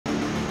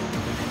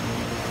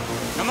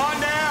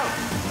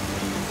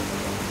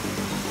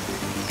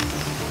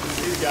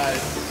Got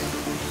it.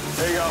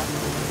 There you go.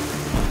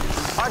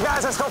 All right,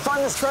 guys, let's go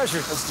find this treasure.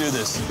 Let's do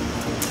this.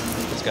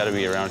 It's got to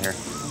be around here.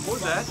 What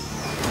was that?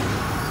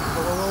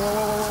 Whoa, whoa, whoa,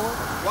 whoa, whoa,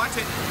 whoa. Watch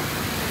it.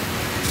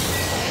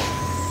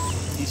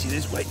 Easy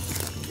this way.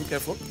 Be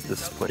careful.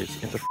 This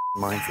place is a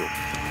minefield.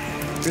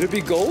 Could it be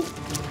gold?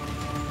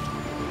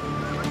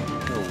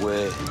 No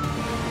way.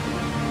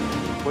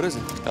 What is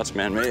it? That's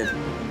man-made.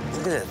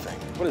 Look at that thing.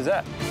 What is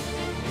that?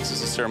 This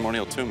is a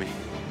ceremonial tomb.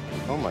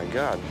 Oh, my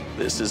God.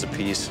 This is a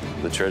piece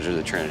of the treasure of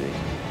the Trinity.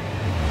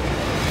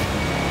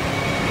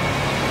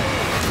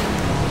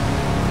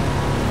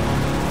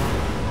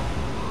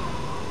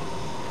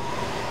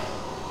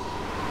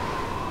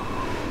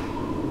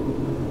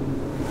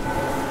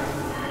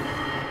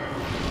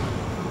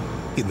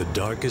 In the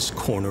darkest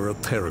corner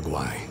of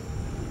Paraguay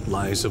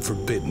lies a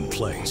forbidden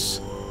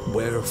place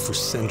where, for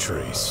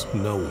centuries,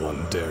 no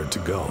one dared to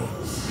go.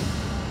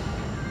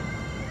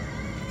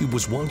 It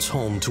was once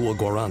home to a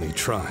Guarani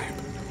tribe,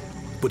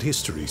 but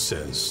history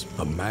says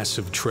a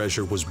massive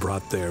treasure was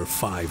brought there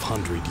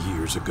 500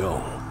 years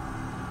ago.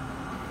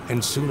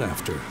 And soon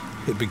after,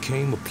 it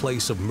became a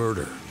place of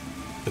murder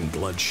and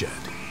bloodshed.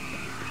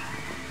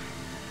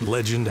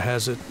 Legend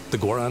has it, the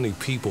Guarani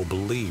people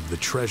believed the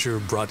treasure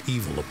brought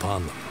evil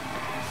upon them.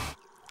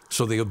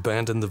 So they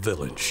abandoned the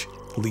village,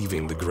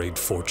 leaving the great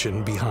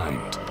fortune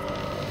behind.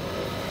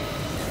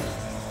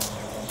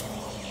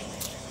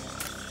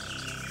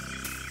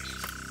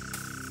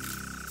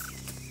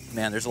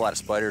 Man, there's a lot of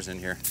spiders in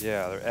here.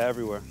 Yeah, they're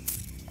everywhere.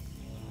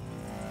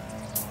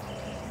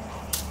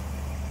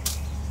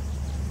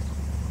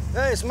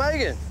 Hey, it's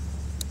Megan.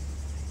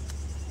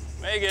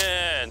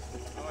 Megan!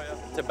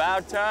 It's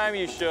about time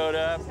you showed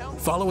up.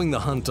 Following the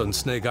hunt on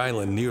Snake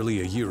Island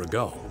nearly a year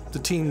ago, the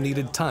team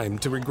needed time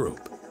to regroup.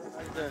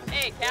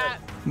 Hey,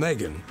 Cat.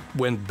 Megan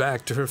went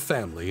back to her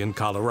family in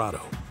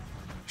Colorado.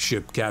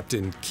 Ship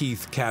Captain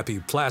Keith Cappy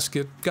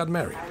Plaskett got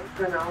married.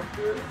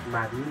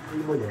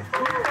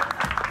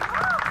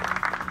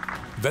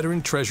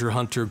 Veteran treasure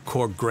hunter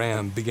Cork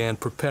Graham began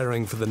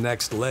preparing for the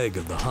next leg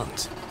of the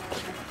hunt.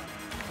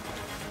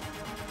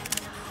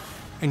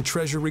 And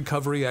treasure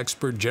recovery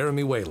expert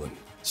Jeremy Whalen,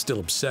 still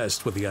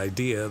obsessed with the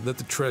idea that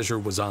the treasure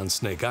was on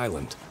Snake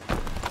Island,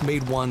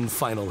 made one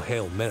final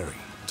Hail Mary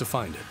to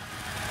find it.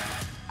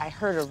 I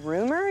heard a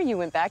rumor you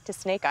went back to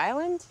Snake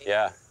Island?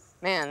 Yeah.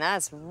 Man,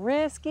 that's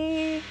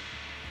risky.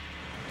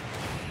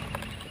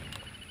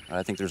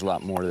 I think there's a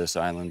lot more to this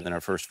island than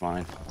our first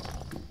find.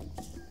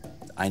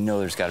 I know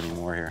there's got to be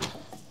more here.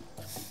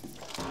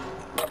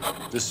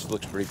 This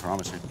looks pretty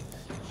promising.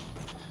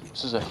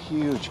 This is a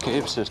huge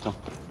cave system.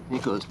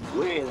 It goes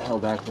way the hell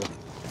back there.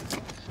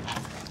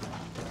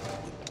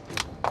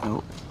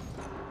 Nope.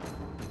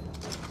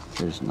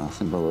 There's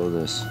nothing below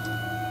this.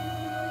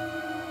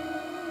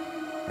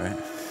 All right,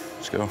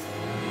 let's go.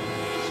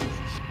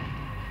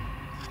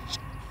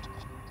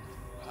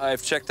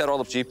 I've checked out all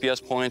the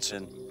GPS points,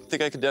 and I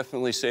think I could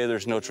definitely say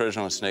there's no treasure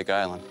on Snake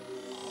Island.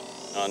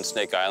 On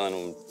Snake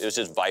Island, it was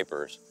just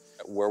vipers.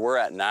 Where we're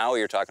at now,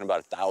 you're talking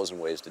about 1,000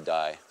 ways to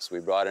die. So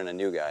we brought in a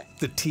new guy.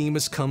 The team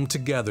has come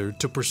together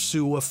to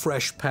pursue a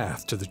fresh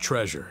path to the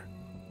treasure.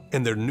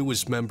 And their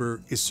newest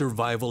member is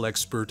survival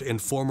expert and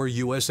former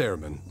U.S.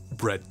 Airman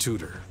Brett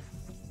Tudor,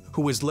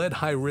 who has led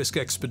high-risk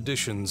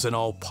expeditions in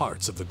all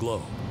parts of the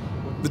globe.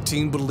 The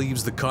team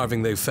believes the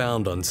carving they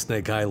found on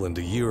Snake Island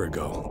a year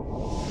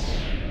ago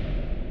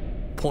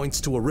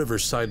points to a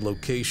riverside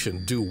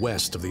location due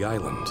west of the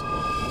island.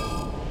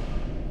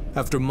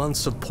 After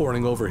months of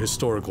poring over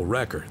historical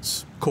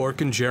records,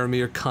 Cork and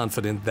Jeremy are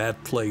confident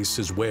that place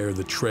is where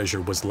the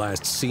treasure was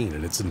last seen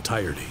in its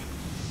entirety.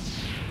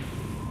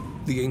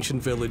 The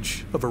ancient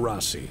village of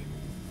Arasi.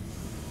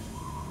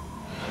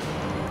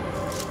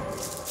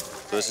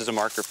 So this is a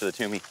marker for the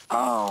Toomey.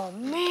 Oh,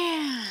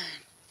 man.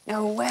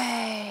 No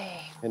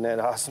way. Isn't that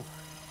awesome?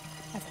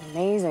 That's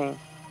amazing.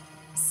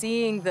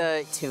 Seeing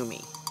the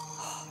Toomey,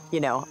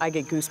 you know, I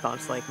get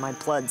goosebumps, like my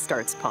blood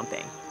starts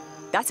pumping.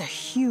 That's a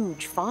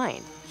huge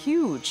find.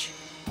 Huge.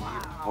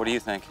 What do you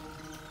think?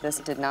 This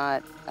did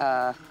not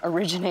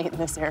originate in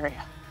this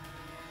area.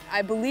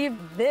 I believe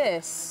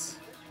this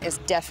is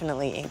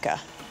definitely Inca.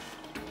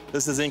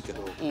 This is Inca.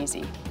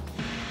 Easy.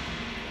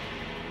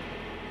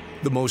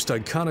 The most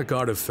iconic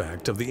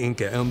artifact of the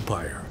Inca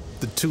Empire,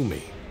 the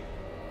Toomey,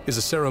 is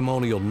a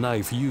ceremonial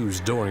knife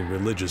used during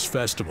religious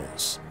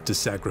festivals to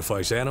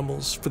sacrifice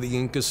animals for the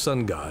Inca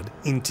sun god,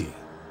 Inti,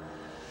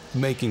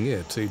 making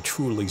it a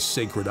truly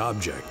sacred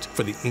object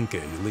for the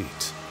Inca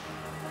elite.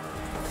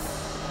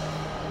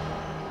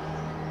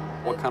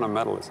 What kind of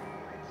metal is it?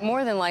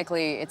 More than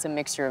likely, it's a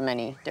mixture of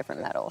many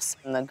different metals.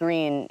 And the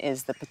green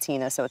is the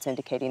patina, so it's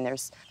indicating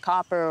there's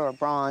copper or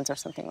bronze or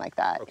something like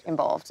that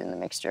involved in the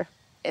mixture.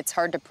 It's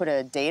hard to put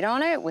a date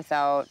on it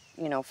without,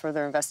 you know,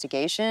 further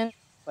investigation,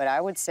 but I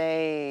would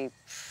say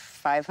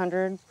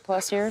 500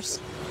 plus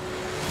years.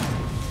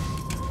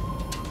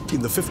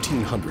 In the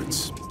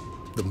 1500s,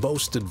 the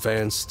most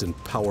advanced and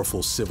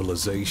powerful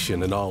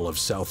civilization in all of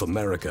South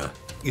America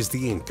is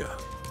the Inca.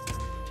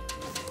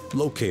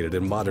 Located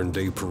in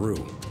modern-day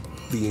Peru,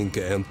 the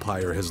Inca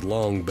Empire has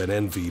long been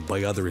envied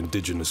by other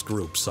indigenous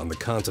groups on the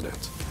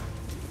continent,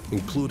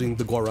 including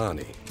the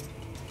Guarani,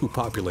 who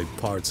populate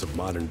parts of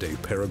modern-day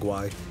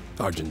Paraguay,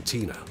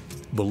 Argentina,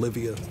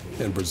 Bolivia,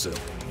 and Brazil.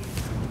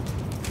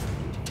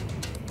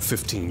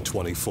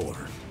 1524,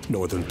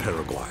 northern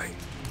Paraguay.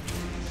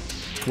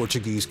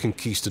 Portuguese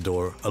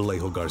conquistador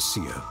Alejo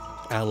Garcia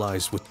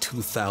allies with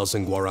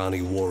 2,000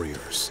 Guarani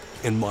warriors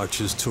and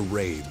marches to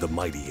raid the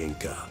mighty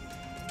Inca.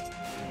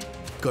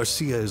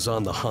 Garcia is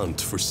on the hunt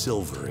for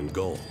silver and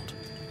gold,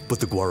 but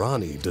the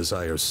Guarani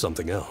desires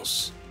something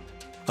else.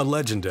 A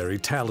legendary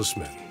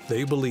talisman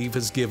they believe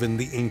has given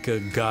the Inca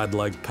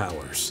godlike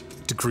powers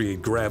to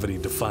create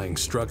gravity-defying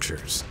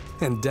structures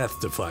and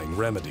death-defying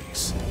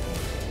remedies.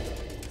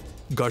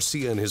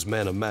 Garcia and his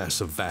men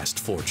amass a vast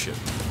fortune.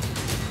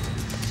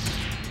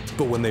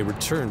 But when they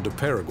return to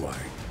Paraguay,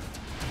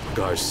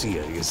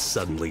 Garcia is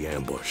suddenly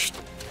ambushed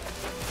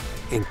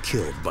and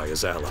killed by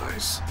his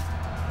allies.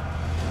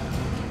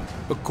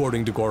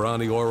 According to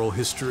Guarani oral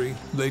history,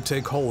 they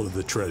take hold of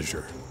the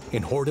treasure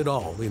and hoard it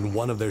all in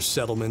one of their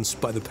settlements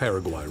by the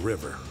Paraguay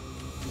River.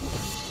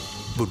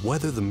 But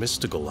whether the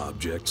mystical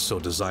object so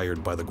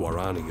desired by the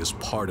Guarani is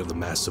part of the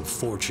massive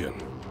fortune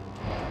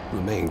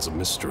remains a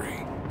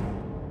mystery.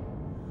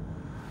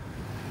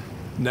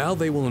 Now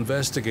they will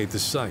investigate the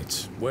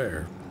site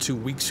where, 2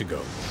 weeks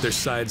ago, their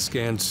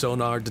side-scan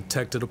sonar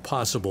detected a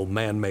possible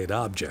man-made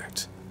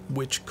object,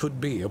 which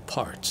could be a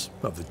part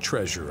of the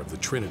treasure of the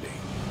Trinity.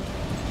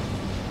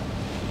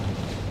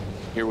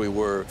 Here we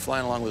were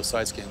flying along with a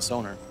side-scan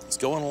sonar. It's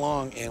going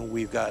along, and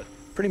we've got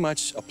pretty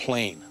much a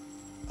plain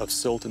of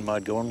silt and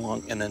mud going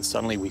along, and then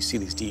suddenly we see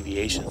these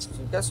deviations. So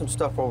we've got some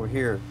stuff over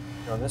here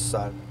on this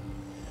side.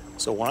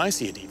 So when I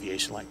see a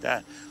deviation like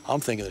that,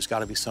 I'm thinking there's got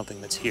to be something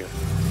that's here.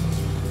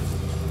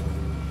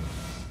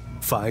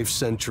 5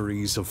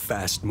 centuries of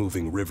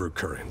fast-moving river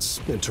currents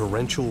and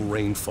torrential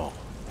rainfall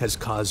has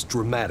caused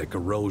dramatic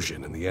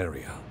erosion in the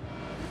area.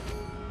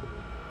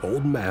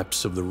 Old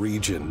maps of the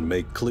region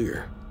make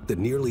clear that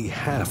nearly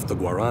half the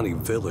Guarani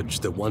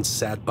village that once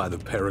sat by the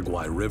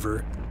Paraguay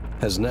River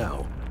has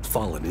now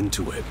fallen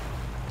into it.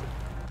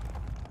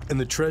 And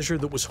the treasure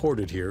that was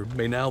hoarded here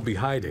may now be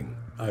hiding,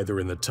 either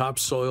in the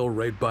topsoil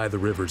right by the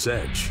river's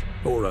edge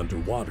or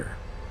underwater.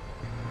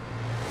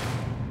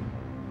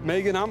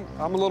 Megan, I'm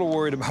a little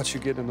worried about you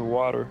getting in the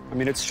water. I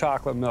mean, it's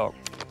chocolate milk,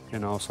 you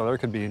know, so there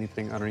could be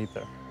anything underneath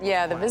there.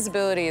 Yeah, the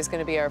visibility is going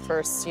to be our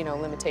first,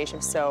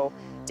 limitation. So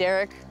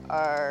Derek,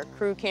 our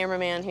crew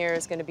cameraman here,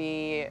 is going to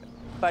be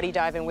buddy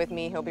diving with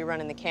me. He'll be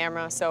running the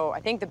camera. So I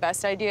think the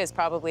best idea is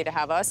probably to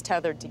have us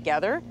tethered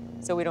together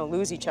so we don't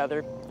lose each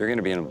other. You're going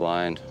to be in the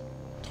blind,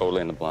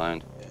 totally in the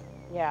blind.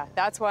 Yeah,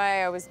 that's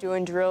why I was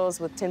doing drills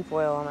with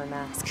tinfoil on my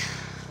mask.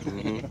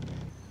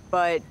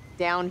 But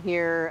down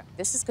here,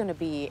 this is going to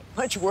be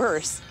much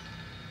worse.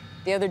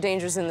 The other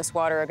dangers in this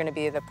water are going to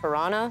be the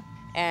piranha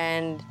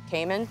and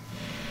caiman.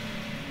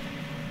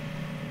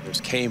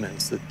 There's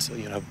caimans that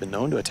have been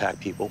known to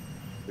attack people.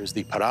 There's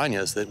the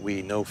piranhas that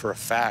we know for a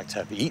fact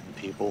have eaten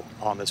people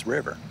on this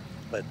river.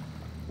 But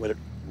what it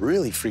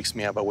really freaks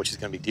me out about what she's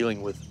going to be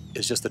dealing with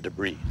is just the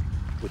debris,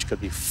 which could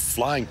be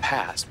flying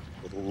past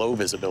with low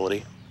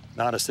visibility.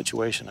 Not a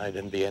situation I'd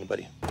envy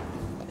anybody.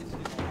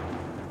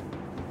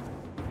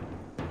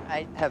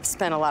 I have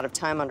spent a lot of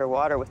time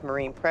underwater with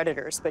marine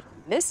predators, but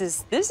this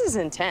is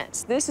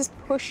intense. This is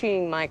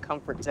pushing my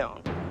comfort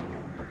zone.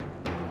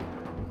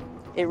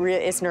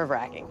 It's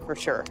nerve-wracking, for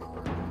sure.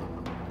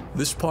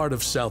 This part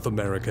of South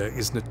America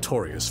is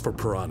notorious for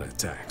piranha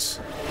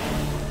attacks.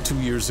 2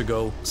 years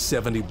ago,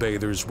 70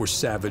 bathers were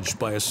savaged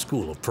by a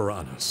school of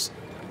piranhas,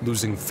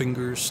 losing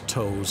fingers,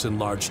 toes, and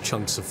large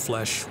chunks of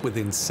flesh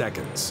within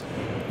seconds.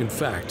 In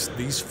fact,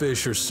 these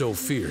fish are so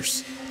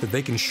fierce that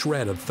they can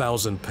shred a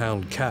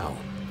 1,000-pound cow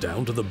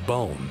down to the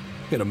bone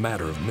in a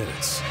matter of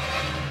minutes.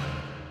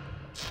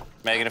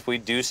 Megan, if we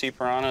do see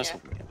piranhas,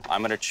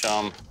 I'm going to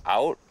chum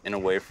out and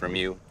away from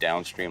you,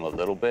 downstream a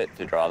little bit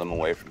to draw them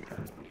away from you.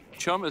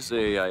 Chum is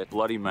a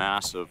bloody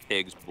mass of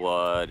pig's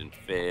blood and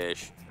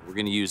fish. We're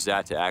going to use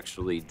that to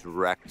actually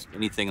direct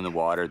anything in the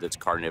water that's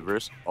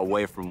carnivorous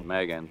away from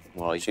Megan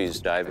while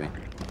she's diving.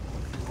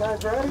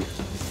 Guys ready?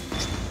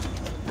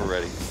 We're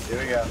ready. Here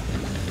we go.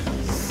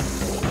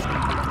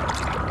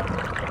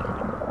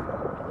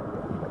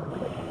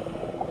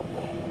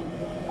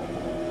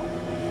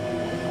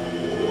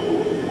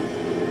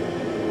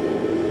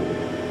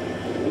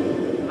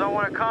 I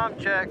want a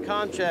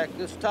comm check,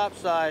 this top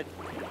side.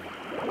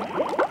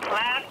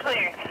 Loud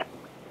clear.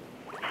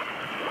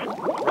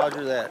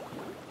 Roger that.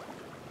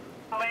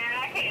 Oh, man,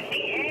 I can't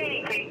see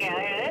any creek down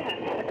here.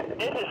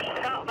 This is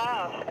something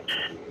else.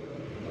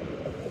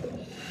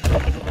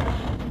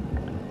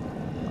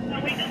 So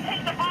we just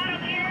hit the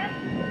bottom here.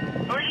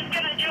 We're just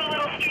gonna do a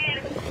little scan.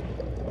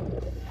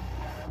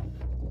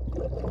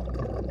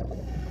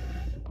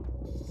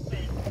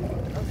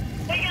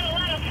 We got a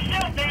lot of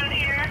silt down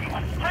here.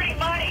 Pretty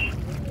muddy.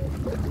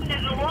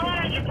 There's a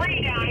lot of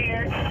debris down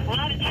here. A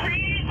lot of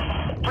trees,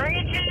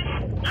 branches.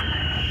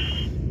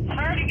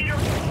 Hard to get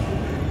around.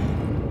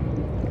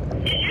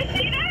 Did you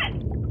see that?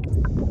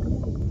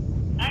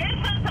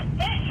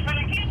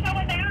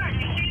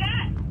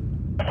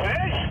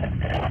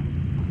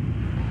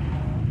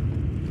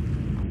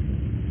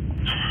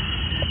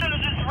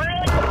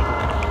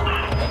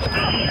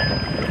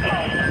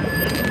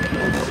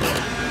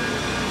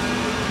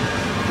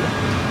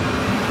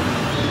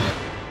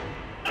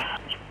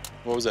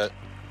 was that?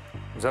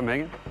 Was that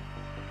Megan?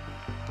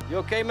 You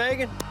okay,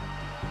 Megan?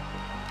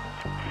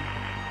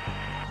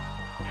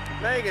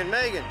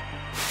 Megan.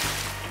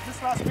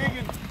 Just lost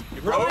Megan.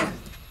 You broke?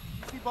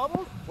 See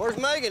Bubbles? Where's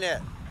Megan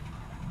at?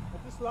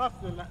 I just lost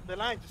the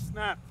line just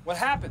snapped. What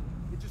happened?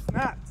 It just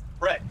snapped.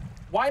 Brett,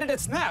 Why did it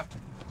snap?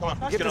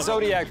 come on. Get the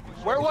Zodiac.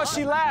 Where was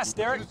she last,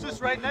 Derek? It's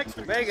just right next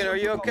to me. Megan, are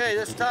you okay?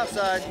 This is top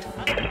side.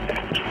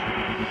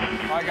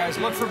 All right, guys,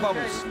 look for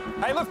Bubbles.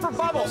 Hey, look for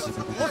Bubbles.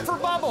 Look for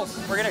Bubbles.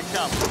 We're gonna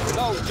chum.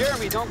 No,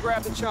 Jeremy, don't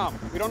grab the chum.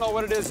 We don't know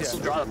what it is This will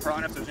yet. draw the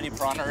prawn. If there's any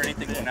prawn or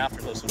anything going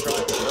after this, will draw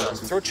it to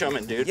us. Throw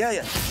chumming, dude. Yeah.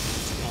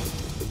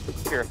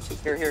 Here.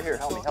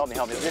 Help me.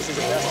 This is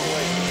the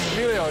best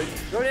way. Emilio,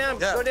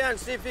 Go down and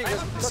see if you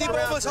can. See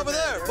Bubbles over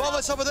there.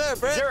 Bubbles over there, is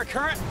Brett. there a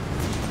current?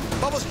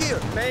 Bubbles here.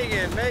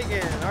 Megan,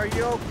 are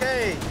you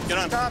okay? Get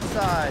on. Top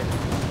side.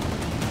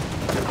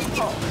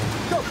 Go.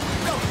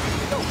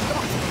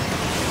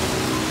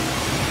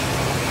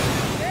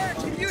 Derek,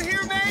 can you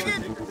hear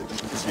Megan?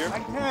 I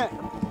can't.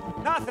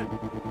 Nothing.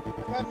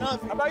 I got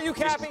nothing. How about you,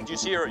 Cappy? Do you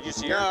see her?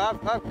 No,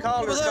 I've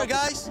called her. Over there,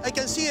 guys. I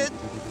can see it.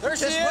 There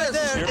she Just is. right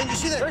there. Can you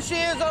see There that? she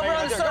is over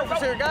on the Go, surface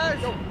here, guys.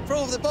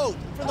 Front of the boat.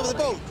 Front of the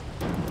boat.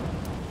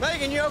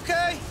 Megan, you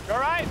okay? You all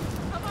right?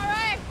 I'm all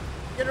right.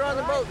 Get her on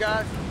the boat,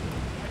 guys.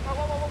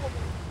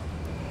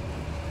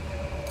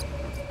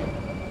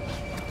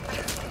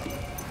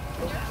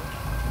 Whoa.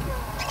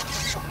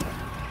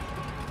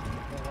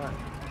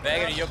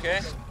 Megan, are you okay?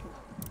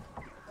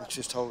 Let's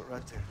just hold it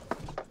right there.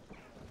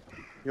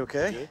 You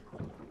okay?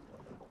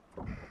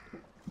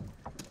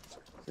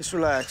 Just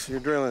relax.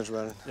 Your adrenaline's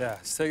running. Yeah,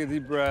 just take a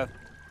deep breath.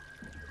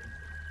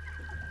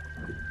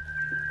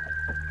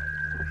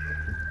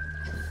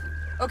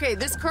 Okay,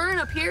 this current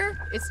up here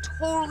is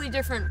totally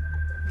different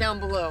down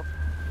below.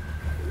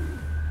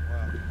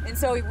 And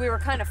so we were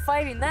kind of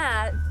fighting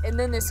that, and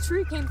then this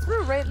tree came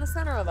through right in the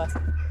center of us.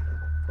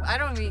 I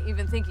don't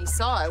even think he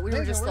saw it. We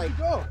were just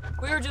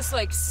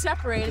like,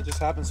 separated. It just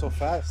happened so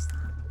fast.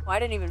 Well, I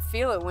didn't even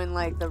feel it when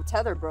like the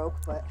tether broke,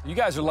 but You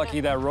guys are lucky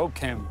that rope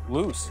came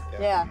loose.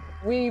 yeah,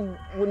 we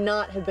would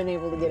not have been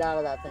able to get out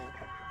of that thing.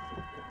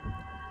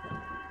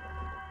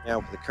 Now,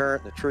 with the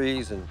current, the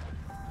trees, and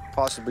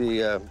possibly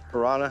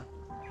piranha,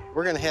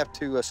 we're going to have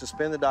to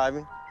suspend the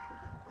diving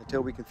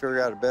until we can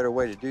figure out a better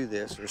way to do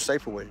this, or a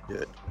safer way to do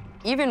it.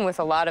 Even with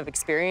a lot of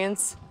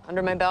experience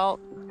under my belt,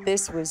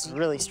 this was a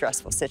really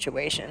stressful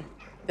situation.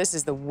 This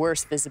is the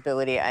worst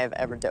visibility I have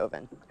ever dove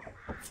in,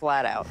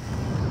 flat out.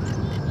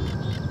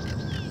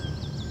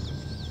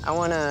 I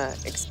want to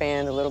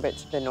expand a little bit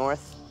to the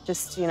north,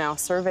 just,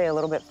 survey a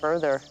little bit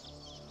further.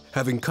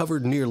 Having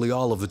covered nearly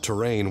all of the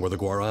terrain where the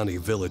Guarani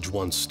village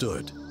once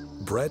stood,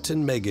 Brett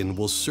and Megan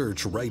will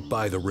search right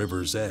by the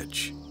river's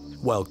edge,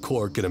 while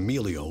Cork and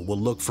Emilio will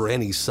look for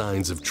any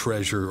signs of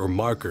treasure or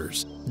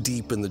markers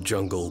deep in the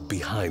jungle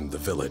behind the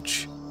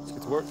village. Let's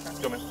get to work.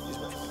 Come in.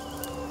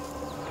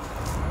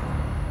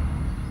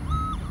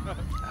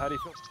 How do you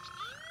feel?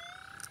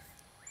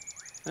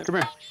 Come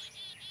here.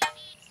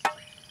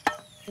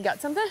 You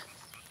got something?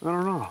 I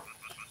don't know.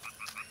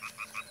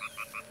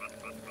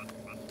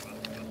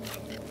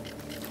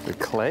 The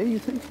clay, you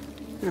think?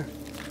 Yeah.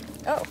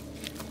 Oh.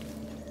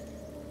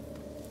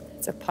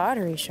 It's a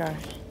pottery shard.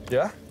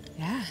 Yeah?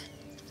 Yeah.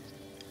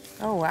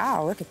 Oh,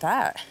 wow, look at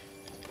that.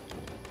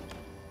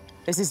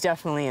 This is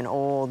definitely an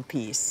old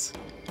piece.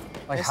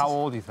 Like, how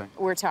old do you think?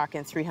 We're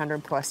talking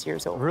 300 plus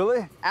years old.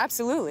 Really?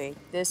 Absolutely.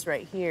 This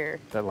right here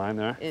That line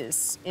there?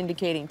 is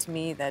indicating to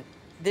me that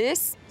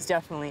this is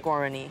definitely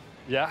Guarani.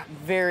 Yeah?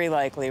 Very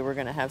likely we're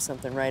gonna have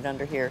something right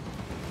under here.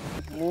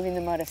 Moving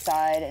the mud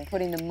aside and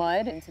putting the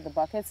mud into the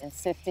buckets and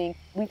sifting.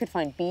 We could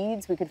find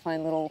beads, we could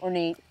find little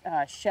ornate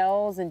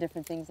shells and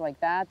different things like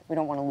that. We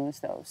don't wanna lose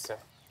those. Okay.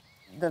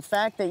 The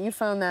fact that you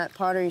found that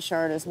pottery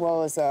shard as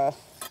well as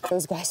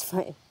those guys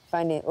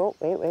finding, oh,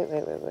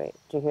 wait.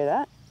 Did you hear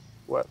that?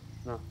 What?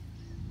 No.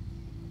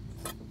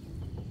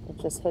 It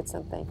just hit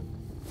something.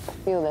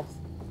 Feel this.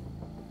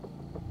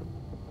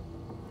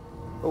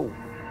 Oh.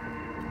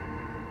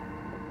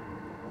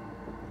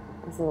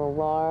 This is a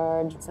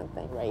large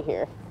something right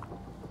here.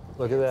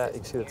 Look at that. You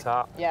can see the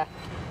top. Yeah.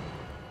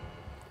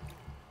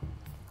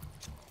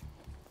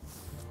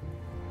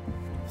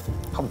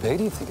 How big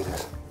do you think it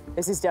is?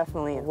 This is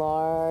definitely a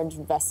large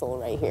vessel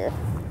right here.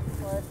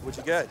 What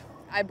you got?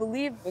 I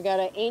believe we got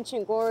an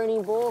ancient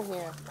Guarani bull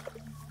here.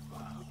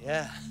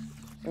 Yeah.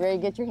 You ready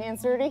to get your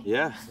hands dirty?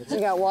 Yeah. We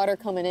got water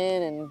coming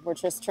in and we're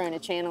just trying to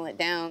channel it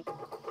down.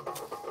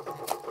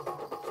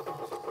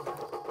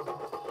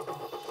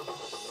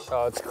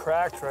 Oh, it's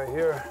cracked right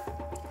here.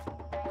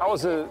 How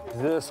is it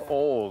this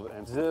old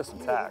and this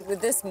intact?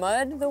 With this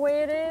mud the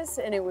way it is,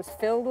 and it was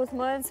filled with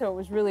mud, so it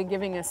was really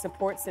giving a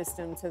support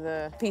system to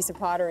the piece of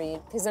pottery.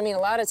 Because, I mean, a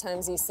lot of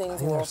times these I things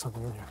think will... there's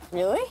something in here.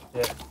 Really?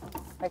 Yeah.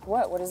 Like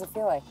what? What does it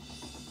feel like?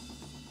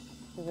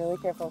 Be really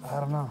careful. I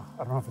don't know.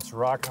 I don't know if it's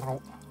rock. I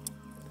don't.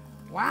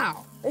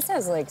 Wow. This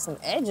has like some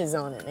edges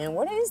on it, man.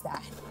 What is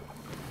that?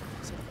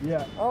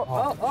 Yeah.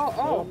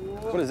 Oh.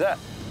 What is that?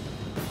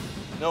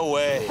 No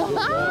way.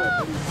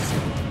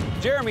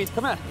 Jeremy,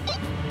 come in.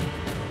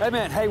 Hey,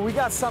 man, hey, we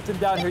got something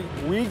down here.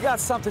 We got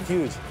something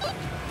huge.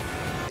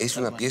 Es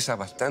una pieza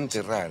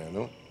bastante rara,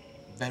 ¿no?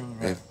 Very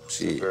rare.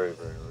 Sí. Very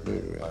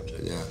rare.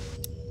 Yeah.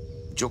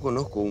 Yo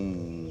conozco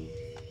un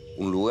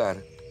lugar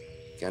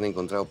que han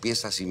encontrado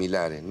piezas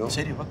similares, ¿no? ¿En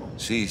serio, Paco?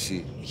 Sí,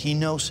 sí. He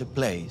knows a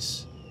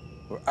place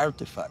where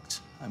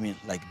artifacts, I mean,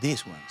 like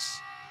these ones,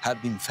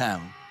 have been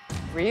found.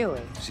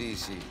 Really? Sí,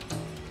 sí.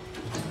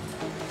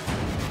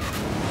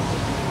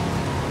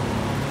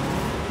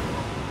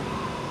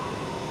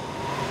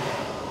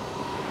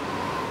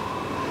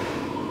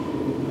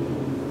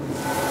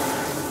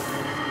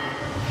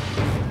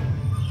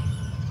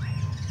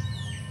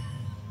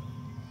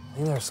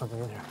 I think there's something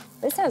in here.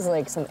 This has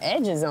like some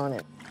edges on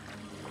it.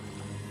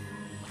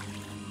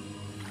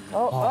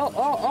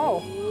 Oh.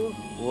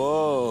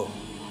 Whoa.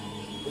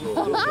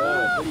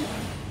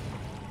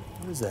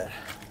 What is that?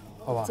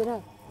 Hold on. Sit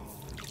up.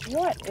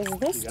 What is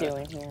this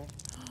doing here?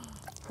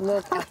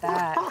 Look at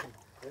that.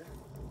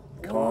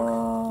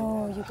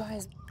 Whoa, you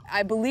guys.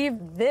 I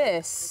believe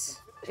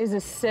this is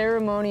a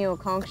ceremonial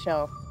conch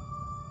shell.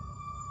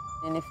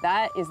 And if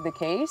that is the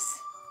case,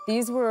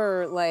 these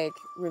were like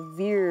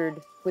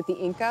revered with the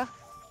Inca.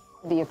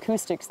 The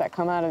acoustics that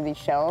come out of these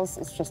shells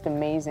is just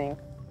amazing.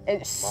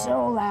 It's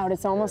so loud,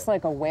 it's almost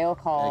like a whale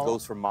call. And it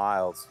goes for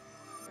miles.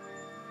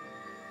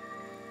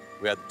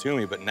 We had the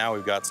Toomey, but now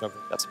we've got something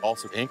that's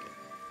also Incan.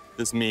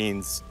 This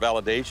means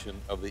validation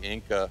of the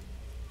Inca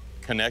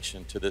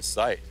connection to this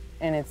site.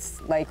 And it's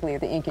likely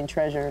the Incan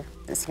treasure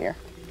is here.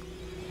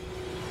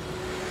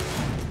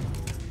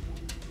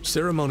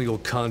 Ceremonial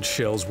conch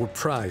shells were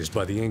prized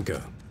by the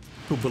Inca,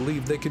 who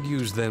believed they could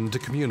use them to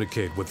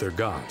communicate with their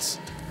gods.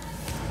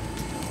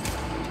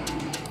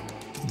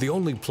 The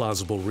only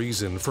plausible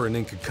reason for an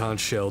Inca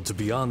conch shell to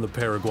be on the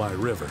Paraguay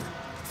River,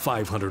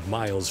 500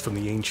 miles from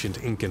the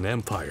ancient Incan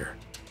Empire,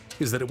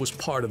 is that it was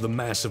part of the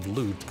massive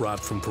loot brought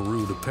from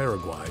Peru to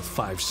Paraguay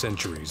 5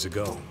 centuries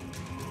ago.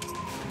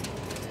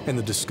 And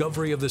the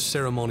discovery of this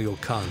ceremonial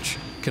conch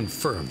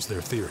confirms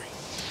their theory.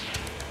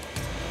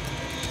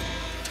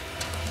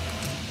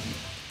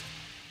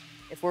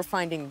 If we're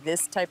finding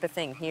this type of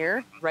thing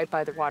here, right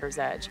by the water's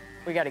edge,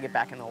 we gotta get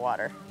back in the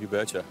water. You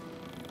betcha.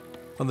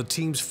 On the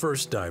team's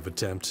first dive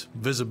attempt,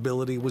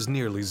 visibility was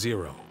nearly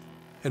zero,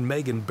 and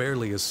Megan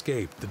barely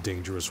escaped the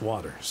dangerous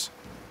waters.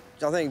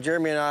 I think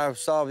Jeremy and I have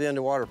solved the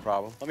underwater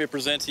problem. Let me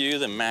present to you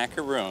the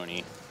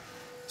macaroni.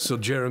 So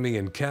Jeremy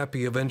and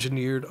Cappy have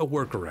engineered a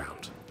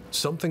workaround,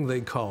 something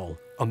they call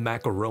a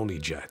macaroni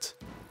jet.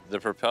 The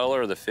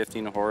propeller of the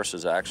 15 horse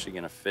is actually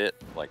gonna fit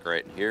like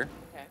right in here.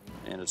 Okay.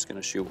 And it's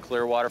gonna shoot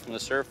clear water from the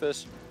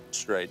surface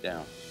straight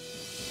down.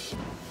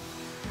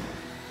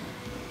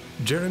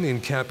 Jeremy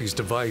and Cappy's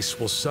device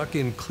will suck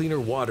in cleaner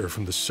water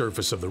from the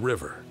surface of the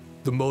river.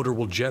 The motor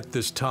will jet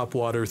this top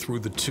water through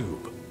the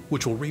tube,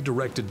 which will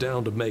redirect it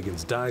down to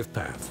Megan's dive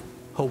path,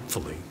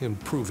 hopefully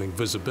improving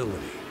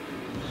visibility.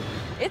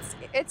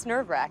 It's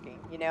nerve-wracking,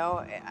 you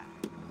know,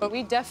 but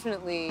we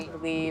definitely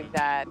believe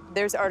that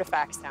there's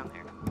artifacts down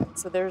there.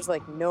 So there's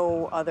like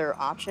no other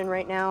option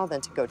right now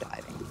than to go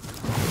diving.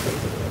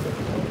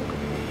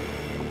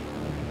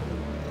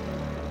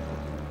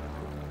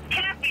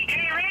 Cappy, can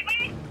you read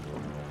me?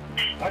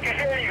 I can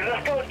hear you.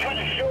 Let's go to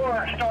the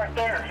shore and start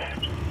there.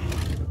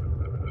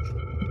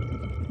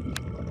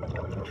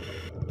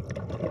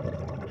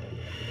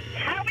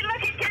 How we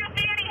looking,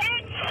 Cappy? Any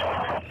hits?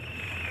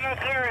 This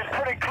area is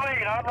pretty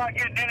clean. I'm not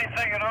getting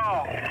anything at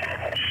all.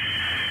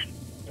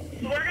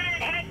 We're going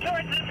to head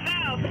towards the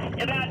south,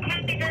 about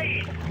 10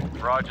 degrees.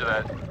 Roger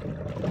that.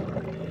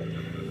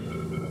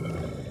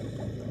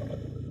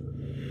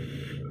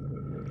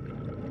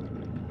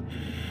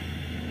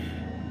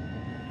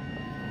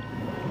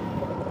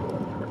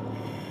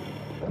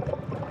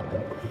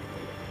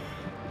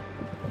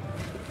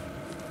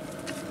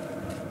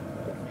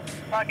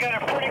 I got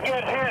a pretty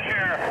good hit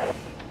here.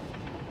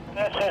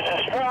 This is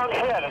a strong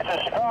hit. It's a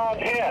strong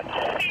hit.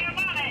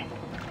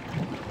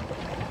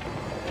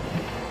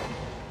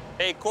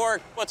 Hey,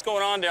 Cork, what's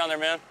going on down there,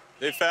 man?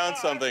 They found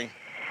something.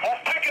 I'm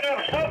picking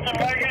up something,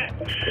 Megan.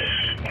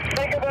 I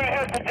think I'm gonna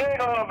have to dig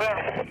a little bit.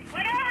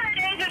 Whatever it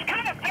is, it's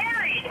kind of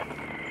buried.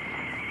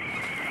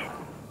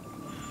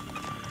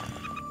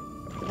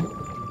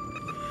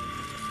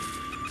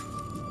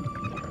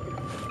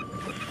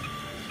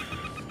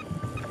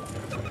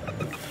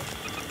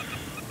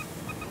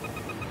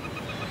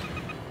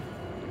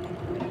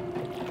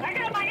 I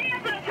got my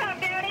hands on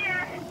top down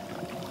here.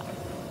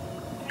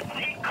 It's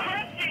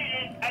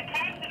encrusted,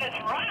 attached to this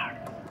rock.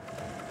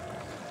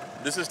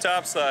 This is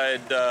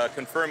topside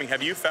confirming.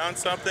 Have you found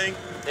something?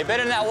 They've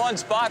been in that one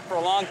spot for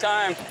a long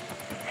time.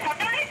 I'm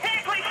not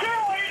exactly sure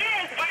what it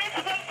is, but it's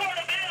some sort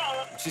of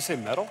metal. Did she say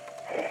metal?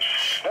 There's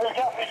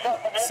definitely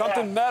something in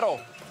Something there. metal.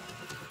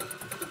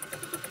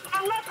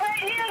 Oh, look right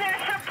here.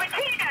 There's some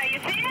patina. You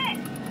see it?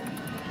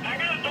 I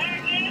got a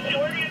black lens.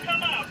 Where do you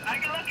come up? I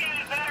can look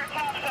at it better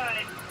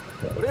topside.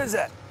 What is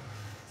that?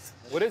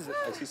 What is it?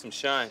 I see some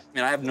shine.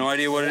 Man, I have no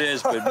idea what it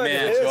is, but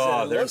man,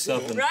 Oh, there's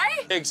something.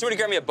 Right? Hey, somebody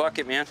grab me a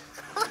bucket, man.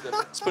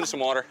 Let's put in some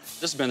water.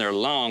 This has been there a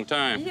long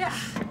time. Yeah.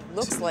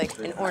 Looks like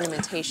an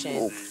ornamentation.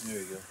 There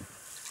you go.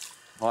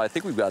 Well, I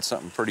think we've got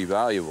something pretty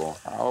valuable.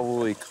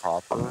 Probably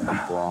copper,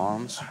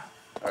 bronze.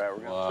 All right,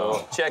 we're gonna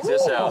so check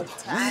this out.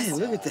 Man,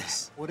 look at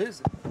this. What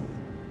is it?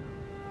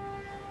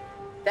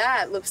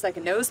 That looks like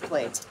a nose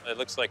plate. It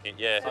looks like it,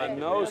 yeah. A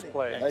nose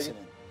plate. Excellent.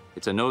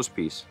 It's a nose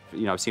piece.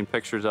 You know, I've seen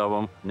pictures of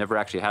them. Never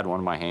actually had one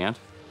in my hand.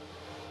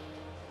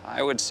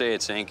 I would say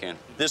it's Incan.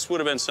 This would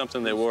have been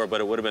something they wore,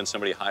 but it would have been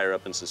somebody higher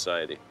up in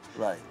society.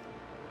 Right.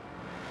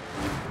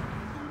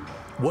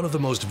 One of the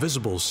most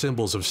visible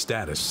symbols of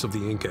status of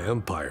the Inca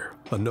Empire,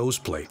 a nose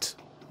plate,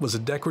 was a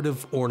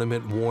decorative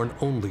ornament worn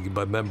only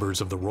by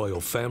members of the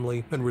royal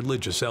family and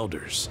religious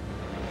elders.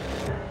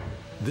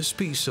 This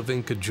piece of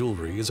Inca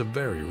jewelry is a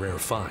very rare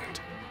find.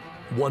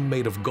 One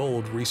made of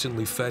gold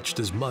recently fetched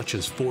as much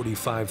as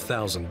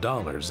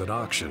 $45,000 at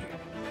auction.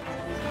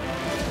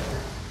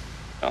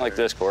 I like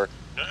this, Cork.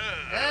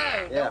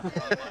 Yeah.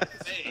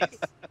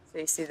 So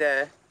you see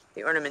the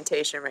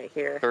ornamentation right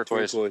here.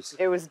 Turquoise.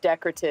 It was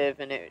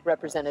decorative and it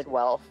represented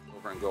wealth.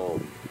 Over in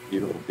gold.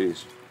 Beautiful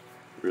piece.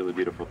 Really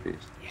beautiful piece.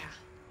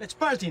 Let's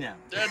party now.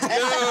 Let's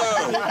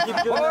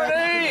go!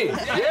 Party!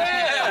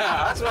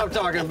 Yeah! That's what I'm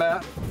talking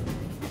about.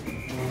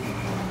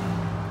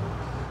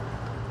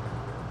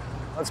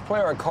 Let's play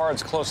our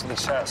cards close to the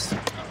chest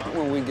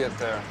when we get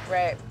there.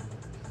 Right.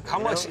 How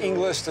much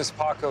English does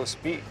Paco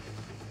speak?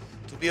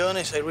 To be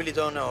honest, I really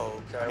don't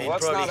know. Okay, I mean,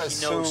 let's probably not he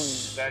assume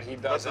knows. that he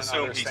doesn't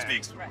understand.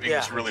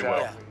 English really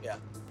well. Yeah.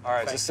 All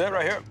right, just sit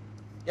right here.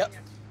 Yep.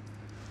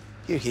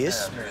 Here he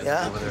is.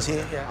 Yeah. See?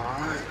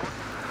 Yeah.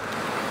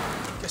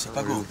 ¿Qué haces,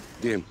 Paco?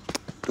 Bien.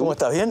 ¿Cómo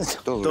estás? ¿Bien?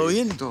 ¿Todo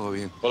bien? Todo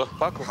bien. Hola,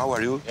 Paco. How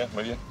are you?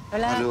 Muy bien.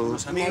 Hola,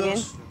 Los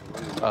amigos.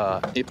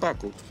 Y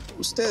Paco,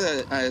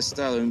 usted ha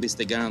estado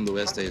investigando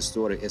esta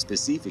historia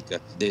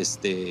específica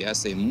desde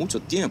hace mucho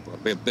tiempo,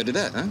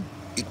 ¿verdad? ¿Eh?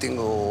 Y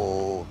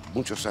tengo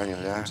muchos años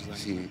ya.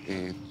 Sí,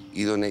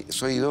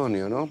 soy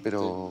idóneo, ¿no?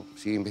 Pero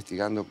sigo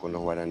investigando con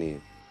los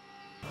guaraníes.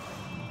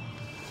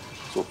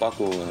 So,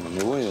 Paco,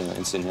 me voy a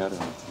enseñar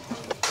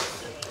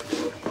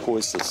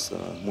cosas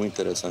muy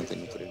interesantes,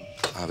 yo creo.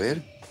 A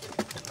ver.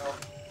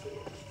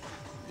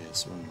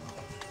 Es un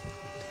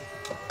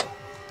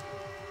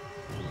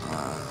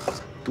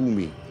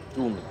Tumi.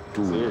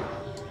 Sí.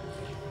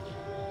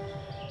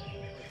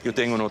 Yo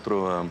tengo un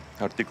otro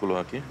artículo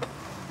aquí.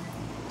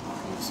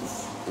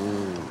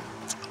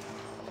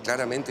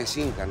 Claramente es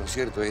Inca, ¿no es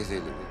cierto? Es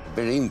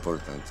very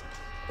important.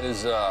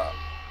 Is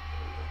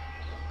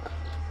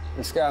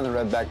this guy in the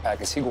red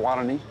backpack, is he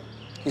Guarani?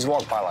 He's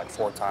walked by like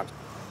 4 times.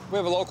 We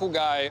have a local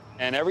guy,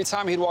 and every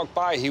time he'd walk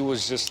by, he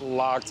was just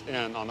locked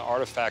in on the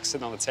artifacts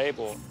sitting on the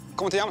table.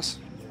 ¿Cómo te llamas?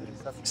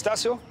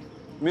 Estacio?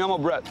 Me llamo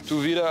Brett.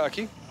 ¿Tu vida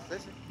aquí?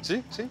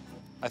 Sí, sí.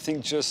 I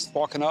think just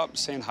walking up,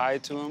 saying hi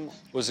to him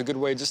was a good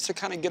way just to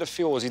kind of get a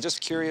feel. Was he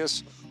just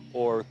curious,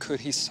 or could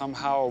he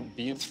somehow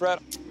be in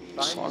threat?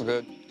 It's all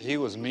good. He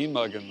was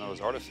mean-mugging those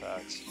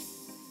artifacts.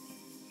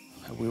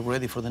 Are we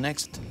ready for the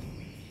next?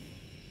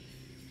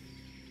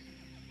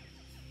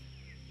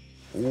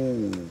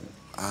 Muy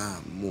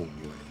bueno.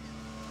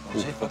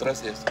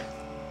 Atrás de esto.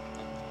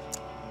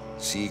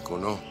 Sí,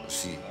 conozco,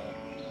 sí.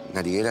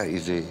 Nariguera y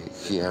de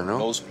Gia, ¿no?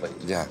 Nose plate.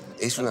 Ya,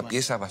 es una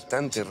pieza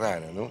bastante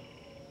rara, ¿no?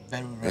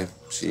 Very rare.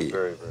 Sí.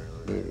 Very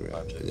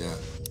rare, ya.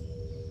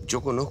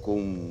 Yo conozco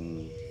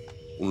un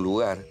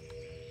lugar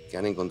que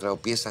han encontrado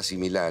piezas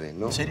similares,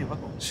 ¿no? ¿En serio,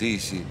 Paco? Sí,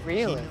 sí.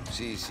 Really?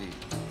 Sí, sí.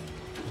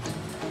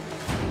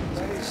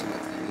 Santísima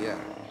Trinidad.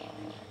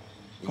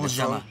 ¿Cómo se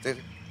llama?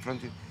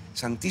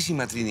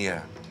 Santísima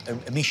Trinidad.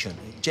 A mission,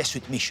 a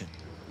Jesuit mission.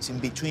 It's in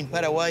between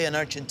Paraguay and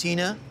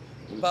Argentina,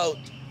 about,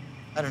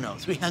 I don't know,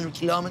 300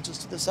 kilometers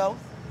to the south.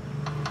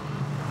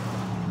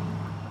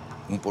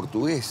 Un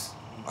portugués.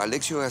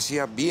 Alexio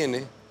García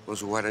viene con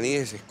sus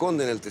guaraníes, se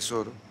esconden el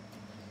tesoro.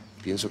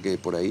 Pienso que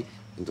por ahí.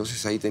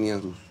 Entonces ahí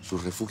tenían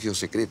sus refugios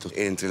secretos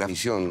entre la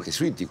misión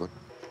jesuítica.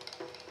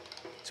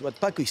 So what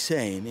Paco is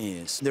saying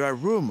is there are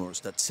rumors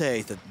that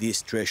say that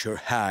this treasure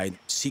hide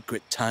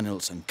secret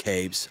tunnels and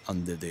caves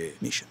under the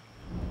mission.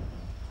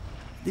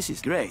 This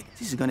is great.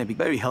 This is going to be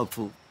very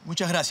helpful.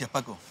 Muchas gracias,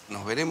 Paco.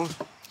 Nos veremos.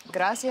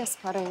 Gracias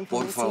para la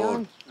Por favor.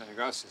 información.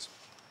 Gracias.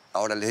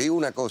 Ahora les digo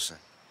una cosa.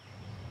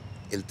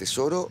 El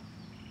tesoro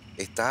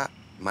está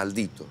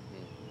maldito.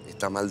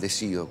 Está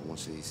maldecido, como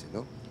se dice,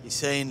 ¿no? He's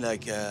saying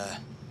like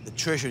the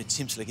treasure, it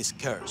seems like it's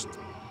cursed.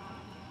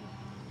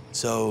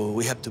 So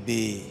we have to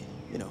be,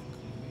 you know,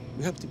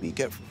 we have to be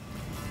careful.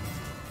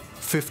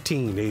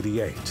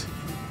 1588.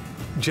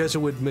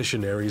 Jesuit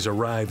missionaries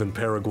arrive in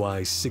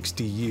Paraguay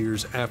 60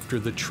 years after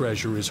the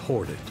treasure is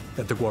hoarded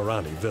at the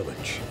Guarani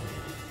village.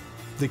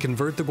 They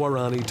convert the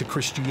Guarani to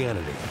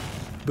Christianity,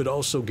 but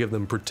also give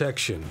them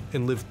protection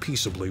and live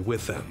peaceably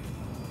with them.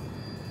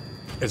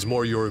 As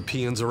more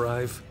Europeans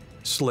arrive,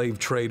 slave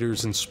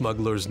traders and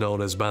smugglers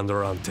known as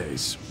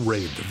banderantes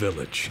raid the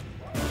village.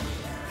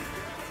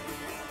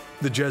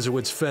 The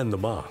Jesuits fend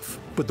them off,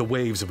 but the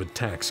waves of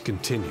attacks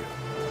continue.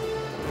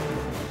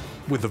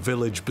 With the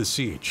village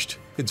besieged,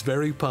 it's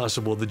very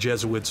possible the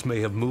Jesuits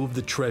may have moved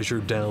the treasure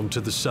down to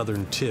the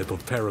southern tip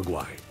of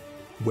Paraguay.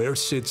 where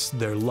sits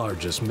their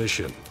largest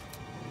mission,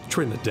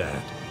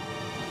 Trinidad.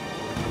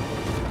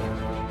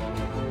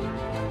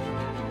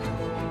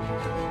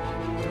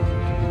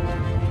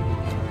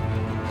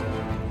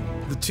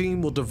 The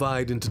team will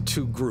divide into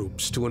 2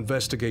 groups to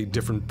investigate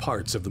different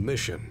parts of the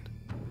mission.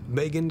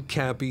 Megan,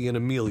 Cappy, and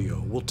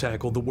Emilio will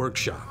tackle the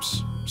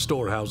workshops,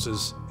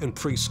 storehouses, and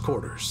priests'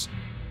 quarters,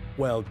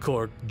 while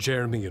Cork,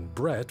 Jeremy, and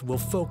Brett will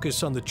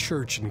focus on the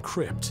church and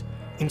crypt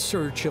in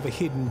search of a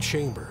hidden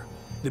chamber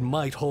that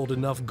might hold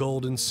enough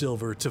gold and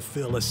silver to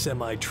fill a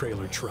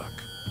semi-trailer truck.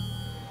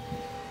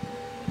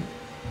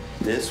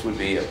 This would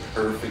be a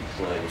perfect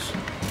place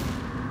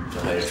to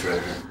hide a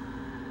treasure.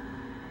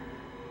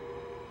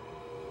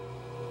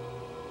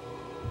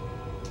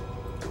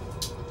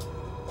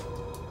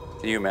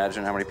 Can you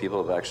imagine how many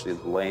people have actually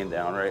lain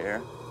down right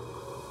here?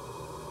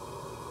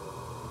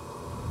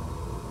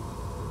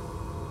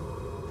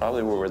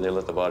 Probably where they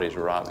let the bodies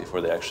rot before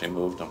they actually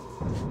moved them.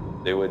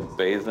 They would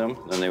bathe them,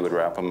 then they would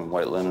wrap them in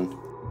white linen.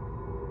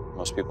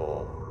 Most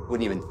people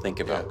wouldn't even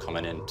think about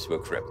coming into a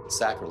crypt.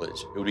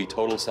 Sacrilege. It would be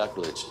total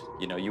sacrilege.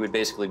 You know, you would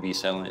basically be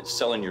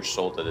selling your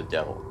soul to the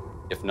devil.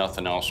 If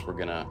nothing else, we're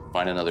gonna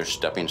find another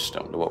stepping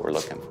stone to what we're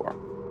looking for.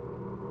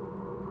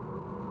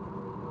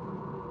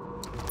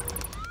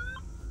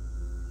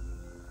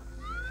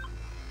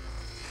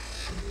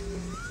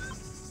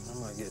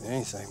 I'm not getting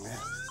anything, man.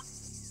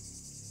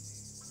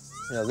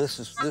 Yeah, this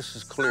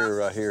is clear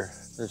right here.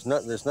 There's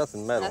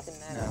nothing metal. Nothing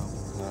metal.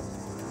 No.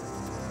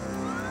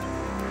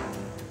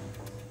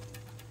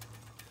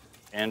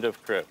 End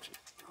of crypt.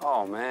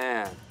 Oh,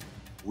 man.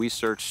 We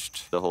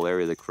searched the whole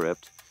area of the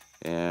crypt,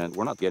 and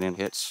we're not getting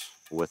hits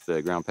with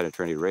the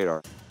ground-penetrating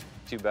radar.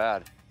 Too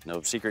bad.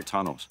 No secret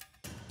tunnels.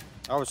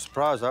 I was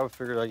surprised. I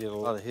figured I'd get a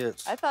lot of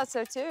hits. I thought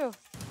so too.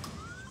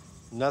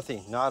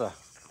 Nothing, nada.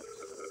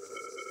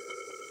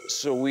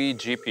 So we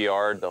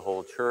GPR'd the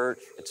whole church.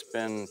 It's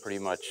been pretty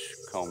much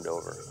combed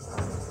over.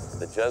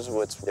 The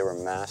Jesuits, they were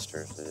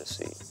masters of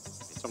deceit.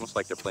 It's almost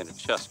like they're playing a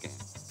chess game.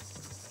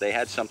 They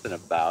had something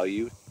of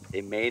value.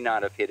 They may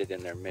not have hid it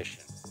in their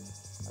mission.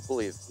 I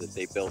believe that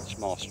they built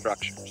small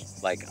structures,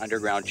 like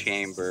underground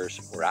chambers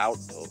or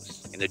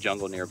outposts in the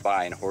jungle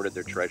nearby, and hoarded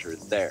their treasure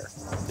there.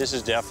 This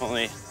is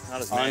definitely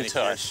not as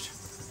untouched.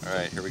 All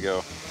right, here we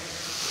go.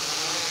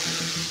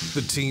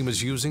 The team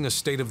is using a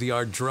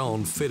state-of-the-art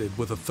drone fitted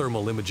with a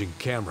thermal imaging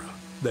camera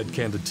that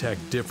can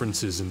detect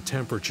differences in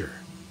temperature.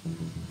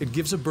 It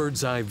gives a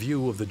bird's-eye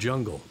view of the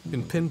jungle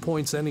and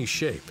pinpoints any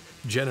shape,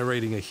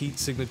 generating a heat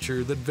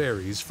signature that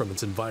varies from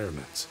its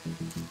environment.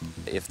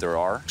 If there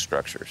are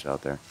structures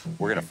out there,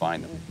 we're gonna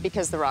find them.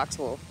 Because the rocks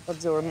will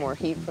absorb more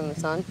heat from the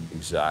sun.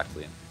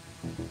 Exactly.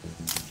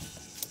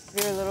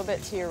 You're a little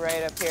bit to your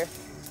right up here.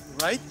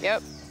 Right?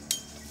 Yep.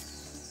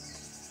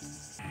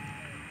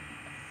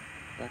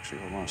 Actually,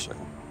 hold on a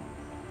second.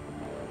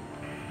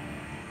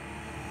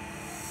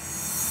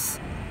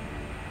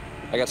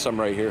 I got some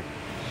right here.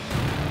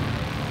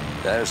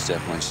 That is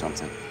definitely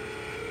something.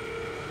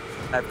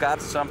 I've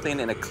got something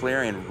in a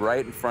clearing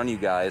right in front of you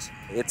guys.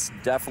 It's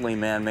definitely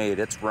man-made.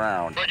 It's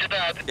round.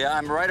 Yeah,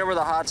 I'm right over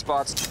the hot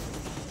spots.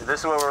 This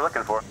is what we're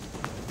looking for.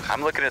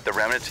 I'm looking at the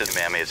remnants of the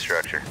man-made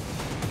structure.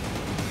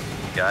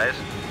 Guys,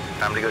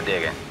 time to go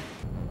digging.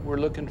 We're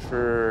looking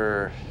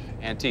for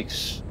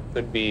antiques.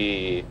 Could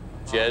be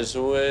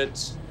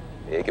Jesuits.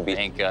 It could be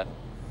Inca.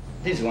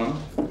 This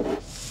one.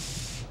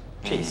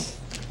 Please,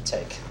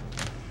 take.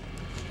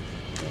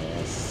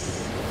 Yes.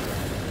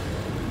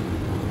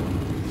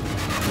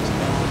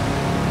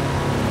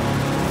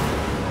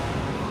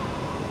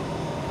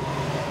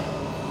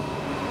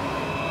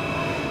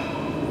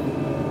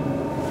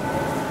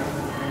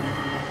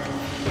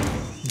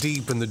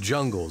 Deep in the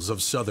jungles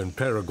of southern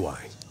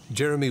Paraguay,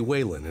 Jeremy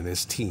Whalen and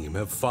his team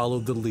have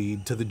followed the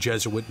lead to the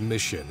Jesuit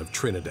mission of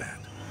Trinidad.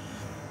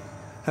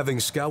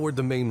 Having scoured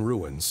the main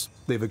ruins,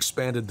 they've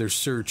expanded their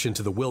search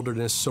into the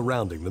wilderness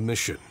surrounding the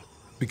mission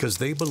because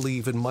they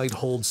believe it might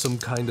hold some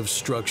kind of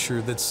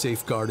structure that's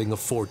safeguarding a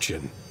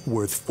fortune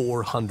worth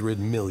 $400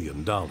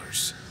 million.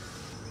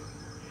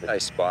 I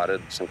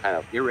spotted some kind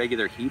of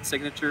irregular heat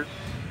signature.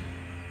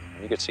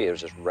 You could see it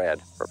was just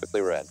red,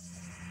 perfectly red.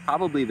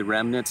 Probably the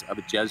remnants of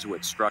a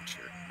Jesuit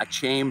structure, a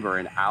chamber,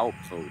 an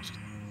outpost.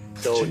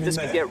 So this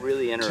could get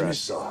really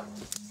interesting.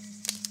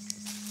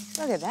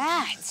 Look at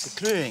that. It's a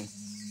clearing.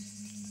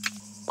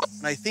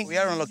 And I think we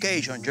are on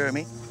location,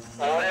 Jeremy.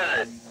 What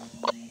is it?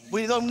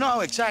 We don't know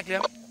exactly.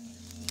 All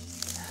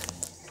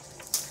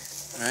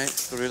right,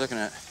 what are we looking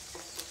at?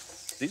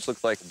 These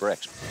look like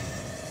bricks.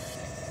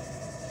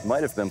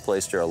 Might have been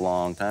placed here a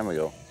long time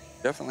ago.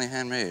 Definitely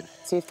handmade.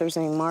 See if there's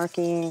any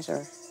markings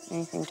or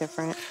anything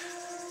different.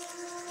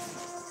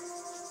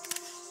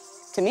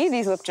 To me,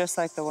 these look just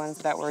like the ones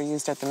that were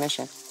used at the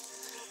mission.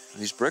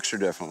 These bricks are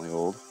definitely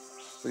old.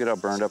 Look at how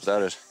burned up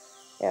that is.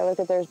 Yeah, look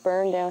at there's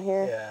burn down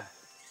here. Yeah.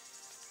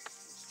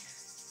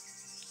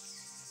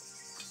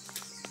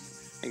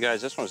 Hey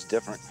guys, this one's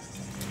different.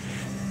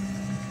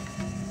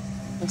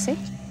 You see?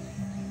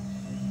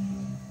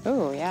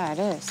 Oh, yeah, it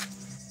is.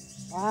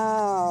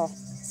 Wow,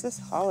 it's this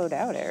hollowed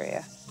out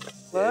area.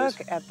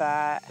 Look at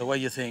that. So what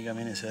do you think? I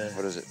mean, it's a...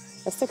 What is it?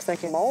 This looks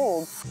like a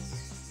mold.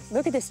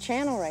 Look at this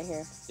channel right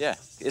here. Yeah,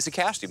 it's a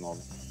casting mold.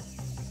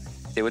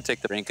 They would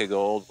take the Inca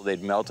gold,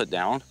 they'd melt it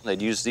down,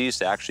 they'd use these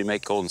to actually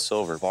make gold and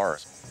silver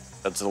bars.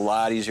 That's a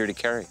lot easier to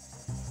carry.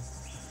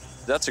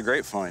 That's a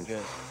great find.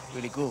 Good.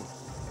 Really cool.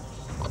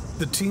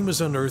 The team has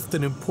unearthed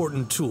an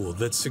important tool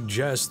that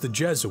suggests the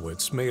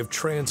Jesuits may have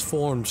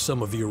transformed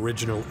some of the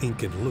original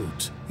Incan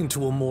loot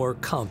into a more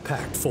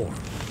compact form.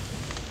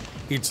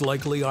 It's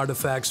likely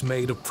artifacts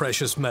made of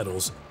precious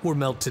metals were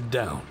melted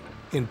down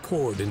and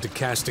poured into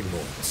casting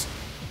molds,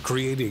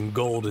 creating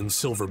gold and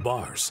silver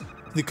bars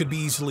that could be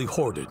easily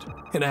hoarded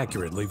and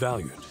accurately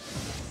valued.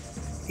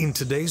 In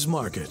today's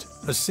market,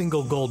 a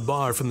single gold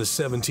bar from the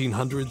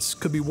 1700s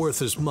could be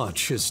worth as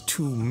much as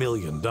 $2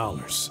 million.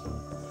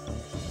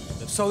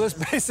 So this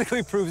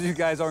basically proves you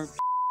guys aren't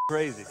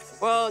crazy.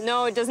 Well,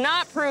 no, it does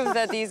not prove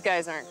that these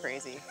guys aren't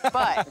crazy,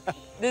 but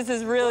this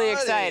is really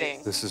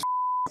exciting. This is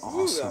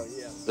awesome.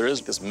 There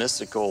is this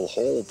mystical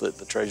hold that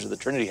the treasure of the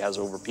Trinity has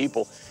over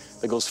people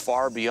that goes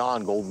far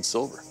beyond gold and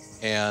silver.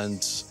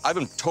 And I've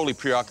been totally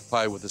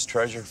preoccupied with this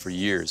treasure for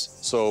years.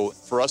 So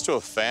for us to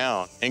have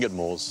found ingot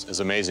molds is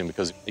amazing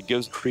because it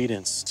gives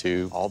credence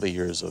to all the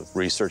years of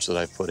research that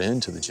I've put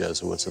into the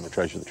Jesuits and the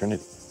treasure of the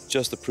Trinity.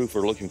 Just the proof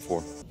we're looking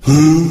for.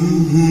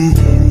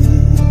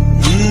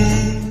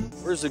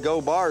 Where's the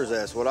gold bars?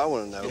 That's what I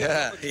want to know.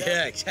 Yeah,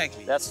 yeah,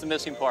 exactly. That's the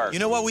missing part. You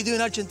know what we do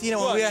in Argentina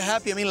when we are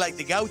happy? I mean, like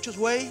the gauchos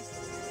way?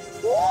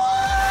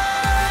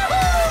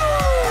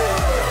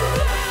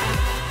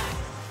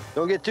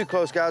 Don't get too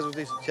close, guys, with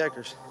these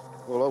detectors.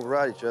 We'll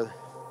override each other.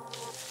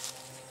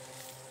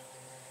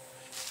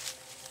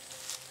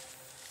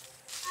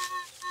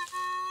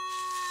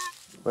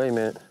 Wait a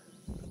minute.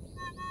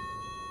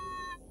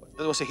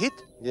 That was a hit?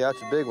 Yeah,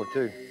 it's a big one,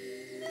 too.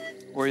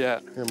 Where you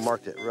at? I'm gonna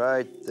mark that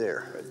right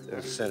there. Right there.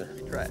 In the center.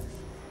 Right.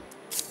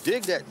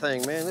 Dig that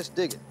thing, man. Let's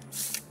dig it.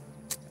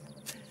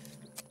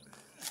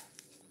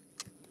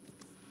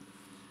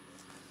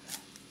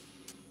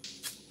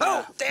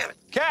 Oh, damn it.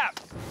 Cap!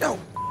 No.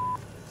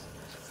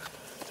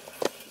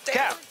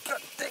 Cap!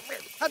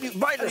 Have you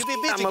been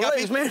busy, my Cappy?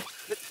 legs, man.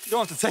 You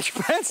don't have to take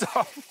your pants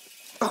off.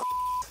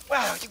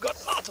 Wow, you got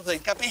lots of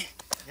things, Cappy.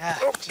 Yeah.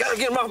 Oh, gotta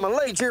get them off my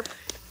legs here.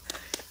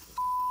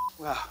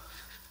 Wow.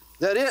 Is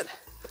that it?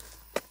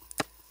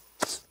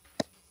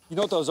 You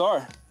know what those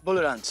are?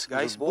 Bullet ants,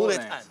 guys. Bullet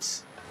Bullet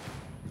ants.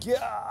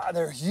 Yeah,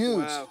 they're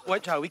huge. Wow.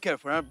 Watch out, be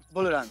careful. Huh?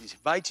 Bullet ant. If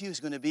it bites you, it's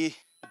gonna be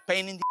a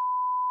pain in the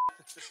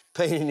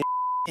Pain in the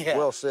yeah.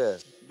 Well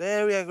said.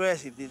 Very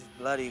aggressive, these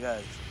bloody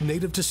guys.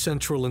 Native to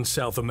Central and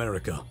South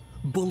America,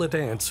 bullet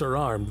ants are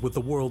armed with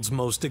the world's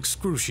most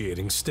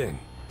excruciating sting.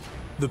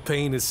 The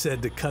pain is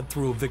said to cut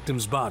through a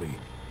victim's body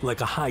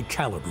like a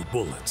high-caliber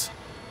bullet.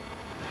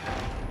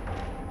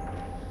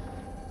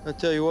 I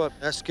tell you what,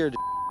 that scared the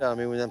out of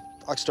me when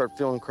I start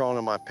feeling crawling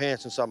in my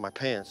pants, inside my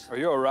pants. Are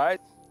you all right?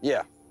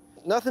 Yeah.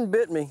 Nothing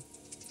bit me.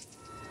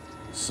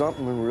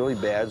 Something really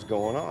bad's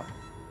going on.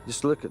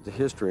 Just look at the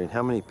history and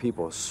how many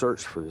people have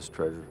searched for this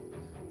treasure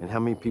and how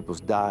many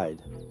people's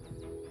died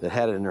that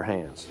had it in their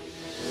hands.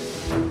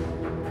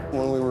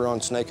 When we were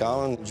on Snake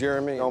Island,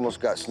 Jeremy almost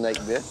got snake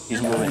bit.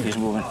 He's moving, he's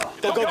moving.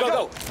 Go, go, go,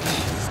 go.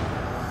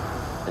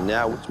 And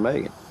now it's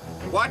Megan.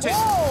 Watch it.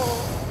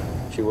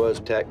 She was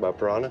attacked by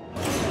piranha.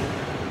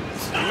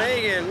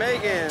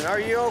 Megan, are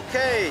you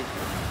okay?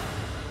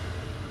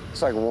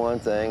 It's like one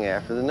thing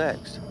after the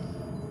next.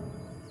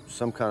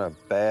 Some kind of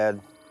bad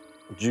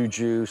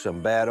juju,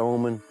 some bad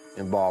omen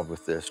involved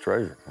with this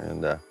treasure.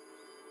 And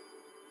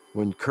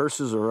when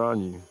curses are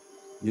on you,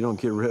 you don't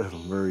get rid of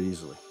them very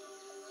easily.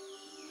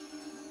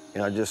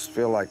 And I just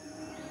feel like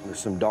there's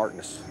some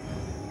darkness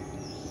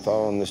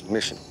following this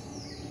mission.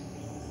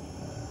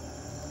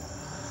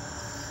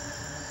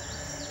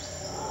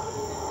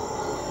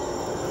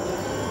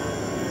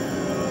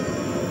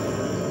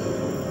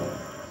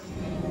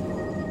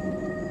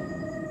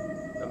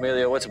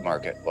 Amelia, what's a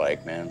market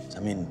like, man? I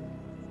mean,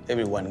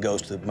 everyone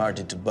goes to the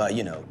market to buy,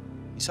 you know,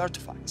 these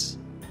artifacts.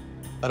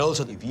 But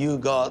also, if you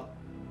got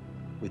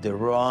with the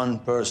wrong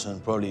person,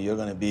 probably you're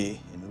gonna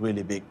be in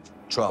really big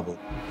trouble.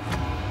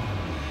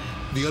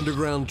 The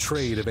underground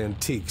trade of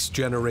antiques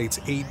generates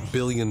 $8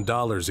 billion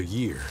a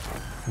year,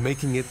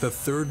 making it the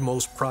third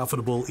most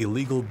profitable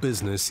illegal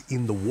business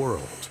in the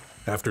world,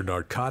 after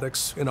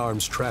narcotics and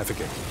arms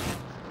trafficking.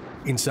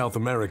 In South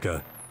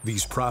America,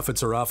 these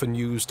profits are often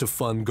used to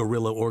fund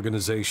guerrilla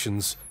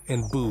organizations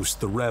and boost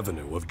the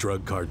revenue of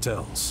drug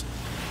cartels.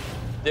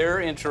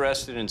 They're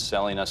interested in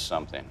selling us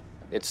something.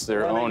 It's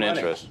their own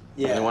interest.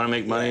 Yeah. They want to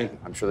make money.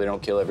 I'm sure they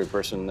don't kill every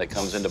person that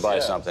comes in to buy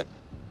something.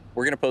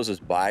 We're going to pose as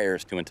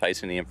buyers to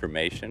entice any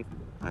information.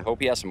 I hope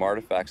he has some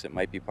artifacts that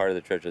might be part of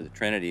the treasure of the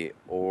Trinity,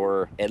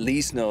 or at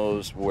least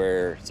knows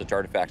where such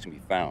artifacts can be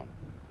found.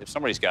 If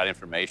somebody's got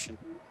information,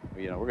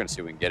 you know, we're going to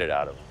see if we can get it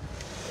out of them.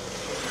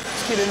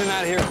 Let's get in and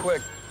out of here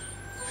quick.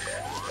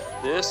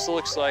 This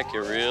looks like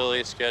a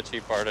really sketchy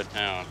part of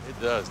town. It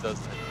does,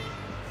 doesn't it?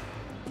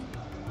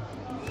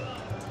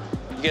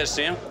 You guys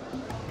see him?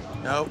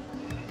 No,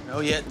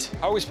 no yet.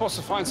 How are we supposed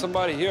to find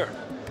somebody here?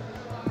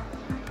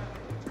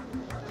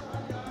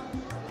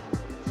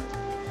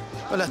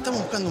 Hola,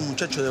 estamos buscando un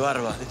muchacho de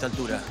barba de esta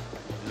altura.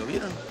 ¿Lo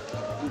vieron?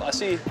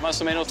 Así,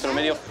 más o menos, pero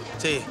medio.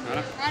 Sí.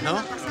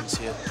 ¿No?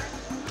 Sí.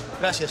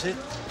 Gracias,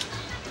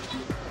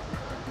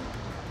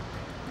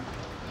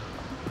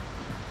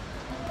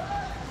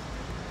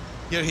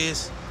 Here he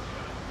is.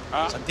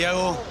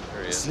 Santiago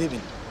is sleeping.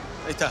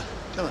 Ahí está.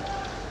 Come on.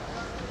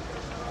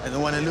 I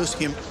don't want to lose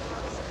him.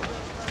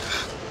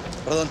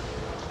 Perdón.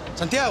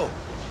 Santiago.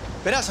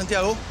 Esperá,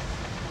 Santiago.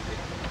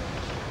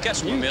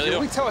 Catch him, Emilio.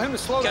 Can we tell him to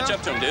slow down? Catch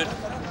up to him, dude.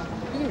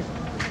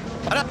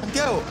 Pará,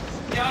 Santiago.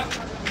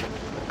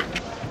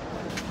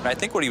 I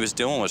think what he was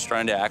doing was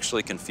trying to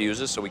actually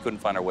confuse us so we couldn't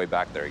find our way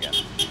back there again.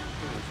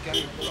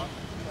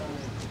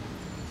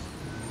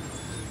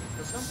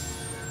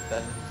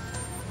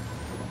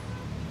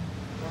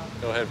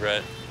 Go ahead,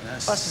 Brett.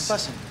 Pasen,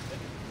 pasen.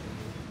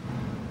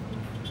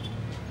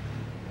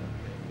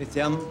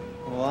 Cristian,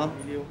 ¿cómo va?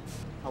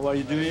 How are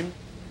you doing?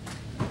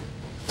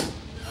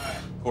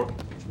 Cork.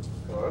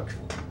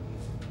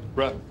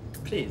 Brett.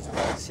 Please,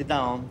 sit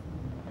down.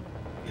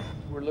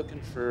 We're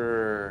looking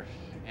for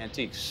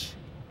antiques.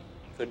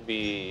 Could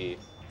be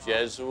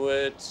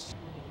Jesuits.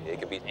 It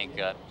could be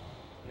Inca.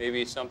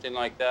 Maybe something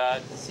like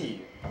that.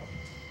 See.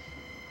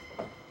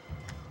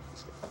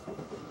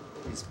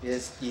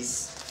 This piece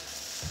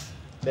is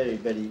very,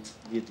 very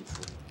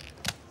beautiful.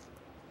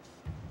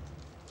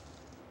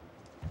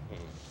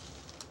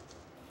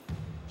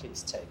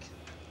 Please take.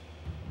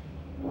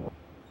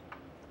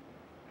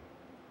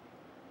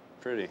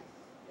 Pretty.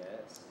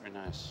 Yes. Very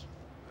nice.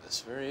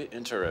 That's very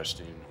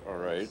interesting. All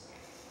right.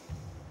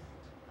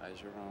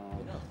 Eyes are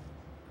wrong.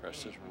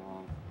 Crest is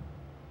wrong.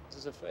 This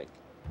is a fake.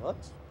 What?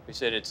 We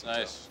said it's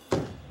nice.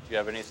 Do you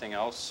have anything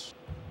else?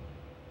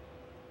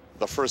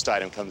 The first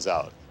item comes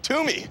out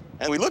to me,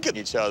 and we look at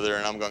each other,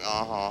 and I'm going,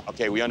 uh-huh.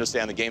 Okay, we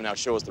understand the game now.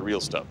 Show us the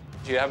real stuff.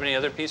 Do you have any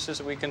other pieces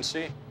that we can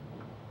see?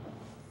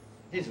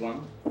 This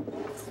one.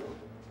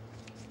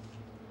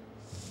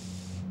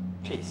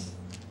 Please.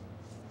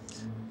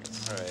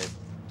 All right.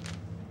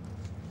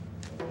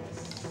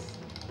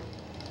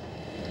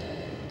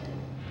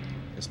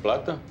 It's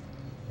plata?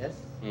 Yes?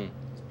 Hmm.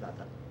 It's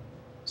plata.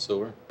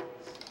 Silver?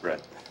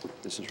 Red.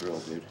 This is real,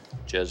 dude.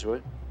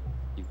 Jesuit.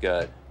 You've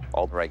got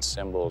all the right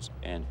symbols,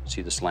 and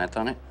see the slant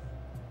on it?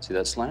 See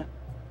that slant?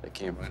 That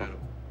came from...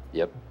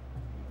 Yep.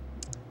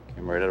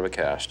 Came right out of a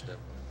cast.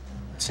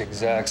 It's the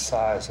exact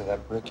size of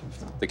that brick.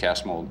 The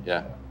cast mold,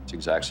 yeah. It's the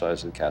exact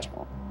size of the cast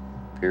mold.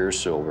 Pure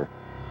silver.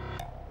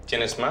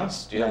 ¿Tienes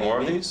más? Do you have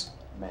more of these?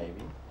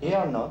 Maybe. Here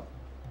or not?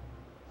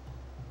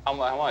 How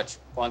much?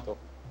 ¿Cuánto?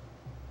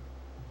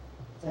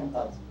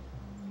 10,000.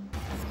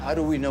 How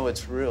do we know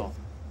it's real?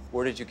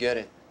 Where did you get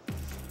it?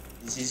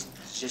 This is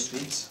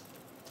Jesuits.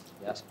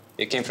 Yes.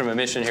 It came from a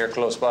mission here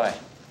close by.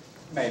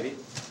 Maybe.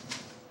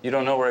 You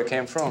don't know where it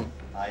came from?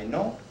 I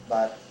know,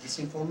 but this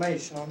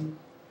information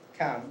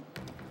can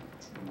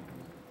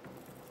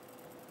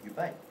you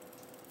buy.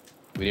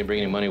 We didn't bring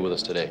any money with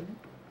us today.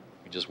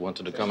 We just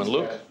wanted to come and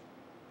look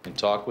and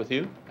talk with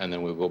you, and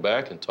then we'll go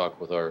back and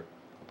talk with our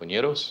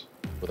compañeros,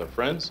 with our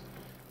friends,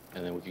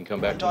 and then we can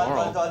come back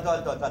tomorrow.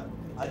 Alto.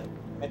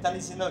 Me están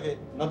diciendo que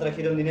no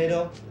trajeron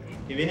dinero,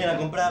 que vienen a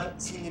comprar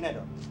sin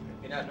dinero.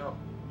 Mira, no.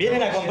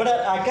 Vienen a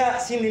comprar acá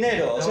sin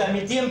dinero. O sea,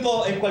 mi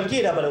tiempo es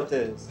cualquiera para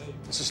ustedes.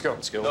 Let's just go.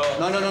 Let's go. No.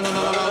 Algo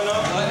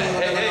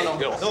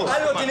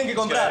tienen que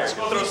comprar. Mi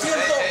tiempo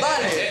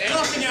vale.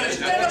 No, señores.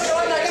 Ustedes no se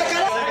van de acá,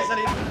 carajo.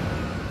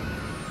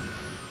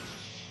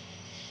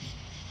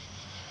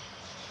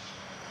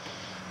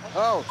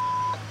 Oh,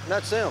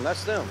 that's them.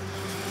 That's them.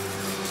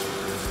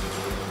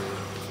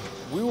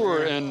 We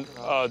were in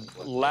a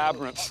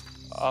labyrinth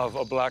of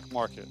a black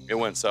market. It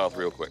went south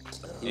real quick.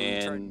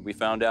 And we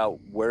found out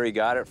where he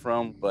got it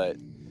from, but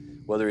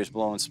whether he's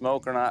blowing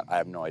smoke or not, I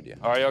have no idea.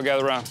 All right, y'all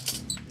gather around.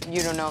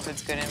 You don't know if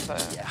it's good info.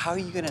 Yeah, how are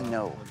you gonna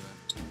know?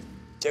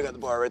 Check out the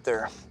bar right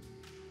there.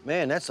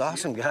 Man, that's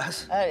awesome,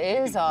 guys. That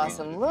is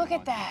awesome. Look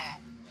at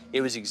that.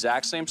 It was the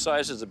exact same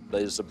size as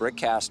the brick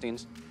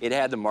castings. It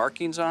had the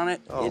markings on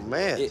it. Oh,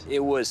 man.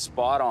 It was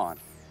spot on.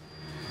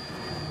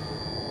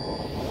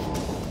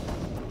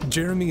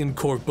 Jeremy and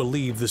Cork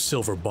believe the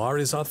silver bar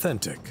is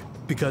authentic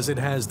because it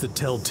has the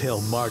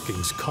telltale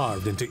markings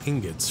carved into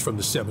ingots from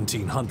the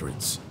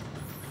 1700s.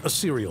 A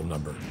serial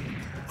number,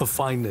 a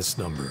fineness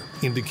number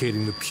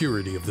indicating the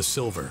purity of the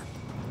silver,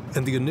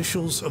 and the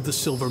initials of the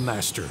silver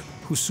master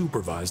who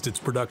supervised its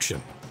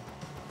production.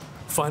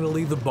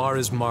 Finally, the bar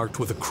is marked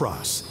with a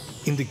cross,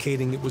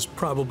 indicating it was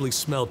probably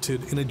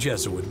smelted in a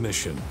Jesuit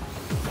mission.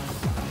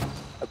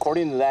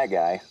 According to that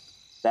guy,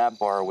 that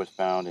bar was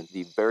found in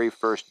the very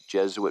first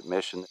Jesuit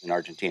mission in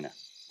Argentina,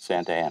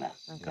 Santa Ana.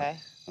 Okay.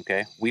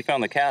 Okay, we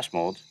found the cast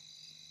molds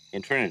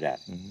in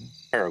Trinidad,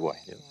 Paraguay.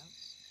 Yep.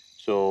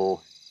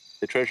 So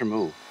the treasure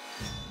moved.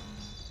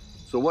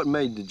 So what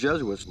made the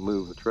Jesuits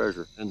move the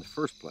treasure in the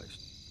first place?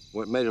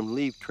 What made them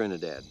leave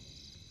Trinidad?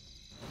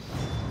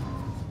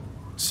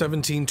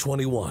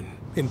 1721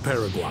 in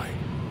Paraguay.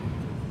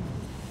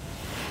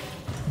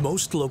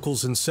 Most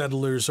locals and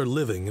settlers are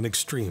living in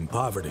extreme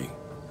poverty,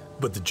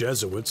 but the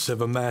Jesuits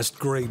have amassed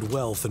great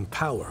wealth and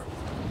power.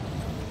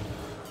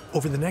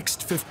 Over the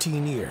next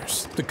 15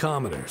 years, the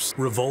commoners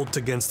revolt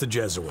against the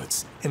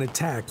Jesuits and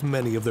attacked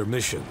many of their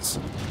missions.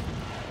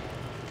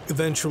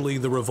 Eventually,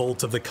 the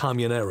revolt of the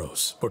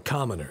Camioneros, or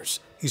commoners,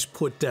 is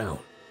put down,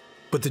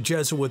 but the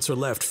Jesuits are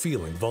left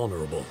feeling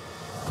vulnerable.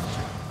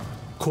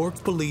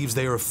 Cork believes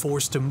they are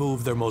forced to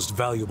move their most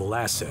valuable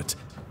asset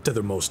to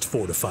their most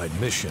fortified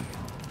mission,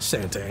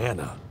 Santa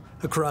Ana,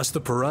 across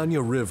the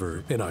Paraná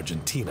River in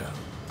Argentina.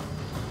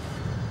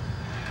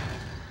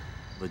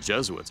 The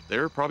Jesuits,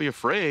 they're probably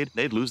afraid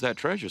they'd lose that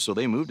treasure, so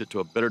they moved it to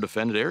a better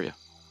defended area.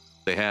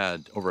 They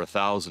had over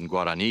 1,000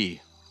 Guarani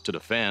to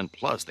defend,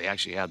 plus they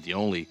actually had the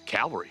only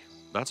cavalry.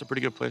 That's a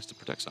pretty good place to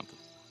protect something.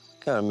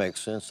 Kind of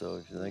makes sense, though,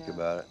 if you think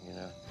about it, you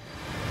know.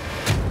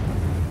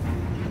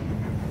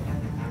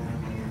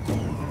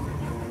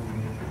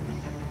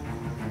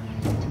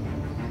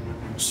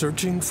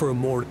 Searching for a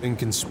more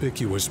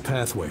inconspicuous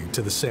pathway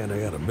to the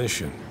Santa Ana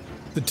mission,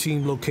 the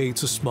team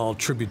locates a small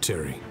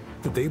tributary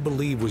that they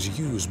believe was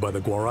used by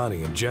the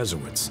Guarani and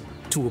Jesuits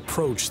to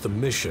approach the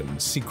mission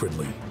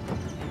secretly.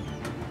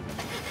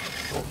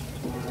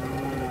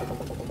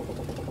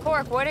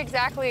 Cork, what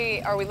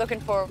exactly are we looking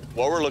for?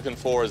 What we're looking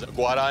for is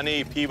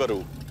Guarani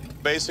Pibaru.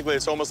 Basically,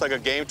 it's almost like a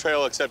game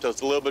trail, except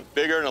it's a little bit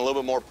bigger and a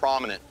little bit more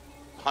prominent.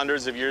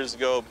 Hundreds of years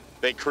ago,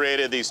 they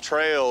created these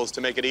trails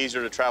to make it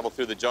easier to travel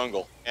through the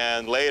jungle.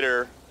 And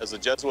later, as the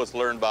Jesuits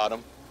learned about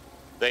them,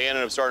 they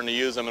ended up starting to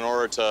use them in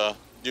order to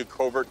do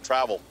covert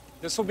travel.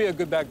 This will be a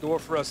good back door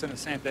for us into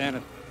Santa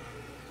Ana.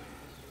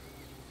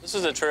 This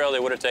is a trail they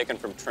would have taken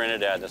from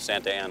Trinidad to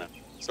Santa Ana.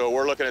 So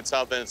we're looking at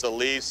something that's at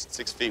least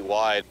 6 feet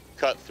wide,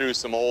 cut through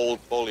some old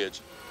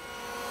foliage.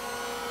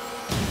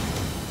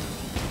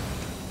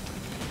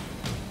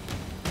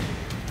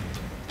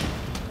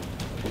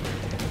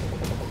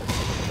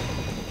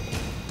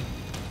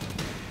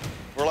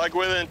 We're like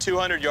within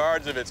 200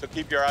 yards of it, so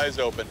keep your eyes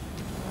open.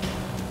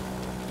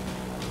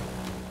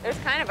 There's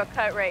kind of a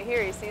cut right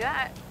here, you see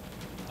that?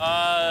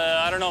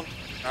 I don't know,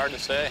 hard to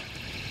say.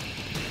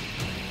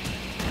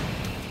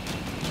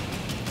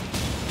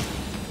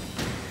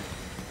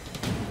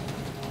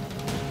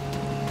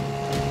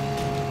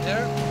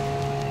 There?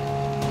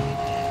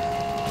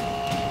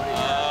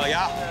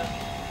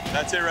 Yeah,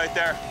 that's it right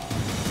there.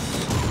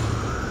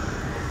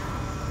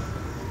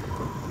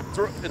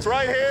 It's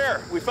right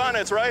here. We found it,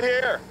 it's right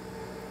here.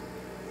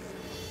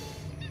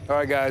 All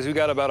right, guys, we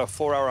got about a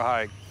 4-hour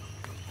hike.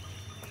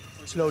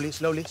 Slowly,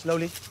 slowly,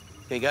 slowly.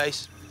 Okay,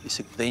 guys, it's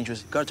a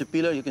dangerous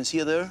caterpillar. You can see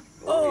it there.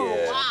 Oh,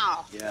 yeah.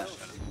 Wow. Yeah.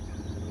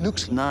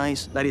 Looks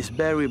nice. That is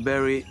very,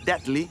 very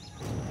deadly.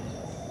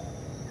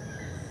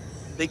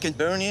 They can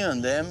burn you,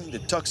 and then the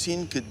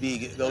toxin could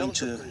be going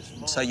to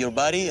inside your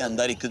body, and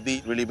that it could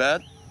be really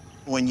bad.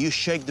 When you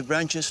shake the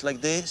branches like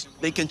this,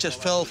 they can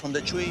just fall from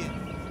the tree.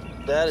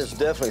 That is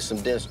definitely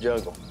some dense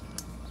jungle.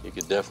 You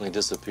could definitely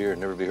disappear and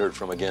never be heard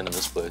from again in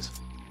this place.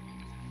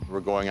 We're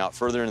going out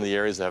further into the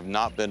areas that have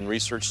not been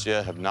researched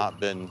yet, have not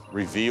been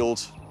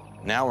revealed.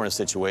 Now we're in a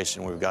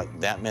situation where we've got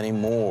that many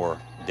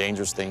more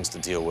dangerous things to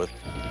deal with.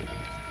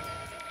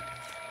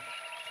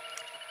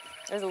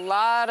 There's a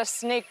lot of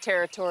snake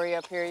territory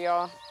up here,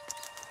 y'all.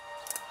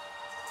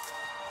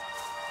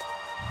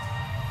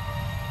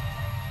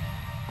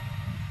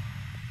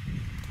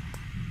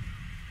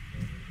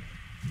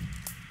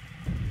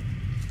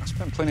 I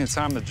spent plenty of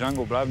time in the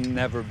jungle, but I've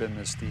never been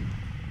this deep.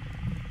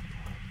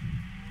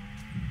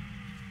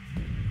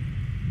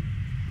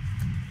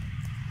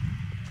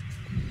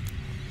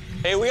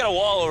 Hey, we got a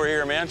wall over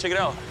here, man. Check it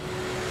out.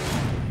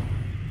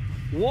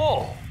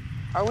 Whoa.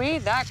 Are we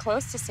that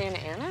close to Santa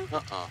Ana?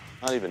 Uh-uh,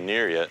 not even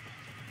near yet.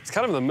 It's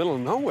kind of in the middle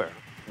of nowhere.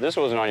 This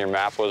wasn't on your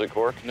map, was it,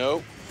 Cork?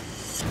 Nope.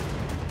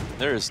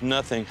 There is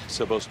nothing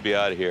supposed to be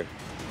out of here.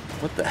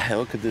 What the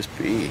hell could this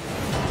be?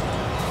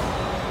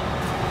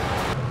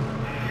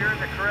 You're in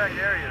the correct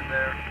area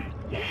there.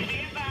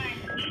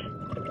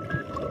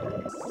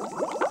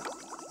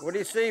 What do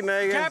you see,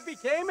 Megan? Cappy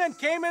came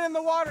in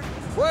the water.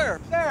 Where?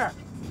 There.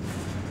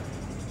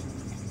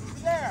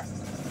 There.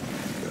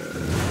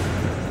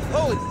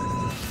 Holy!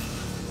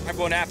 I'm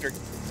going after it.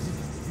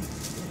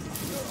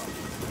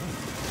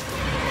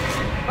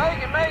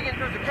 Megan,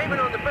 there's a caiman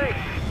on the bank.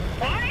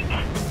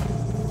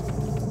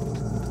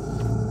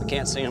 I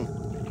can't see him.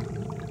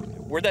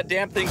 Where'd that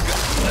damn thing go?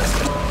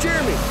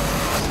 Jeremy!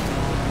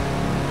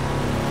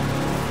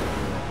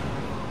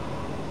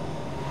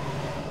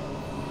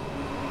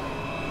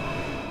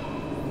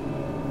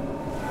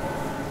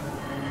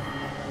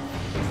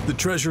 The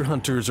treasure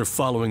hunters are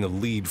following a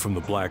lead from the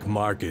black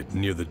market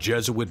near the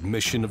Jesuit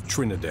mission of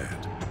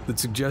Trinidad that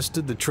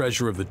suggested the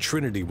treasure of the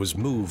Trinity was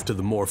moved to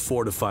the more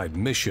fortified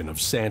mission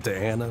of Santa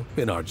Ana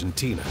in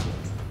Argentina.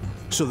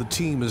 So the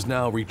team is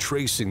now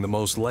retracing the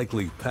most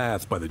likely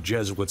path by the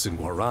Jesuits in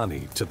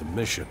Guarani to the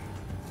mission.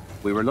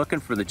 We were looking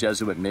for the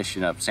Jesuit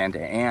mission of Santa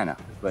Ana,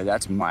 but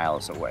that's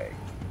miles away.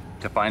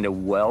 To find a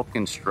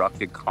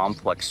well-constructed,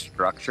 complex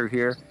structure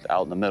here,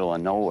 out in the middle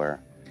of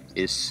nowhere,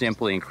 is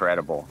simply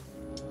incredible.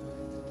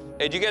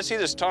 Hey, do you guys see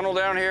this tunnel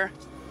down here?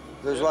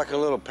 There's like a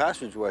little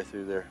passageway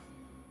through there.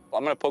 Well,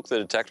 I'm gonna poke the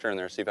detector in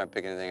there, see if I can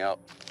pick anything up.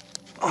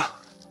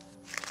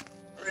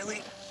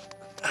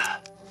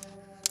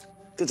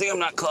 Good thing I'm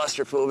not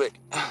claustrophobic.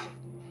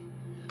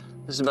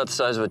 This is about the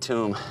size of a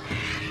tomb.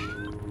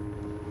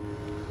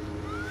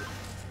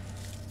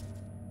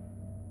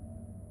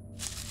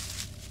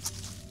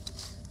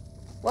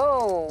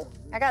 Whoa,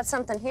 I got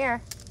something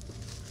here.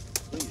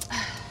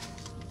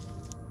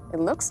 It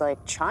looks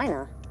like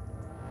China.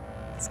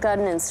 It's got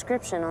an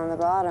inscription on the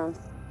bottom.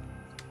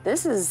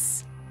 This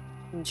is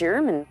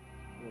German.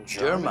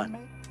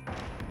 German?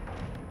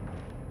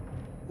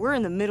 We're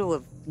in the middle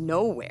of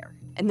nowhere,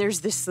 and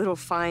there's this little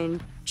fine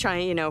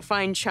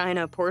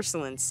China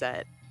porcelain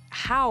set.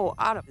 How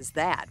out of is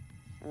that?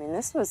 I mean,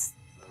 this was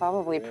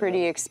probably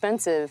pretty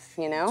expensive,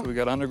 you know? So we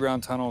got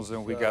underground tunnels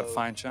and we got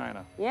fine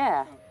china.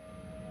 Yeah.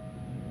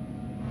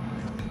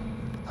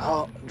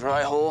 Oh,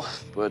 dry hole,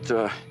 but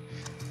I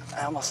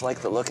almost like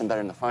the looking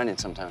better than the finding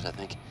sometimes, I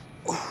think.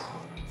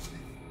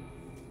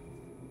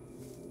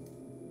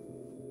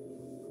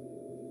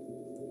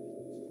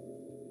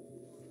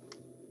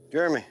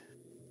 Jeremy,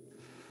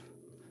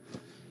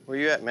 where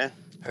you at, man?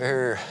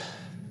 Here.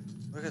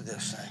 Look at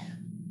this thing.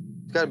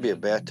 It's got to be a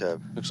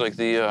bathtub. Looks like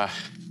the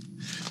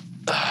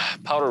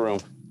powder room.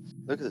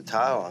 Look at the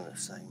tile on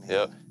this thing, man.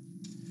 Yep.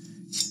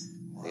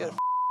 They got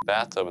a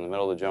bathtub in the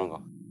middle of the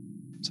jungle.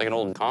 It's like an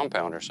old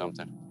compound or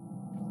something.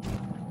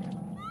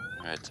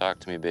 All right, talk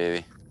to me,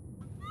 baby.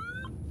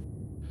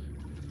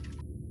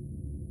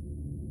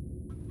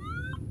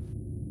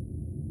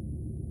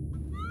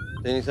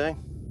 Anything?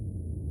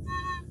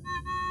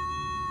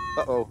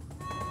 Uh-oh.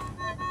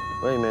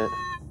 Wait a minute.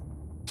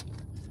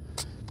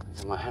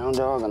 Got my hound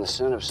dog on the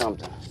scent of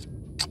something.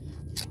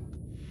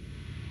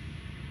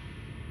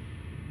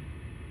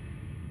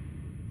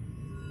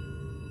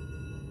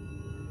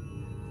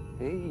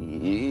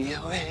 Hey,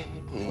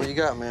 what you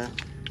got, man?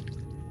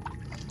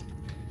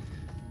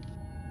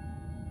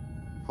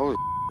 Holy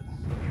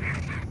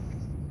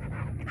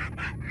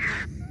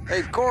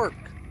Hey, Cork,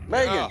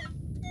 Megan,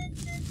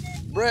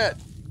 Brett.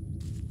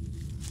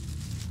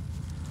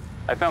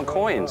 I found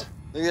coins.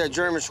 Look at that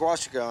German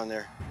swastika on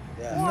there.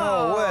 Yeah.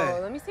 No way.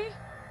 Let me see.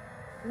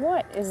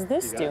 What is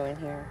this doing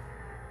here?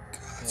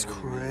 That's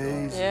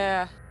crazy.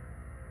 Yeah.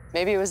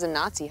 Maybe it was a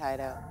Nazi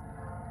hideout.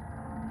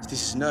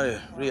 This is not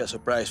a real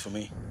surprise for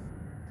me.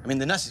 I mean,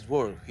 the Nazis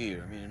were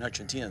here. I mean, in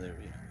Argentina, they're,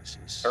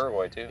 it's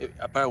Paraguay, too.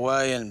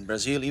 Paraguay and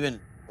Brazil, even.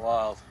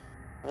 Wow.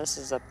 This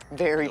is a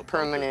very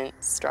permanent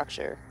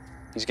structure.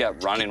 He's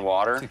got running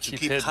water. To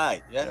keep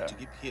height, yeah, to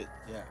keep heat,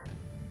 yeah.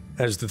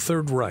 As the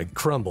Third Reich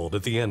crumbled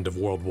at the end of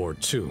World War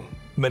II,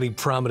 many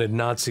prominent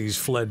Nazis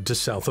fled to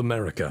South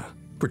America,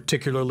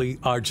 particularly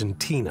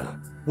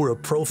Argentina, where a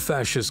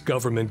pro-fascist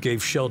government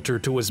gave shelter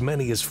to as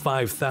many as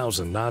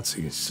 5,000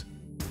 Nazis.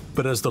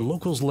 But as the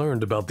locals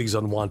learned about these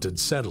unwanted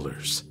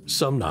settlers,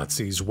 some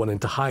Nazis went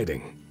into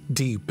hiding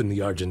deep in the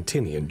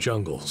Argentinian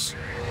jungles.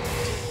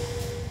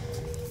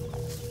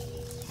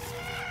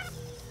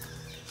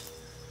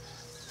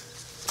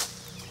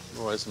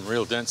 Boy, some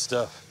real dense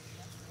stuff.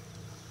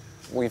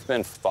 We've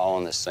been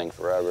following this thing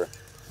forever.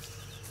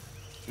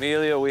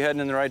 Emilio, we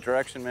heading in the right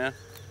direction, man?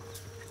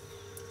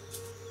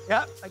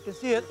 Yeah, I can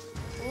see it.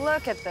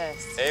 Look at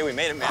this. Hey, we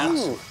made it, man.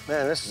 Ooh,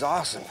 man, this is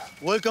awesome.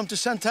 Welcome to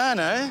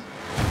Santana, eh?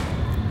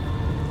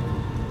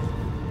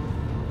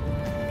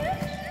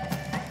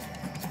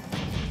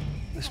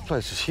 This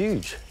place is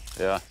huge.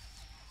 Yeah.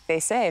 They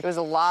say it was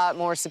a lot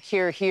more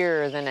secure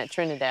here than at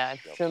Trinidad,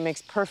 so it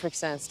makes perfect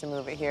sense to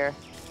move it here.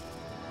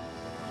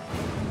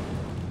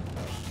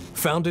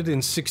 Founded in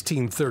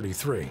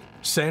 1633,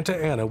 Santa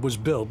Ana was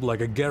built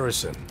like a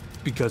garrison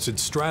because it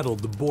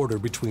straddled the border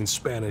between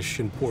Spanish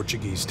and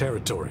Portuguese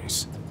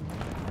territories.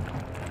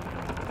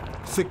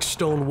 Thick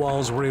stone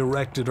walls were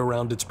erected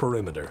around its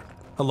perimeter.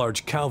 A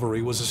large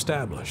cavalry was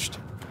established,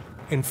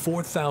 and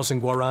 4,000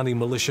 Guarani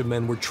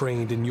militiamen were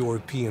trained in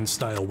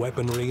European-style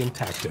weaponry and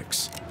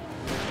tactics,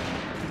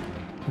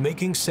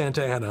 making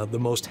Santa Ana the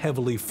most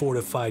heavily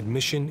fortified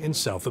mission in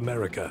South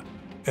America,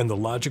 and the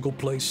logical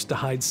place to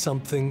hide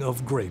something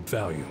of great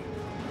value.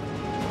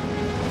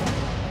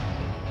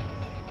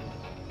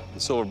 The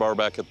silver bar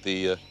back at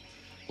the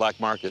black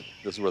market,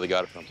 this is where they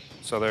got it from.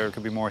 So there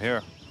could be more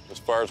here. As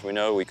far as we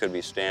know, we could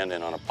be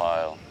standing on a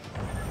pile.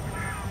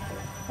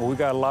 Well, we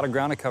got a lot of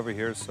ground to cover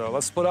here, so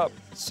let's split up.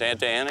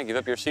 Santa Ana, give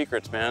up your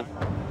secrets, man.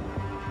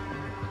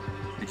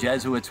 The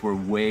Jesuits were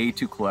way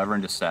too clever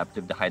and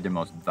deceptive to hide their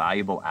most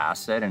valuable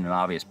asset in an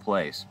obvious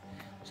place.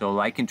 So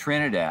like in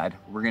Trinidad,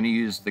 we're going to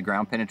use the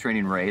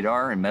ground-penetrating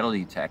radar and metal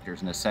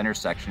detectors in the center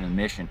section of the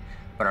mission,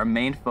 but our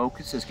main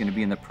focus is going to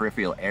be in the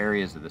peripheral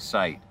areas of the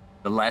site,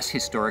 the less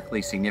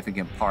historically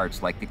significant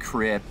parts like the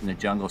crypt and the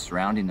jungle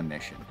surrounding the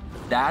mission.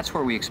 That's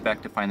where we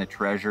expect to find the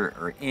treasure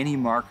or any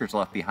markers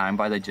left behind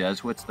by the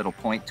Jesuits that'll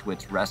point to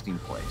its resting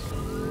place.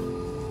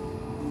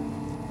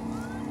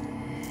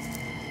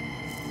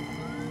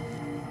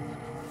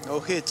 No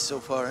hits so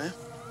far, eh?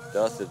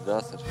 Nothing.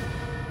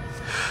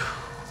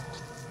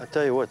 I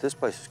tell you what, this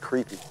place is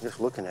creepy, just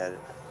looking at it.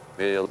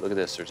 Hey, look at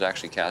this. There's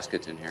actually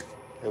caskets in here.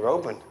 They're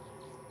open.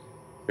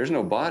 There's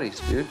no bodies,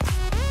 dude.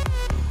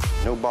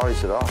 No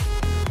bodies at all.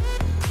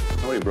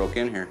 Nobody broke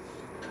in here.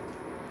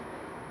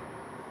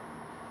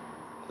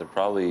 They're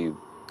probably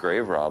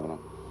grave robbing them.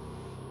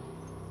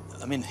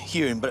 I mean,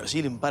 here in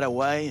Brazil, in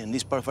Paraguay, and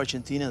this part of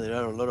Argentina, there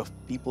are a lot of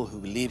people who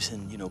believes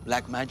in,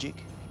 black magic.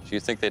 Do you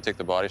think they took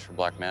the bodies for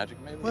black magic,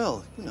 maybe?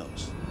 Well, who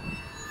knows?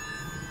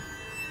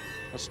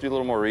 Let's do a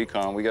little more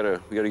recon. We gotta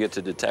get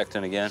to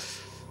detecting again.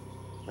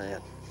 Man,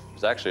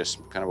 It's actually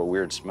kind of a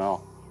weird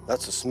smell.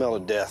 that's the smell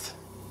of death.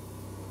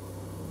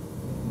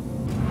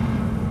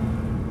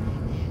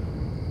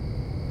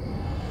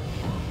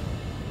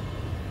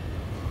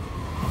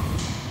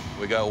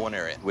 We got one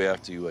area we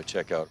have to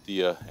check out.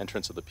 The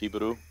entrance of the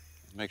Kiban으로.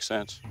 Makes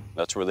sense.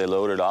 That's where they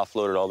loaded,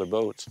 offloaded all their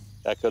boats.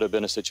 That could have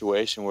been a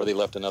situation where they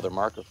left another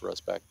marker for us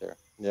back there.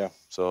 Yeah.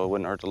 So it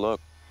wouldn't hurt to look.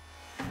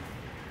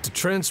 To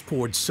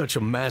transport such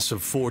a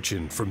massive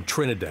fortune from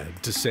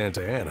Trinidad to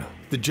Santa Ana,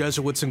 the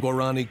Jesuits and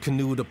Guarani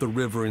canoed up the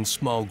river in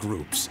small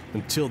groups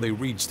until they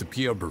reached the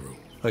Kiban으로,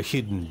 a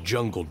hidden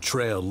jungle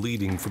trail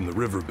leading from the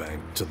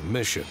riverbank to the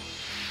mission.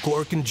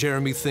 Cork and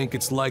Jeremy think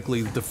it's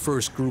likely that the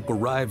first group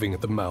arriving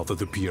at the mouth of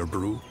the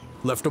Kiban으로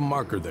left a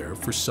marker there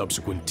for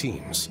subsequent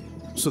teams,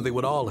 so they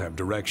would all have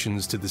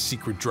directions to the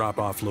secret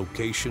drop-off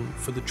location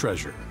for the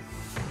treasure.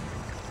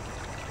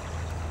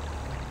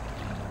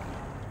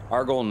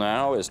 Our goal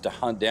now is to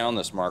hunt down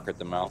this marker at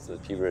the mouth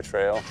of the Kiban으로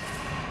Trail.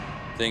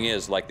 Thing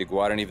is, like the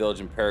Guarani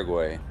village in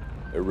Paraguay,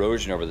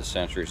 erosion over the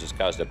centuries has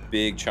caused a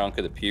big chunk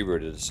of the Kiban으로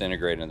to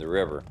disintegrate in the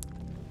river.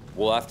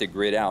 We'll have to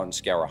grid out and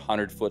scour a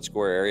 100-foot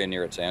square area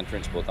near its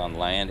entrance, both on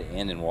land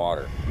and in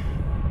water.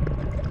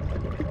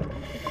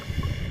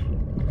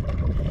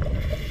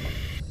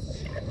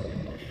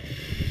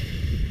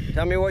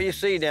 Tell me what you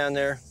see down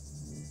there.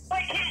 I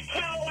can't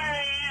tell where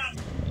I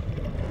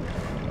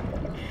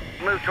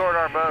am. Move toward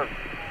our boat.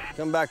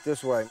 Come back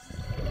this way.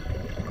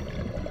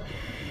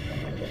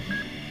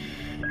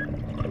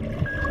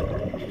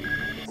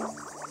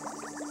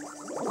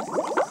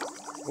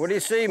 What do you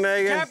see,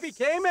 Megan? Cappy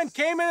came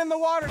in the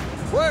water.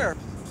 Where?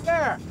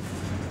 There.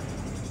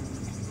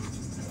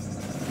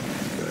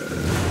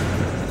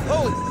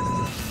 Holy!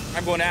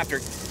 I'm going after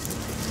it.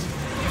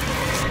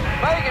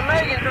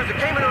 Megan, there's a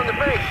caiman on the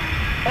bank.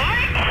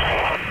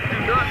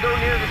 Do not go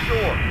near the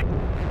shore.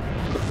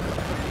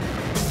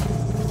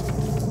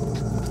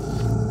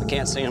 I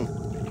can't see him.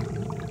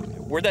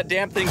 Where'd that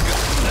damn thing go?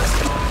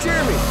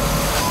 Jeremy!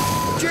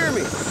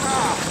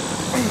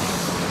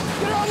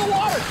 Get her on the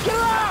water. Get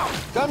her out.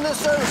 Come to the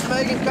surface,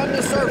 Megan. Come to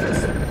the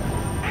surface.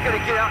 You gotta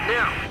get out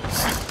now.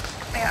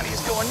 Man,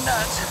 he's going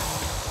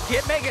nuts.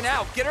 Get Megan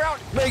out. Get her out.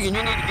 Megan,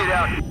 you need to get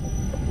out.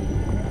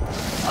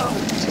 Oh,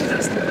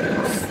 Jesus.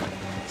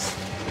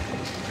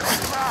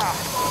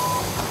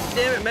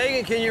 Damn it,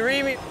 Megan, can you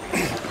read me?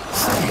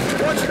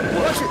 Watch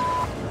it.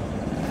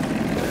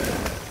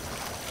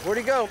 Where'd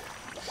he go?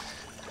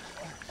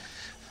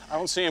 I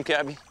don't see him,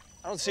 Cabby.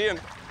 I don't see him.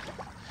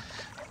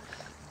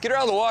 Get her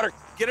out of the water.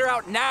 Get her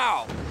out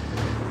now.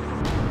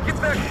 Get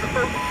back to the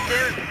boat,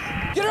 damn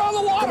it. Get her on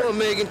the water. Come on,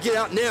 Megan, get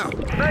out now.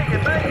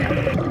 Megan.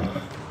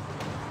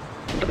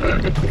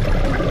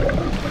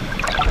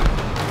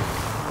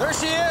 There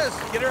she is.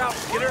 Get her out.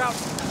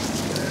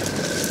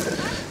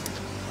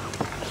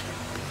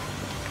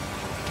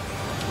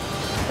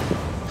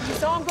 You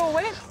saw him go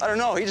away? I don't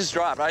know. He just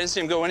dropped. I didn't see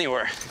him go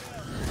anywhere.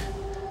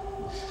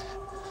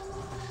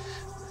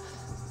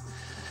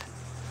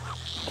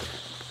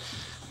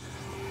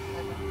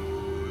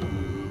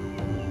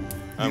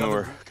 I mean,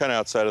 we're kind of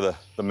outside of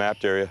the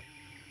mapped area.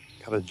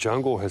 God, the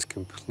jungle has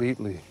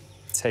completely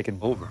taken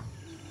over.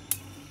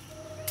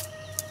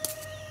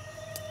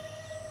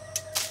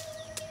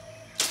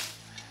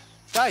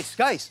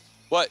 Guys.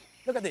 What?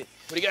 Look at this.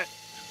 What do you got?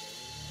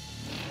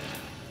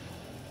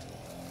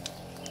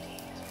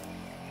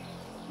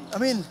 I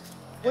mean,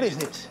 What is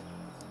this?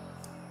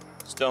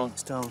 Stone.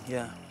 stone,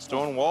 yeah.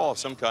 Stone wall of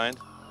some kind.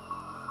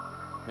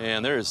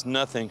 Man, there is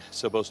nothing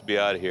supposed to be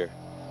out of here.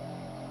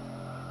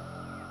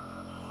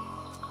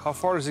 How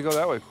far does he go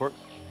that way, Court?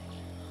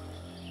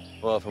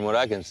 Well, from what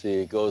I can see,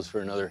 it goes for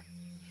another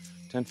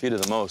 10 feet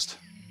at the most.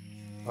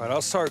 All right,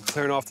 I'll start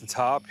clearing off the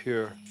top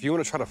here. If you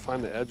want to try to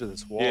find the edge of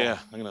this wall. Yeah,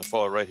 I'm gonna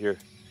follow it right here.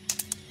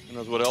 Who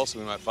knows what else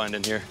we might find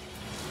in here.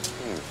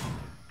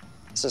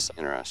 This is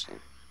interesting.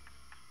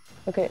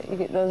 Okay,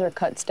 those are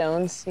cut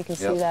stones. You can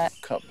see that.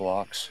 Cut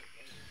blocks.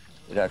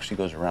 It actually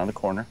goes around a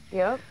corner.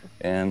 Yep.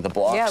 And the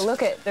blocks. Yeah,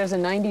 look there's a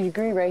 90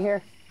 degree right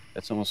here.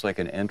 It's almost like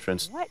an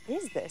entrance. What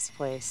is this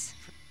place?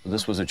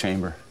 This was a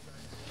chamber.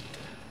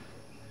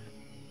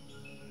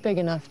 Big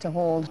enough to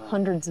hold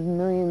hundreds of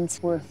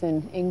millions worth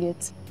in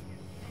ingots.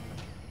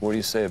 What do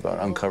you say about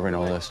uncovering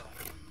all this?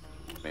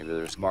 Maybe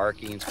there's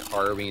markings,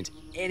 carvings,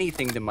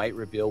 anything that might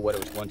reveal what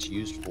it was once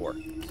used for.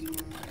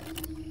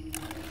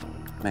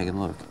 Megan,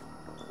 look.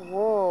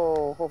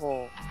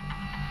 Whoa.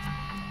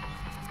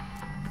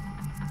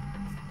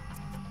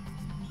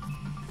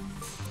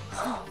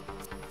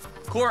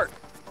 Court.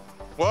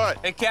 What?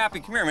 Hey, Cappy,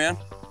 come here, man.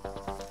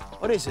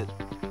 What is it?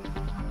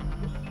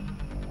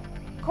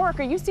 Cork,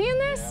 are you seeing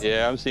this?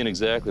 Yeah, I'm seeing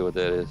exactly what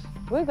that is.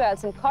 We've got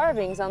some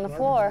carvings on the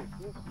floor.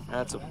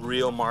 That's a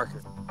real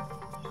marker.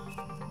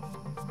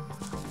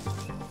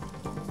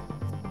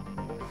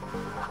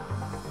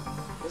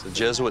 The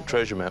Jesuit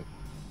treasure map.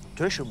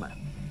 Treasure map?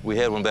 We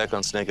had one back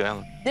on Snake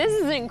Island. This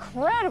is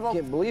incredible.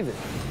 Can't believe it.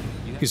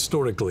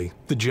 Historically,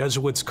 the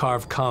Jesuits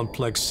carved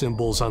complex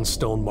symbols on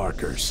stone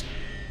markers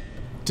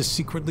to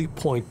secretly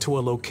point to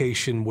a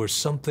location where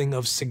something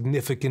of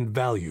significant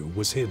value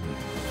was hidden.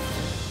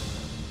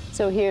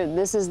 So here,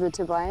 this is the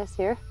Tobias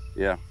here.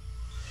 Yeah.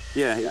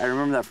 Yeah, I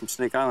remember that from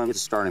Snake Island. It's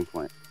a starting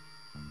point.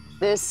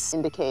 This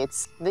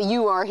indicates that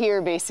you are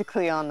here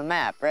basically on the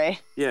map,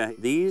 right? Yeah,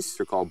 these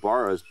are called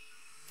barras.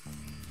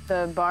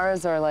 The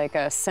bars are like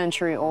a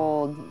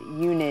century-old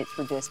unit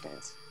for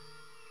distance.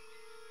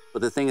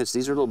 But the thing is,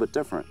 these are a little bit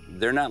different.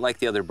 They're not like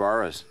the other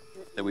barras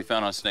that we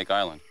found on Snake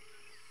Island.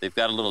 They've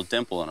got a little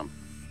dimple in them.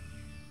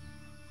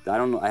 I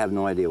don't know, I have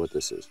no idea what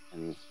this is.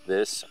 And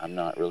this, I'm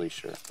not really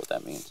sure what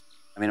that means.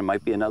 I mean, it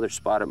might be another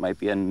spot, it might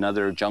be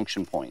another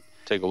junction point.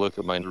 Take a look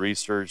at my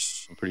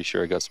research. I'm pretty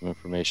sure I got some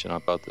information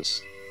about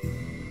this.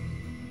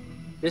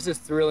 This is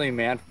thrilling,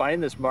 man. Finding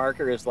this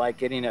marker is like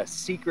getting a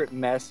secret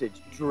message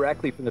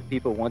directly from the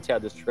people who once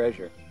had this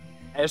treasure.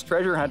 As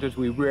treasure hunters,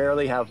 we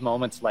rarely have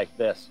moments like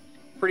this.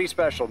 Pretty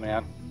special,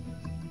 man.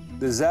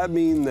 Does that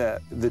mean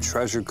that the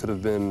treasure could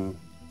have been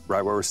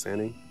right where we're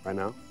standing right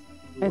now?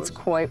 It's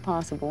quite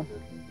possible.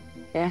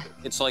 Yeah.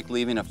 It's like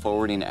leaving a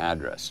forwarding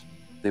address.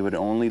 They would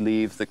only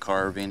leave the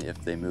carving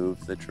if they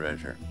moved the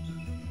treasure.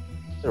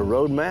 A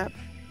road map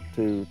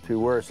to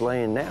where it's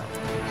laying now.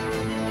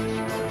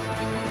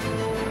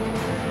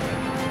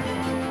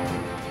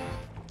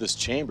 This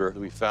chamber that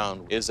we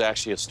found is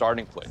actually a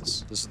starting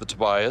place. This is the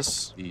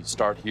Tobias, the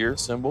start here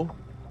symbol.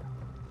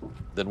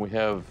 Then we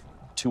have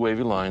two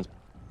wavy lines.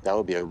 That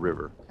would be a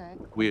river. Okay.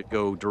 We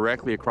go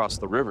directly across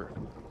the river.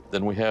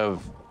 Then we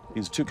have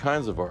these two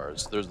kinds of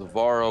Vars. There's the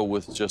Varro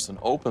with just an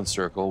open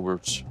circle,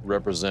 which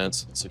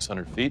represents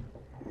 600 feet.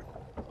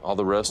 All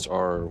the rest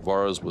are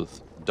Varos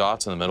with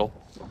dots in the middle,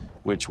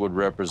 which would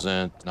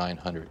represent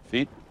 900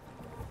 feet.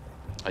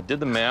 I did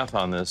the math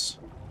on this.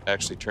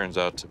 Actually turns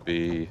out to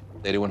be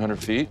 8,100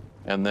 feet.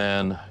 And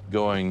then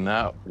going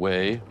that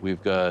way,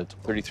 we've got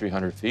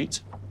 3,300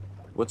 feet.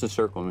 What's a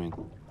circle mean?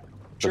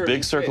 The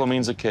big circle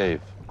means a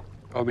cave.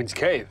 Oh, it means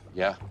cave?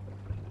 Yeah.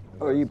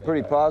 Are you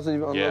pretty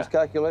positive on Yeah. those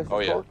calculations? Oh,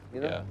 yeah. Clark?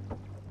 You know? Yeah.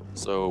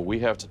 So we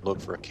have to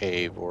look for a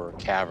cave or a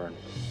cavern.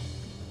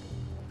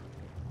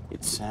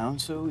 It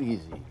sounds so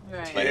easy,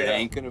 Right. but it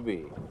ain't gonna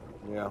be.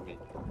 Yeah.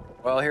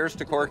 Well, here's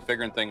to Cork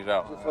figuring things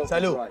out.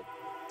 Salud.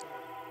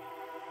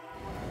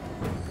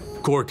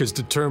 Cork has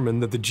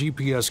determined that the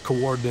GPS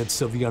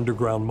coordinates of the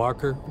underground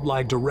marker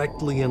lie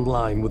directly in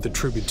line with the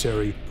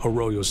tributary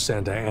Arroyo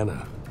Santa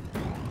Ana.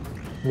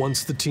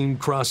 Once the team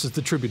crosses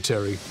the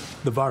tributary,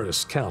 the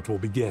Varus count will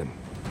begin.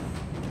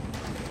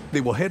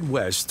 They will head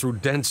west through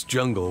dense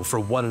jungle for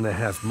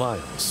 1.5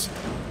 miles,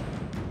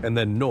 and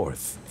then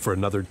north for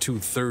another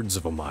 2/3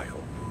 of a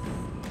mile.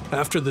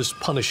 After this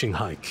punishing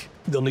hike,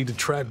 they'll need to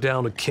track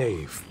down a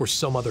cave or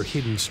some other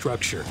hidden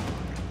structure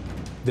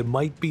that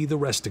might be the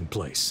resting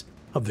place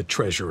of the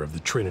treasure of the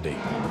Trinity.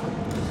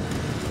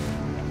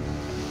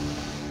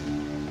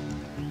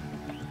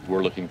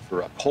 We're looking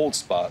for a cold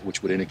spot,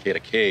 which would indicate a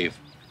cave.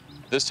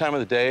 This time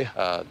of the day,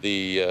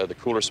 the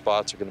cooler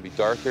spots are going to be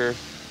darker.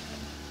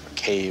 A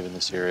cave in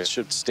this area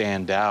should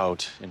stand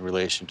out in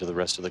relation to the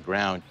rest of the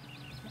ground.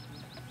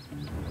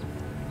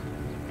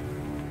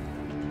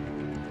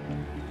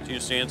 You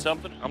seeing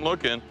something? I'm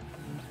looking.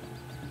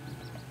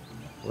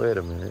 Wait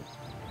a minute.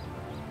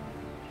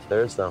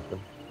 There's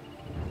something.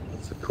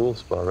 It's a cool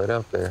spot right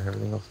out there.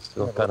 Everything else is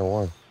still kind of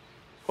warm.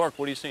 Cork,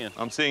 what are you seeing?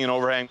 I'm seeing an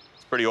overhang.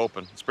 It's pretty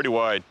open. It's pretty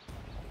wide.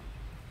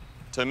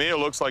 To me, it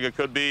looks like it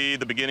could be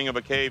the beginning of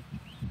a cave.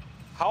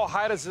 How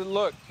high does it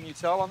look? Can you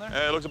tell on there?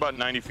 It looks about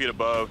 90 feet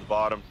above the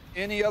bottom.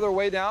 Any other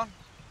way down?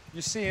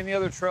 You see any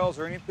other trails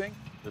or anything?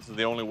 This is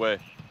the only way.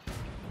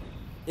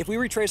 If we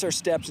retrace our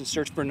steps and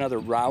search for another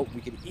route,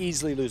 we could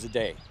easily lose a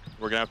day.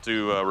 We're gonna have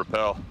to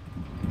rappel.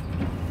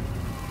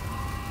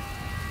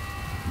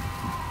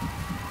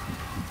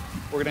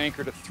 We're gonna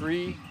anchor to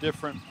 3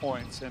 different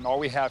points, and all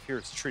we have here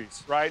is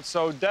trees, right?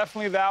 So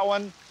definitely that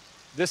one.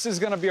 This is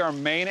gonna be our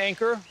main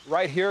anchor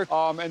right here,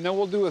 and then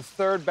we'll do a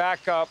third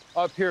backup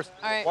up here.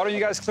 All right. Why don't you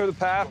guys clear the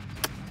path?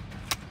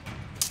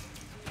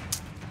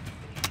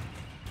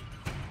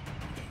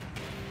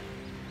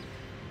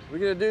 We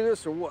gonna do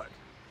this or what?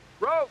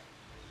 Rope!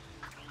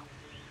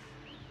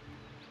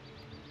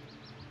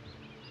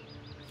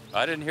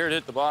 I didn't hear it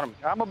hit the bottom.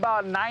 I'm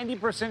about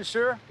 90%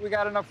 sure we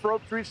got enough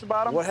rope to reach the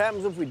bottom. What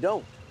happens if we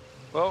don't?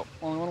 Well,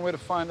 only one way to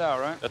find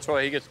out, right? That's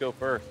why he gets to go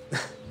first.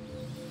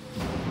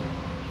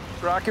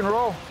 Rock and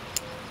roll.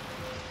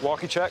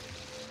 Walkie check.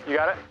 You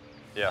got it?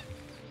 Yeah.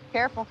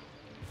 Careful.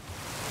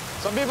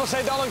 Some people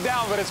say don't look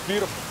down, but it's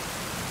beautiful.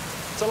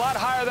 It's a lot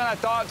higher than I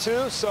thought,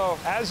 too, so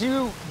as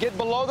you get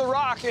below the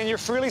rock and you're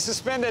freely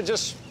suspended,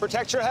 just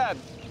protect your head.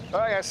 All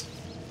right, guys.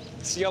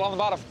 See y'all on the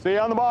bottom. See you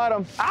on the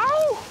bottom.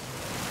 Ow!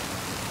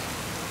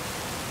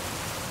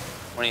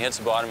 When he hits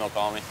the bottom, he'll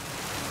call me.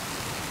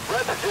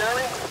 Ready,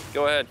 Jeremy?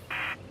 Go ahead.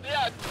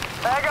 Yeah.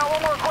 I got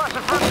one more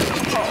question for you.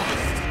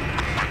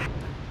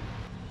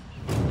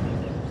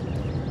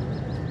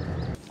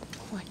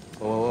 Oh my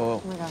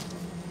Whoa. Oh my God.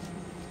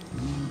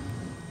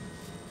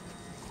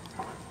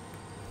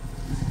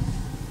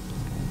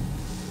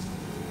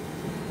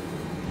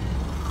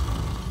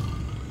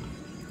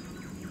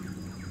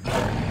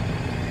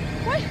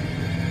 What?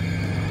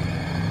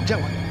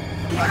 Jaguar.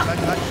 Back.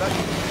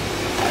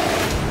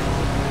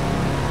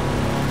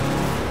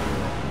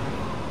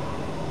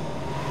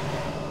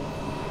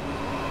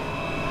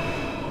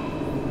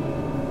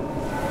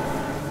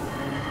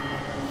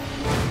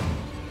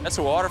 That's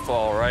a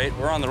waterfall, right?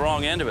 We're on the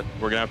wrong end of it.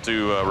 We're gonna have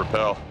to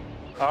rappel.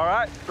 All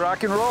right,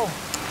 rock and roll.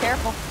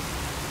 Careful.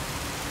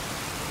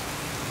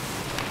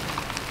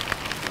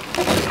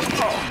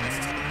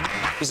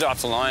 He's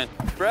off the line.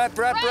 Brett,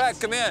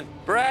 come in.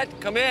 Brett,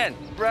 come in.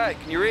 Brett,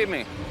 can you read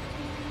me?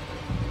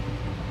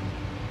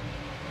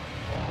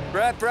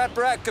 Brett,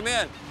 come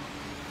in.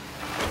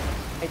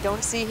 I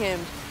don't see him.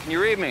 Can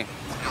you read me?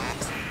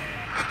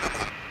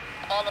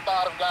 On the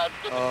bottom, guys.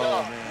 Good to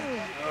go.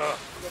 Man.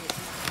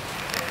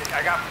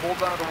 I got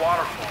pulled under the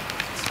waterfall.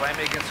 Slammed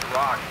me against a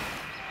rock.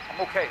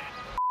 I'm okay.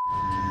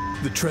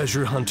 The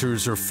treasure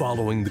hunters are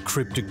following the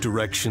cryptic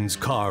directions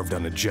carved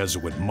on a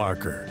Jesuit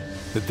marker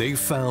that they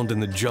found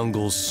in the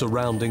jungles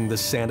surrounding the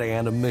Santa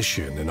Ana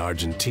mission in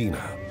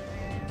Argentina.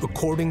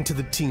 According to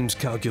the team's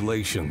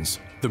calculations,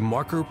 the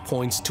marker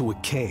points to a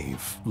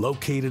cave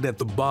located at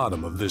the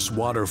bottom of this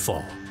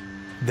waterfall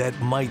that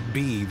might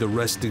be the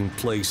resting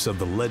place of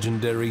the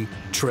legendary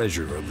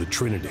Treasure of the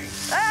Trinity.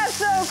 That's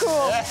so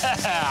cool.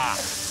 Yeah.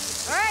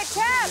 All right,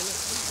 Cap.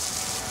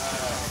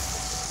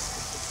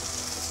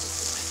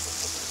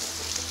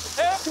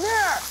 Hey, come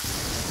here.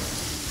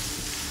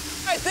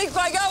 I think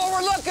I got what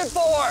we're looking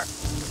for.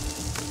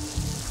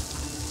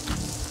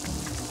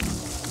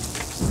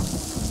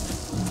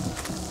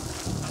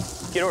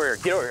 Get over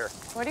here.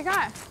 What do you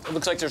got? It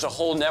looks like there's a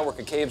whole network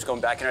of caves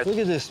going back in there. Look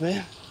at this,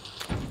 man.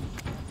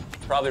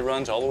 Probably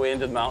runs all the way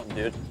into the mountain,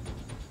 dude.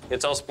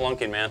 It's all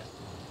spelunking, man.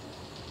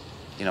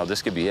 You know,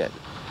 this could be it.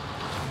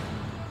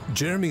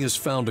 Jeremy has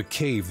found a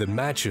cave that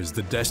matches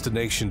the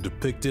destination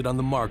depicted on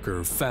the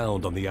marker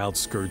found on the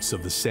outskirts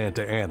of the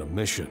Santa Ana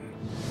mission.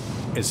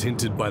 As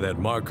hinted by that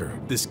marker,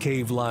 this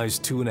cave lies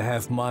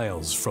 2.5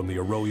 miles from the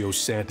Arroyo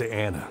Santa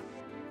Ana,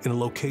 in a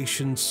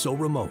location so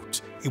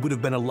remote it would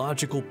have been a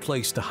logical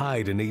place to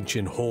hide an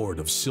ancient hoard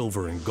of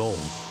silver and gold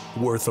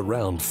worth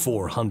around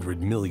 $400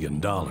 million.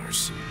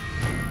 The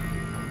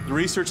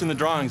research and the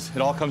drawings,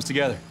 it all comes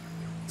together.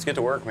 Let's get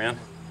to work, man.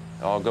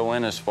 I'll go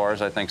in as far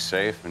as I think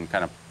safe and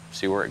kind of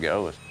see where it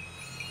goes.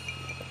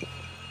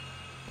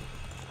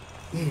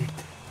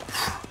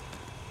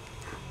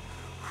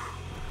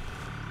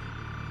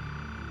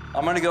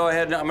 I'm gonna go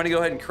ahead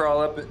and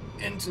crawl up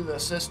into the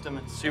system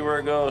and see where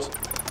it goes.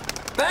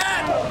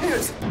 Bat!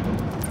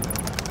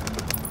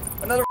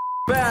 Another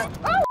bat!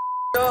 Oh,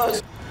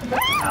 goes!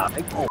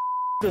 Oh,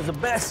 is the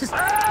best.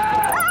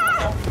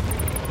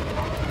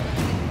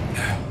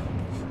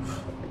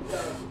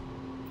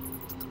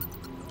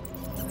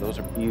 Those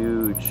are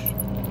huge.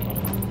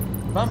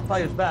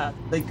 Vampires bad.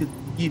 They could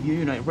give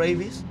you,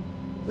 rabies.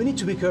 We need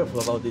to be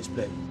careful about this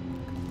place.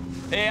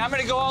 Hey, I'm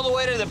gonna go all the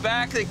way to the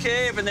back of the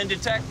cave and then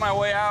detect my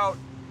way out.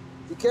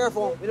 Be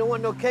careful. We don't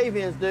want no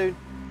cave-ins, dude.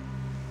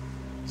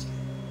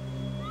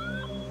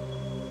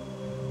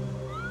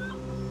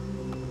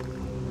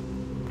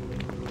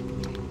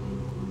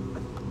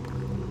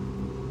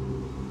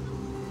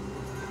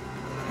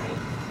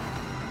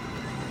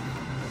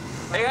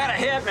 I got a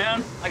hit,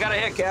 man. I got a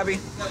hit, Cabby.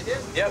 Got a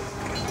hit? Yep.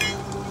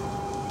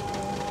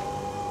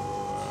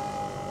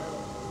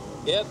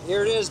 Yep,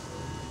 here it is.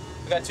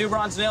 I got 2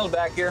 bronze nails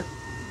back here.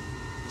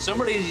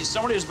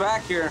 Somebody's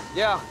back here.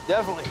 Yeah,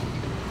 definitely.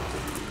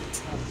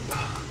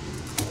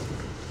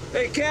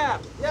 Hey,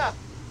 Cap. Yeah.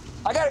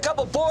 I got a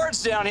couple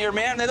boards down here,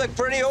 man. They look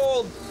pretty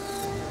old.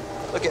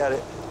 Look at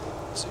it.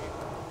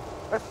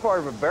 That's part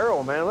of a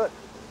barrel, man. Look.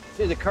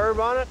 See the curve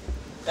on it?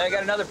 I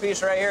got another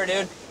piece right here,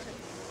 dude.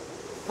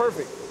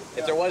 Perfect.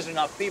 If there wasn't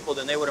enough people,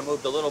 then they would have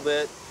moved a little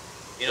bit.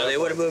 You know, they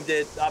would have moved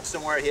it up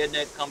somewhere, hidden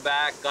it, come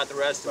back, got the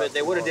rest of it.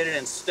 They would have did it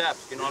in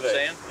steps, you know what I'm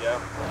saying? Yeah.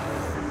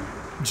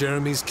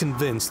 Jeremy's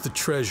convinced the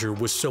treasure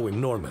was so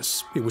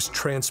enormous, it was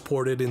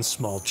transported in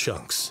small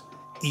chunks,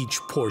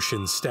 each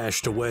portion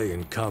stashed away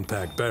in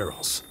compact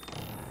barrels.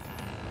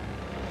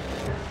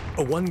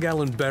 A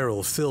 1-gallon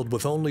barrel filled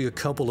with only a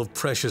couple of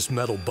precious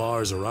metal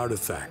bars or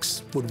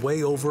artifacts would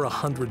weigh over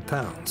 100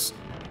 pounds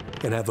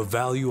and have a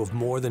value of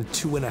more than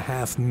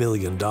 $2.5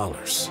 million.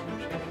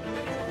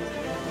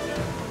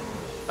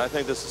 I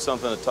think this is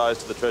something that ties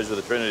to the Treasure of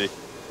the Trinity.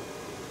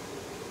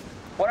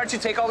 Why don't you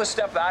take all this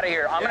stuff out of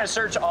here? I'm gonna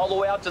search all the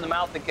way out to the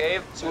mouth of the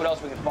cave, see what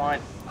else we can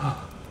find.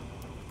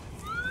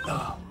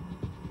 Got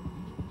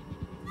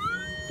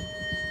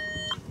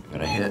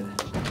a hit.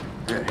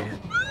 Got a hit.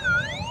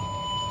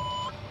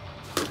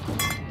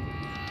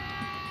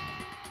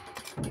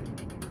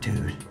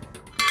 Dude.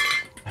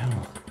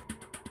 Hell.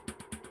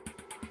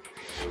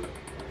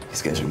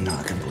 These guys are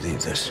not gonna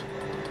believe this.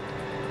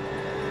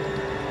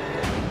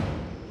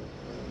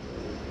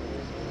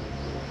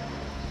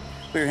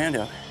 Put your hand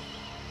out.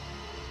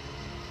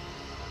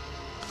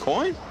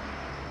 Coin?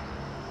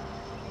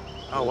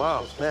 Oh,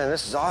 wow. Man,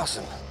 this is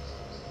awesome.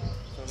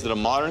 Is it a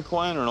modern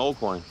coin or an old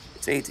coin?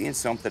 It's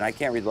 18-something. I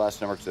can't read the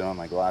last number because I don't have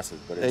my glasses,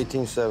 but it's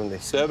 1870.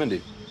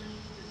 70.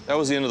 That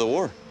was the end of the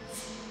war.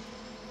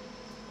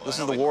 This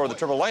is the War of the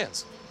Triple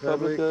Alliance.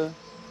 Republic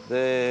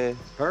de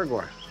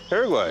Paraguay.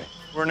 Paraguay.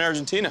 We're in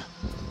Argentina.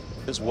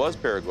 This was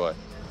Paraguay.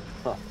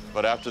 Huh.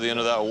 But after the end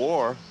of that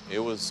war, it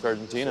was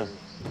Argentina.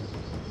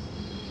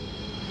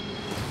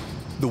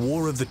 The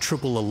War of the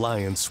Triple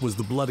Alliance was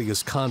the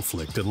bloodiest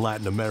conflict in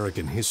Latin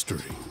American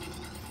history.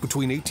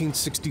 Between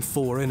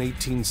 1864 and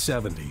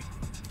 1870,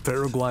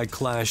 Paraguay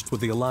clashed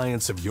with the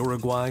alliance of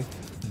Uruguay,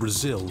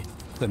 Brazil,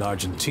 and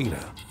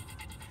Argentina,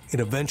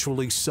 and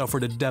eventually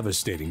suffered a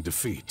devastating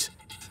defeat,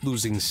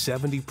 losing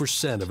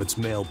 70% of its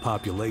male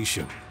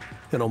population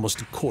and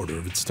almost a quarter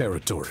of its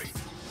territory.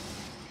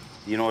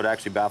 You know what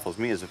actually baffles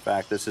me is the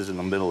fact this is in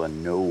the middle of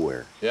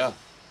nowhere. Yeah,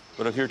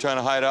 but if you're trying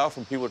to hide out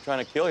from people who are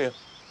trying to kill you,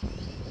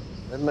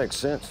 that makes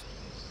sense.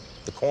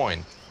 The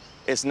coin,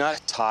 it's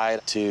not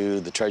tied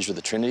to the treasure of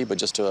the Trinity, but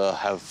just to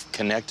have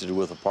connected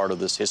with a part of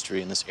this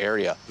history in this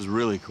area. It was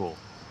really cool.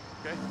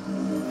 Okay.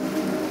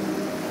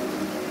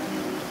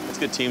 Let's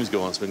get teams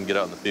going so we can get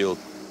out in the field.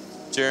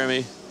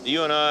 Jeremy,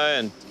 you and I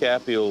and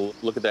Cappy will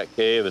look at that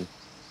cave, and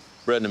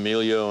Brett and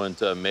Emilio and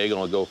Megan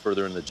will go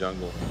further in the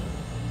jungle.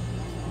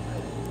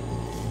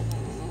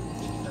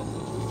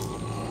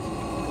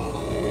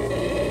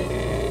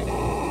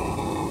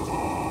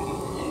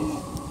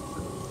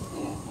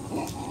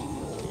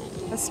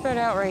 Let's spread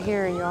out right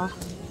here, y'all.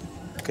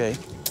 Okay.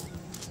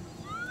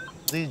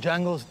 These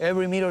jungles,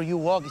 every meter you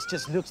walk, it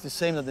just looks the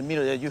same as the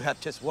meter that you have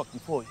just walked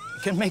before.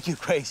 It can make you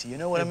crazy, you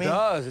know what I mean? It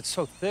does. It's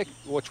so thick,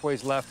 which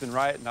way's left and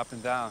right and up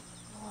and down.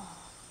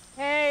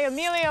 Hey,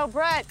 Emilio,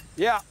 Brett.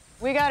 Yeah.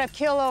 We got a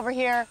kill over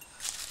here.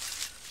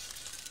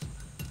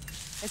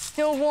 It's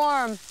still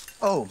warm.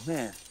 Oh,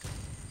 man.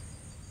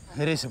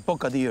 It is a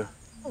poca deer.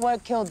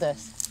 What killed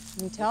this?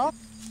 Can you tell?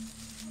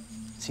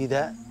 See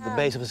that? The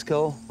base of the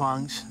skull,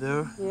 fangs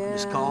there, Yeah. the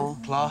skull,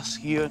 claws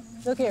here.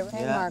 Look at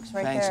fang marks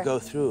right fangs there. go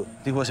through.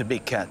 It was a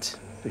big cat,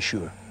 for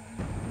sure.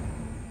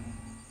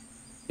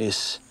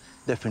 It's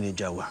definitely a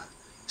jaguar.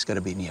 It's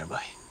gotta be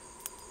nearby.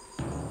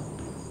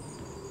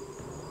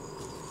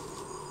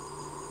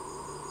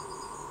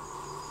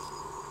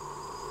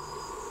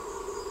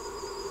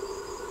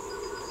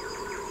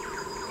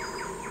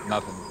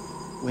 Nothing.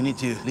 We need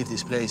to leave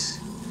this place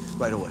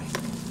right away.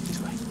 This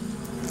way.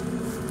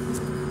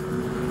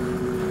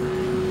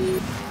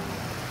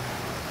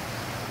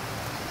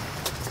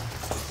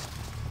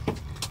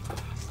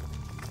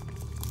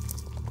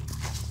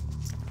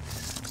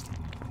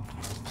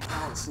 I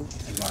don't see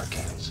any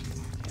markings.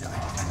 You know,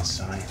 anything on the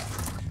sign.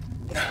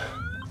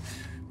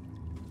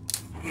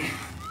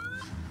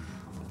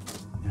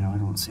 You know, I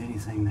don't see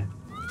anything that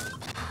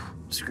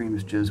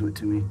screams Jesuit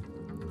to me.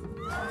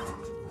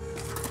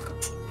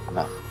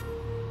 No.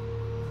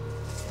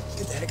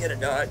 Get the heck out of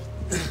Dodge.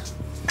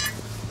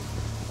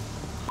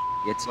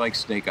 It's like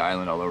Snake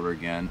Island all over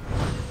again.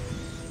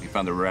 We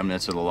found the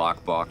remnants of the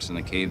lockbox in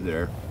the cave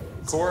there.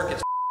 Cork,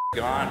 it's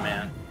gone,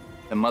 man.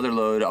 The mother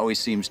lode always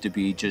seems to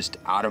be just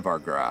out of our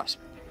grasp.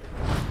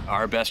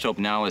 Our best hope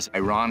now is,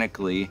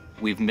 ironically,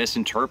 we've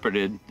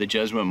misinterpreted the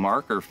Jesuit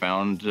marker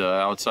found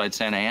outside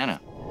Santa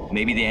Ana.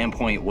 Maybe the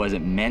endpoint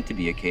wasn't meant to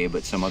be a cave,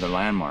 but some other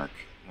landmark.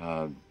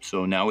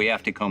 So now we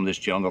have to comb this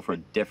jungle for a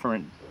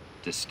different,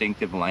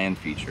 distinctive land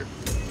feature.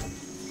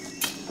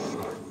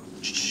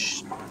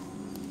 Shh.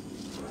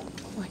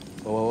 Wait.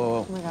 Whoa,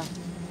 whoa, whoa. Oh my God.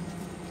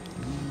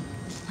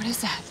 What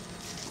is that?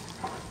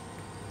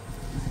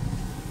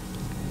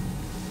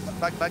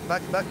 Back, back,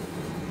 back, back.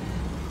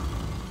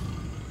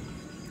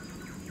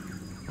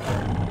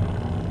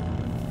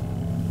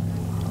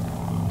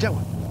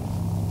 Jaguar.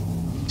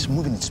 It's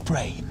moving its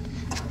prey.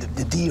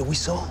 The deer we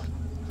saw.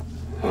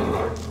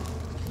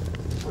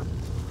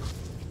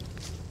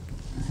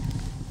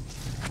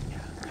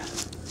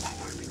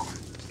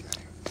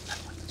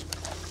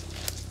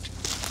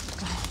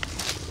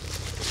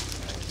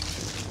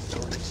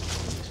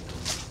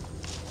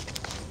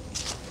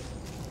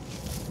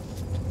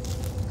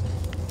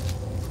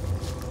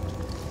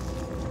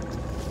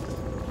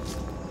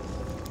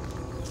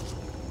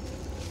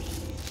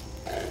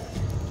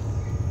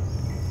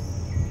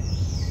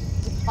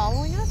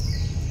 Following us?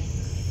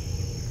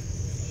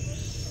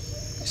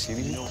 You see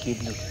anything?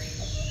 Keep looking.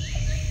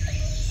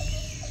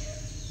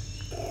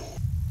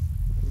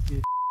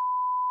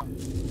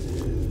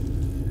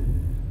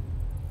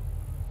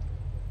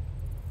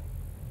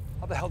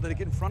 How the hell did it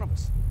get in front of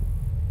us?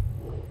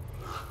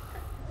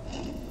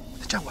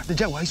 The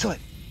jaguar, I saw it.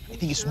 I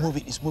think it's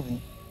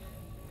moving,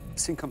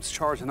 This thing comes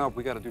charging up.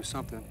 We got to do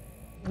something.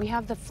 We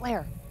have the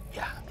flare.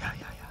 Yeah.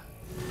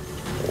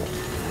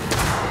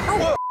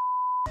 Oh.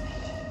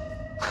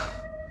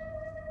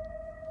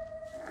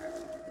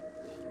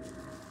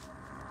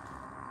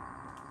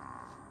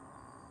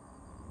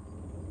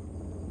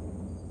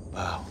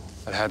 Wow.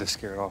 That had to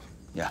scare it off.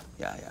 Yeah,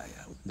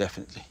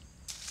 definitely.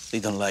 They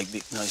don't like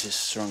big noises,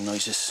 strong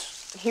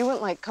noises. He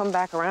wouldn't like come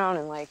back around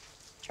and like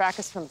track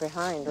us from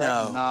behind, right?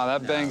 No. Nah,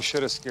 that bang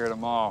should have scared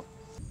them off.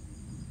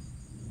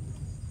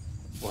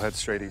 We'll head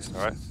straight east,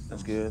 all right?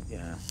 That's good,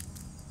 yeah.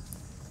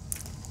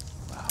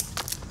 Wow.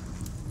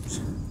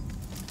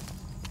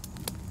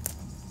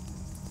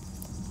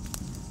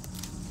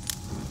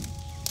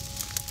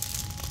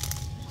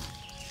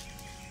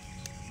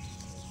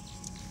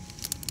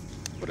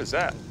 What is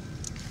that?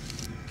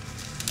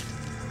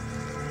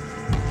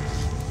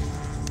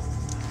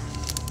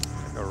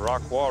 Like a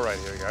rock wall right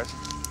here, guys.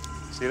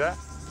 See that?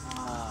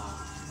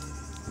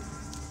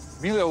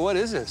 Emilio, what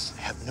is this?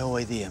 I have no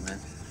idea, man.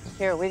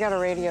 Here, we gotta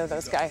radio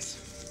those guys.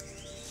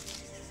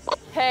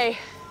 Hey,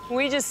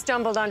 we just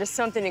stumbled onto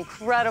something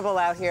incredible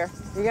out here.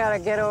 We gotta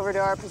get over to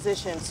our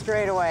position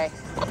straight away.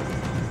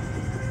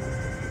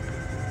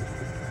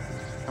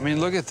 I mean,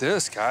 look at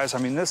this, guys. I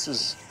mean,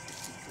 it's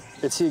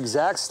the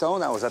exact stone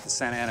that was at the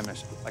Santa Ana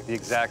mission, like the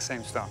exact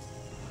same stone.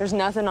 There's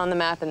nothing on the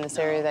map in this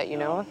area that you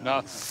know of?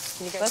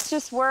 Nothing. Let's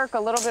just work a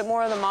little bit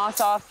more of the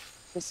moss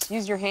off. Just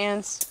use your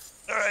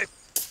hands. All right.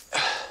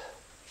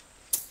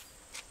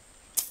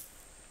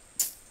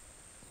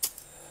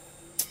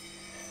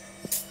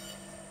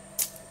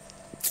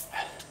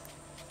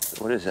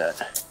 What is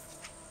that?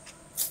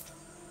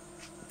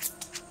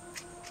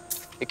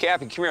 Hey,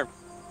 Cappy, come here.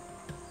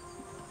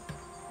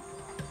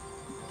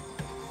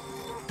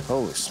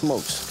 Holy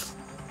smokes.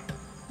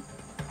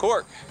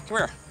 Cork, come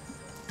here.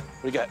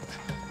 What do you got?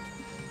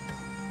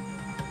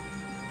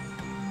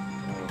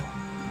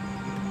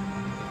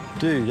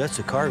 Dude, that's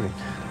a carving.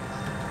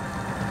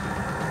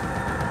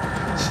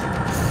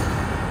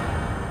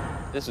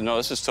 This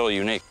is totally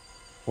unique.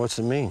 What's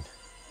it mean?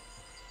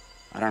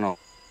 I don't know.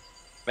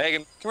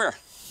 Megan, come here.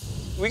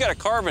 We got a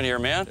carving here,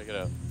 man. Check it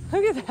out.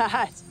 Look at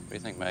that. What do you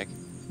think, Meg?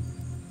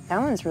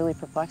 That one's really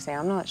perplexing.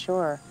 I'm not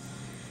sure.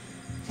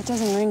 It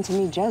doesn't ring to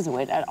me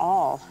Jesuit at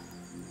all.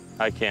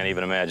 I can't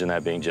even imagine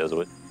that being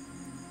Jesuit.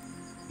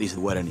 This is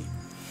Guarani.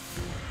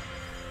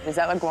 Is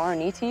that like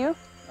Guarani to you?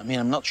 I mean,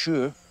 I'm not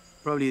sure.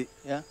 Probably,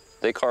 yeah.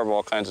 They carve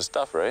all kinds of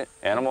stuff, right?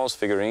 Animals,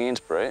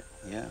 figurines, right?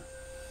 Yeah.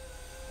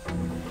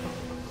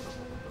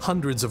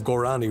 Hundreds of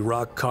Guarani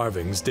rock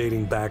carvings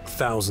dating back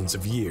thousands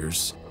of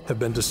years have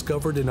been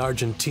discovered in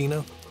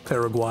Argentina,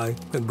 Paraguay,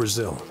 and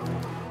Brazil.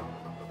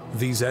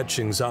 These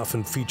etchings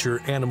often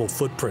feature animal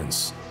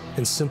footprints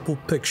and simple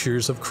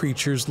pictures of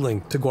creatures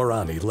linked to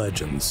Guarani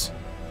legends.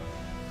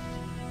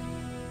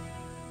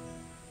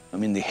 I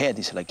mean, the head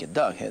is like a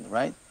dog head,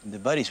 right? And the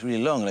body is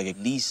really long, like a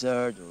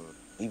lizard or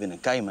even a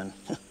caiman,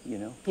 you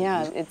know?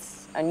 Yeah,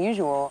 it's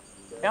unusual.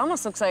 It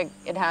almost looks like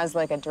it has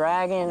like a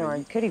dragon, or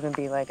it could even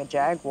be like a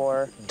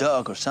jaguar.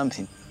 Dog or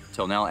something.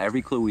 Till now,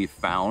 every clue we've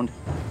found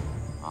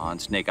on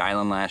Snake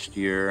Island last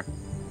year,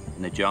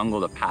 in the jungle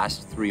the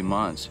past 3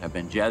 months, have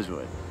been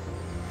Jesuit.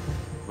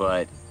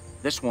 But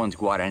this one's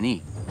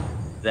Guarani.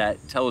 That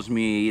tells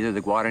me either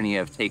the Guarani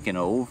have taken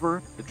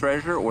over the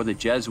treasure or the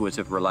Jesuits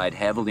have relied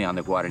heavily on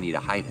the Guarani to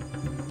hide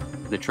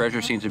it. The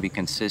treasure seems to be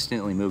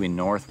consistently moving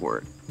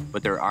northward,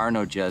 but there are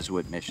no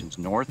Jesuit missions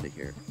north of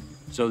here.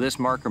 So this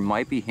marker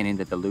might be hinting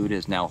that the loot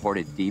is now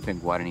hoarded deep in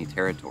Guarani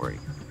territory.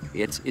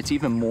 It's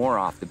even more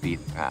off the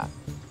beaten path.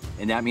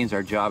 And that means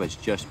our job has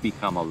just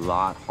become a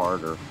lot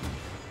harder.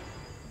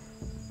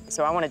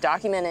 So I want to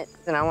document it,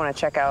 and I want to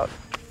check out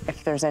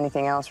if there's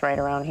anything else right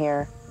around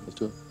here. Let's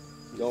do it.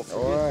 All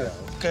right.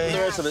 Okay. The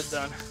rest of it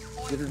done.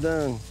 Get it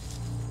done.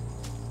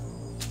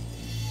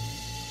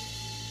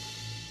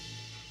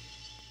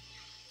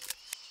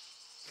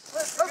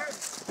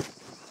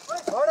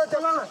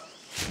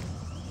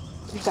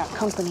 We've got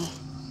company.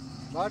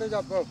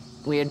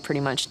 We had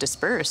pretty much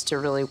dispersed to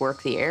really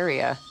work the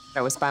area.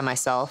 I was by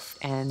myself,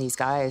 and these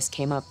guys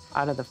came up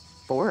out of the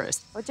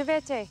forest.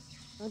 Ojevete,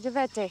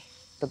 ojevete.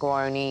 The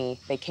Guarani,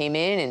 they came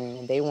in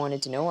and they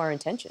wanted to know our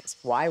intentions,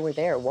 why we're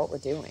there, what we're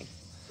doing.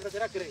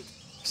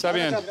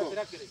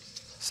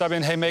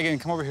 Sabian, hey, Megan,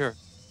 come over here.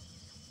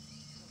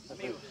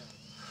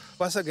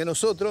 Pasa que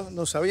nosotros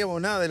no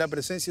sabíamos nada de la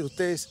presencia de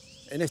ustedes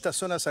en esta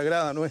zona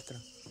sagrada nuestra.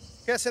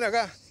 ¿Qué hacen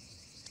acá?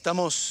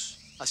 Estamos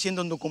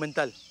haciendo un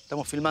documental,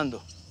 estamos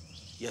filmando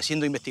y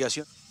haciendo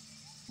investigación.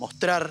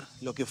 Mostrar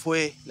lo que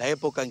fue la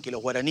época en que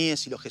los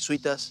guaraníes y los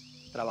jesuitas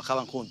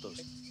trabajaban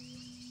juntos.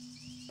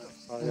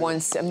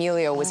 Once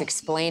Emilio was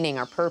explaining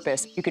our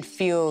purpose, you could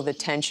feel the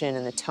tension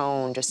and the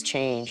tone just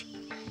change.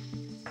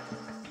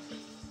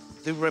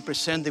 They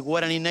represent the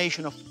Guarani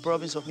nation of the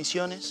province of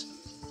Misiones,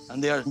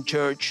 and they are in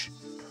charge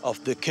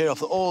of the care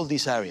of all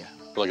this area.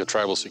 Like a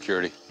tribal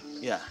security.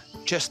 Yeah,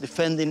 just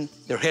defending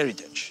their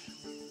heritage.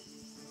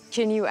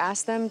 Can you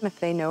ask them if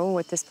they know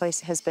what this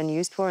place has been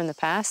used for in the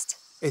past?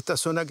 Esta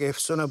zona que es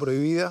zona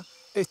prohibida,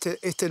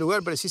 este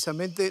lugar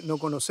precisamente no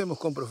conocemos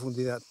con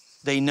profundidad.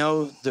 They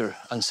know their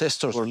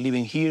ancestors were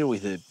living here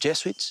with the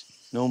Jesuits,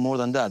 no more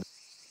than that.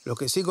 Los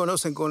que sí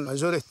conocen con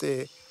mayor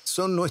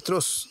son los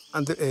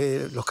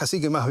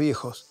caciques más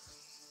viejos.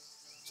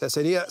 O sea,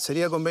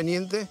 sería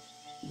conveniente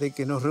de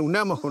que nos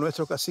reunamos con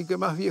nuestro cacique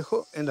más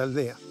viejo en la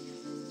aldea.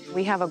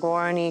 We have a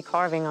Guarani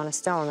carving on a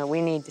stone that we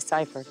need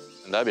deciphered.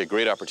 And that'd be a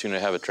great opportunity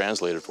to have it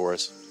translated for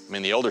us. I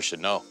mean, the elders should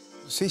know.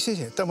 Sí,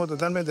 estamos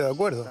totalmente de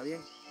acuerdo.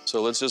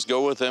 So let's just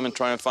go with them and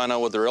try and find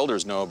out what their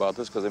elders know about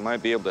this, because they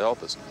might be able to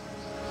help us.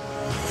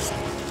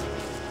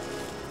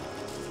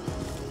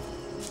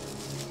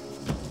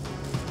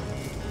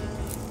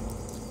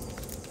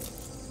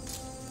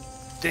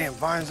 Damn,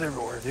 vines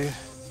everywhere, dude.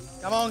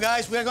 Come on,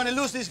 guys. We're gonna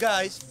lose these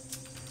guys.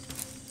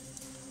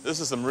 This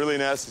is some really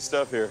nasty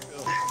stuff here.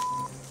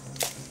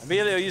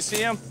 Emilio, you see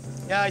him?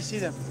 Yeah, I see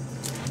them.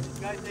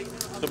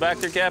 Go back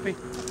there, Cappy.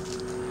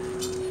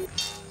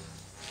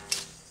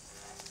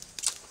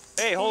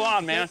 Hey, hold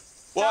on, man.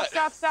 What?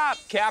 Stop.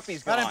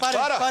 Cappy's gone.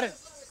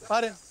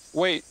 Paren.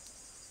 Wait.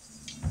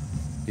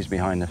 He's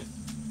behind us.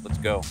 Let's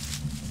go.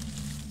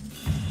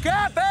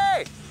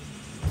 Cappy!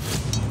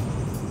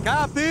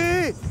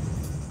 Cappy!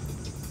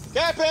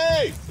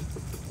 Cappy!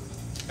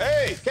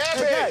 Hey,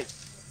 Cappy! Okay.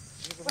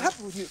 What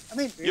happened with you? I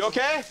mean, you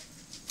okay?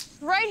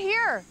 Right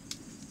here.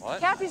 What?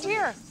 Cappy's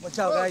here. Watch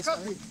out, guys.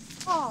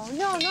 Oh,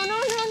 no,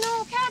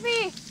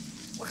 Cappy.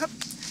 What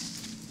happened?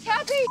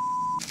 Cappy!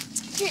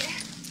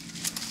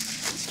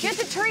 Get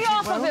the tree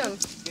off of him.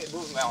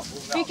 Move him out.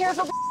 Be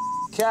careful.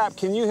 Cap,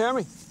 can you hear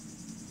me?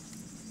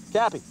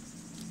 Cappy.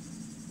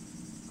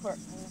 Court,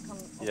 I'm gonna come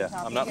over Yeah, top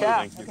I'm of not you. moving.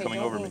 Okay, You're coming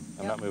don't over me. move.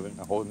 I'm Yep. not moving.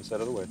 I'm holding this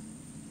out of the way.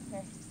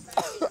 Okay.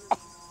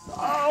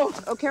 Oh,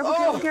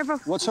 careful.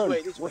 What's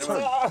hurting? What's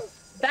hurting?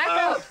 Back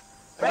up.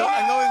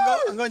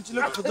 I'm going to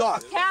look for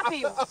Doc.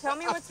 Cappy, tell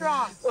me what's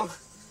wrong.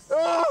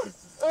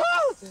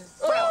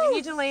 Yeah, we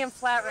need to lay him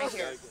flat right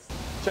here.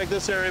 Check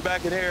this area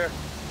back in here,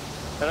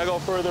 and I go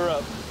further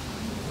up.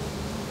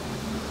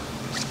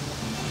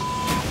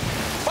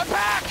 My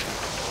pack!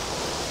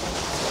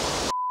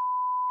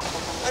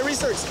 I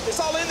researched. It's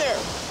all in there.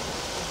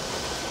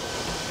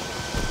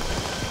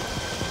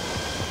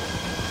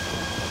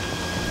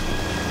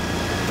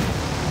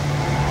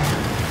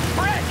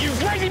 Brett, you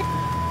crazy!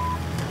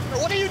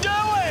 What are you doing?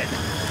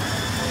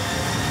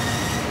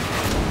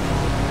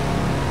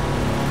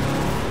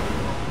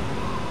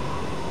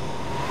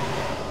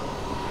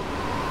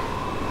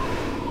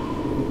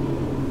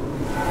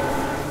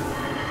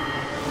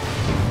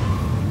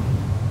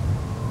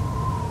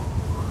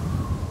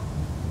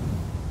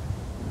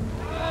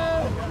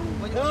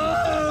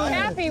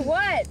 Cappy,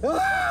 what?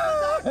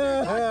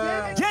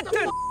 Get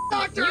the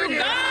doctor! You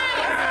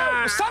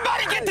guys!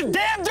 Somebody get the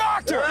damn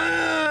doctor!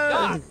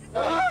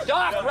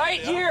 Doc,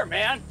 right here,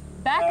 man.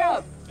 Back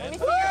up. Let me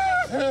see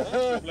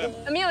your face.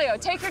 Emilio,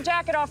 take your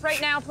jacket off right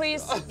now,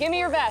 please. Give me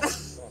your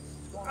vest.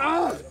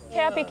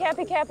 Cappy.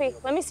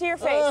 Let me see your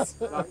face.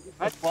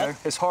 Okay.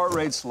 His heart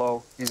rate's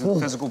low. He's in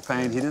physical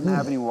pain. He didn't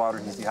have any water.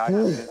 He's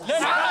dehydrated.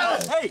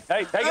 Hey,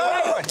 take it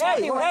away.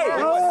 Cappy,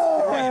 what's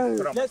wrong?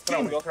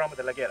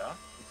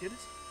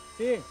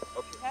 Sí.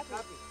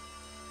 Cappy.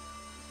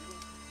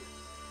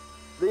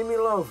 Leave me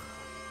alone.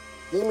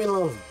 Leave me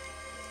alone.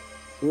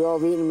 You're all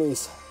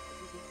Vietnamese.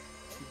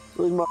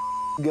 Where's my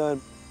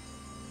gun?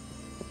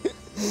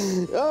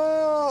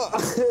 Oh!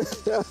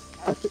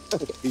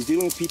 He's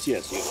dealing with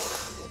PTSD.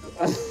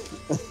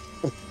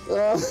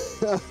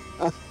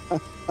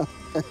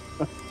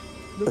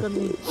 Look at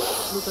me.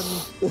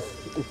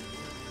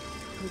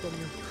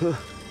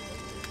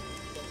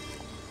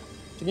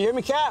 Can you hear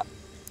me, Cap?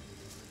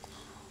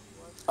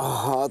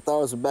 Oh, I thought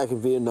I was back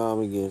in Vietnam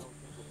again.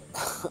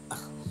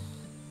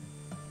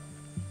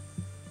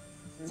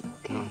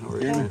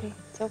 Cappy,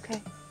 it's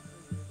okay.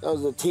 I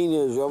was a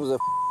teenager. I was a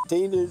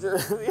teenager. I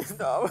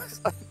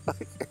was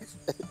like,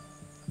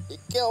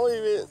 kill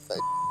me, man.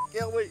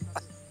 Kill me.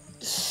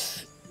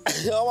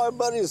 All my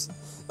buddies,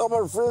 all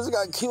my friends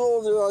got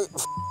killed. They're like,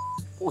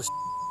 oh,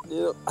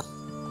 you know.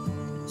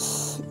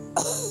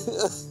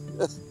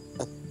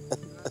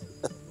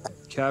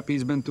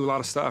 Cappy's been through a lot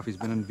of stuff. He's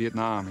been in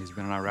Vietnam. He's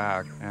been in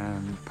Iraq.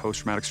 And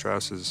post-traumatic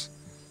stress is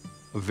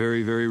a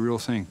very, very real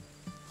thing.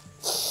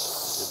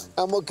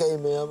 I'm okay,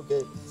 man. I'm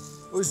okay.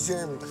 Where's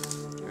Jeremy?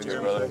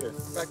 Here, brother.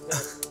 Back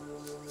there.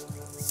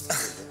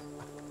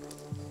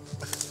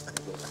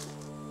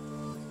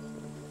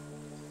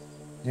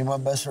 You're my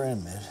best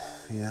friend, man.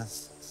 Yeah.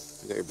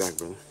 I got your back,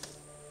 brother.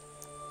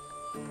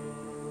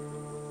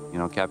 You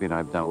know, Cappy and I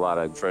have done a lot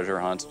of treasure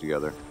hunts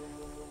together.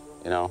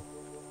 You know,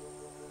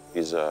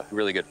 he's a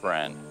really good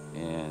friend.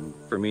 And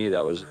for me,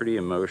 that was pretty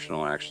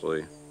emotional,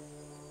 actually.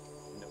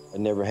 I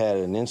never had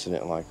an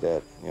incident like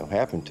that,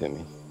 happen to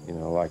me,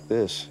 like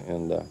this.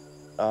 And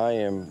I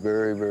am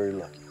very, very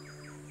lucky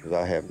because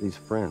I have these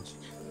friends.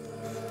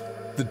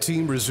 The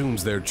team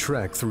resumes their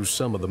trek through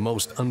some of the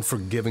most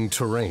unforgiving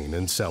terrain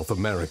in South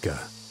America,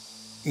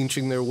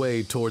 inching their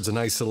way towards an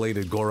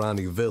isolated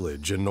Guarani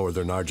village in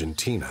northern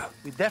Argentina.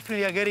 We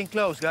definitely are getting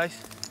close, guys.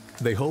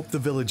 They hope the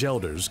village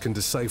elders can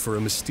decipher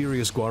a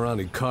mysterious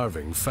Guarani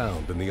carving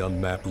found in the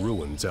unmapped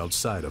ruins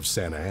outside of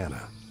Santa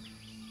Ana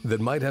that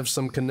might have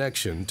some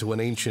connection to an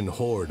ancient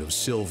hoard of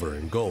silver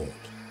and gold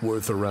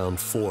worth around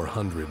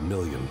 $400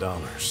 million.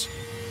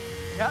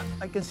 Yeah,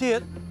 I can see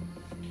it.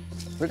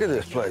 Look at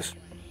this place.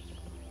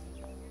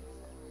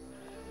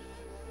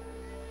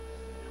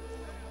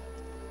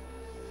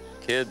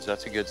 Kids,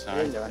 that's a good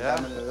sign.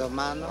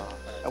 And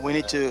we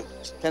need to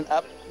stand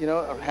up,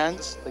 our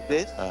hands like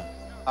this.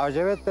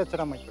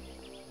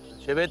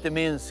 Chevette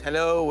means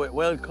hello,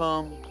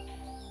 welcome.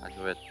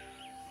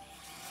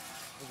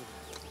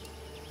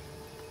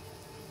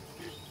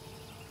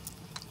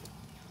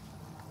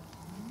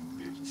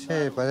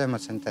 Sí,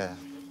 podemos entrar.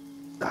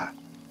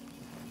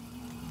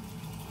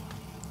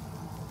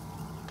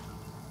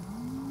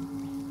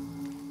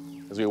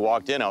 As we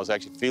walked in, I was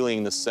actually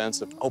feeling the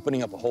sense of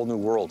opening up a whole new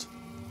world.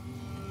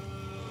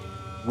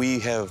 We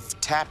have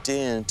tapped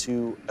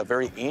into a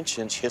very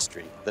ancient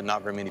history that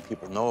not very many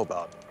people know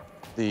about.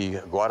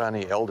 The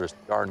Guarani elders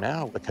are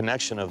now the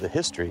connection of the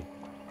history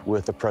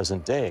with the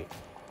present day.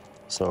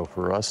 So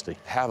for us to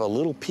have a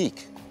little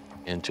peek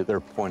into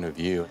their point of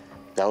view,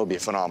 that would be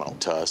phenomenal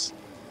to us.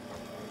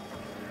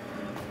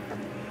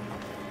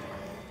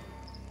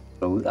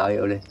 In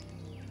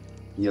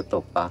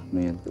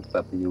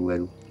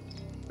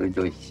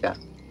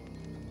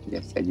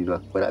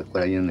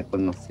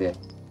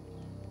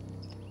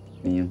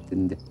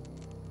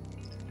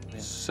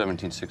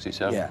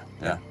Yeah.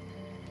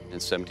 In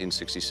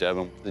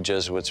 1767, the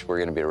Jesuits were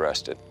going to be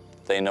arrested.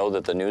 They know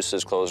that the noose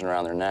is closing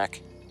around their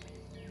neck.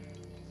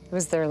 It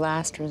was their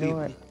last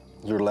resort.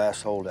 Their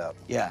last holdout.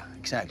 Yeah,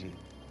 exactly.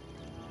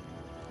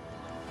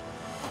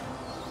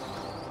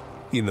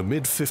 In the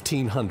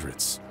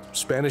mid-1500s,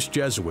 Spanish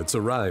Jesuits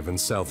arrive in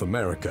South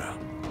America.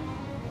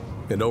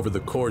 And over the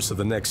course of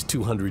the next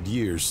 200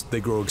 years, they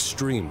grow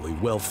extremely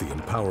wealthy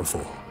and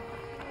powerful.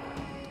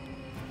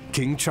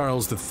 King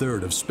Charles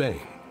III of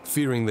Spain,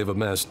 fearing they've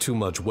amassed too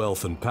much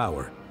wealth and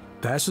power,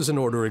 passes an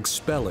order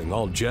expelling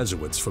all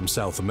Jesuits from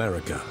South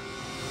America.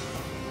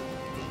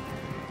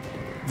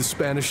 The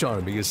Spanish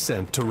army is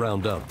sent to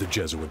round up the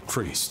Jesuit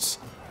priests.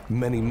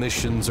 Many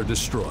missions are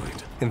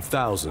destroyed, and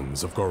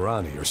thousands of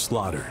Guarani are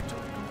slaughtered.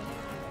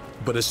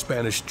 But as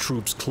Spanish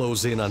troops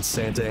close in on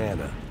Santa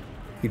Ana,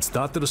 it's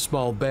thought that a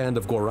small band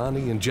of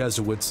Guarani and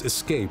Jesuits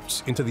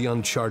escaped into the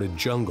uncharted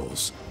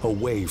jungles,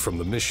 away from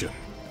the mission.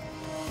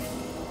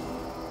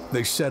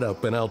 They set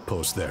up an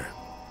outpost there,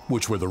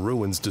 which were the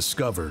ruins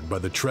discovered by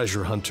the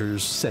treasure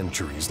hunters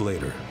centuries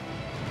later.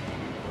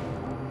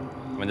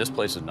 I mean, this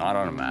place is not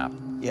on a map.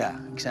 Yeah,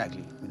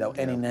 exactly. Without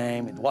any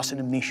name, it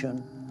wasn't a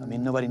mission. I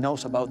mean, nobody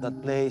knows about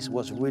that place. It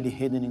was really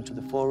hidden into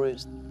the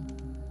forest.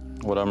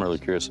 What I'm really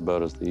curious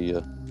about is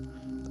the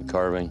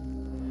carving.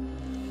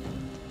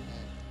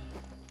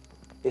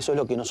 Eso es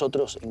lo que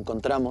nosotros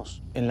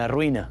encontramos en la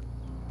ruina.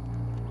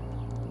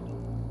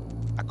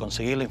 A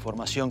conseguir la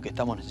información que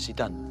estamos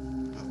necesitando.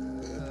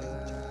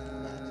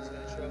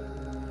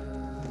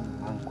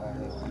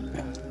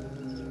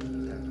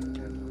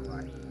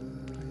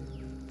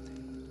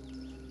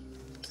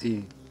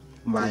 Sí,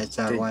 va a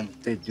echar agua.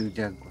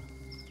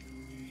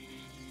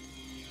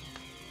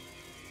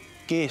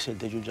 ¿Qué es el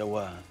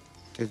teyuyaguá?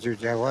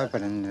 Teyuyaguá es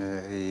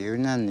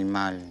un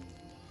animal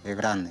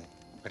grande,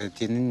 pero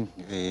tiene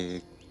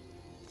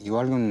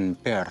igual que un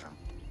perro.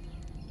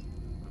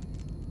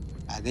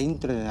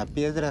 Adentro de la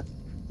piedra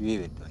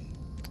vive todavía,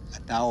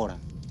 hasta ahora.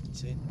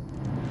 Sí.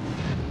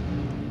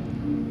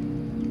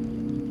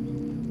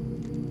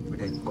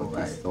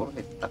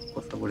 Estas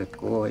cosas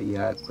por el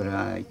ya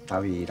está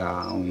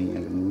virado y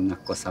algunas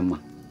cosas más.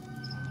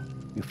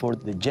 Before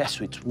the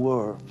Jesuits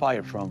were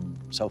fired from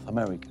South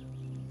America,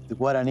 the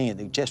Guarani,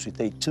 the Jesuits,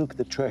 they took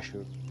the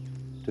treasure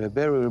to a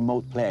very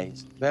remote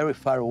place, very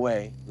far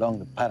away along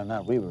the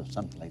Paraná River or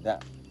something like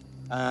that.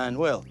 And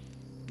well,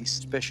 this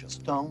special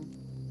stone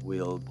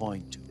will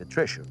point to the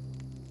treasure.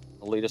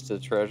 Will lead us to the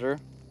treasure?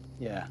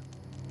 Yeah.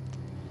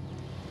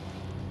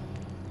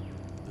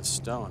 The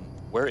stone,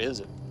 where is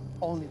it?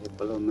 Only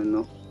por lo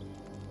menos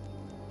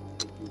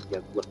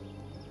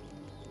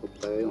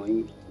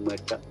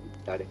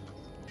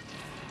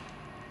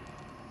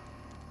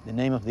the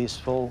name of this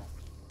fall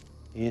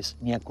is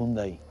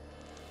Nyakundai.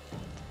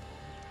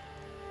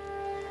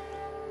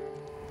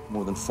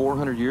 More than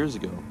 400 years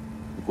ago,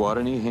 the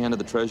Guarani handed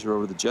the treasure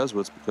over to the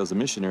Jesuits because the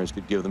missionaries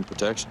could give them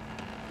protection.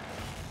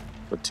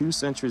 But 2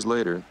 centuries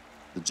later,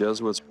 the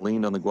Jesuits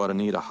leaned on the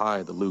Guarani to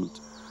hide the loot.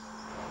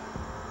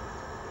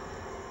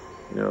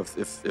 You know,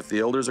 if the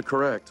elders are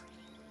correct,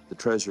 the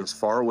treasure is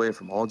far away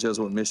from all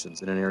Jesuit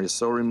missions in an area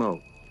so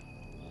remote,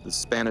 the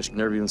Spanish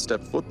never even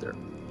stepped foot there.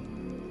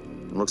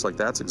 It looks like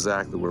that's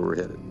exactly where we're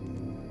headed.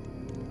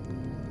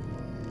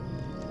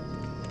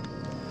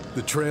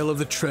 The trail of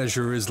the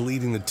treasure is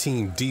leading the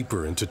team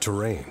deeper into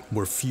terrain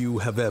where few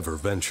have ever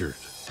ventured.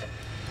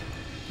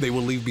 They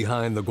will leave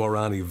behind the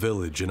Guarani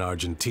village in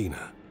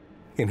Argentina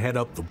and head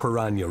up the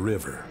Paraná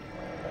River.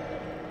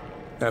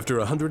 After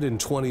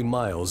 120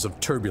 miles of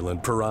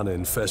turbulent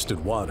piranha-infested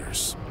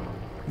waters,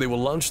 they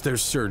will launch their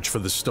search for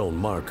the stone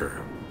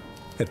marker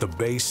at the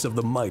base of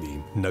the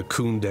mighty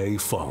Nyakundai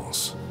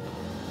Falls.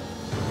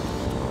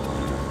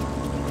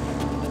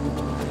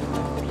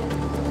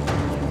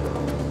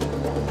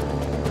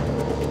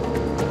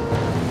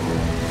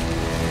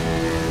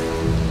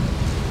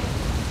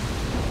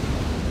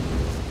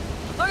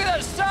 Look at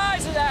the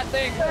size of that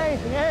thing!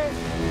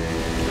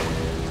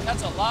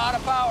 That's a lot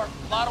of power,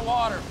 a lot of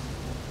water.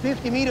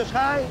 50 meters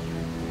high,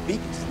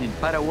 peaks in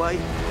Paraguay.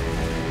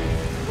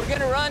 We're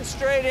gonna run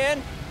straight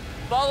in.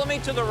 Follow me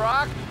to the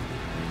rock.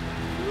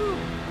 Here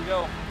we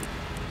go.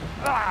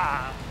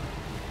 Ah!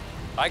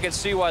 I can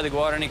see why the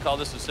Guarani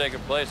called this a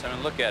sacred place. I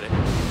mean, look at it.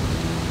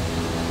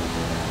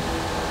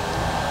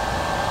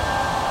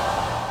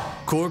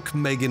 Cork,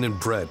 Megan, and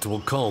Brett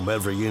will comb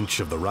every inch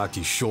of the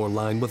rocky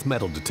shoreline with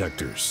metal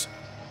detectors,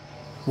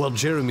 while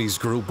Jeremy's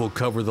group will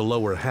cover the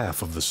lower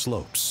half of the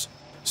slopes,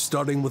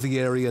 starting with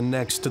the area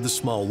next to the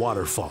small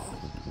waterfall.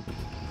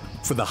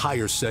 For the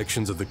higher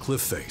sections of the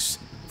cliff face,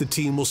 the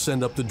team will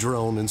send up the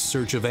drone in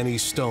search of any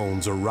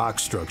stones or rock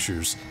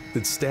structures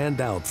that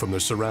stand out from their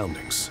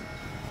surroundings.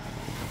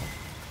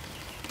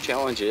 The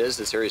challenge is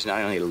this area is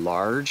not only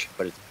large,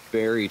 but it's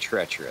very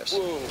treacherous.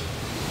 Whoa.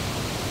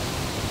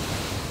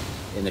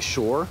 In the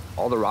shore,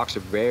 all the rocks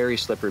are very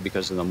slippery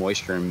because of the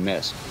moisture and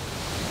mist.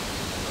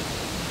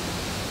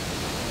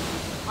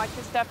 Watch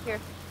your step here.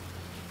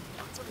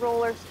 Lots of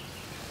rollers.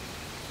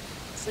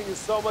 This thing is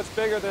so much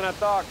bigger than I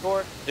thought,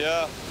 Court.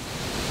 Yeah.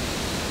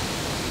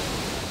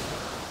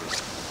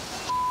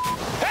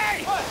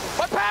 Hey!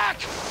 My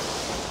pack!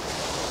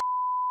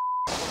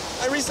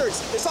 I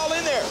researched. It's all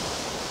in there.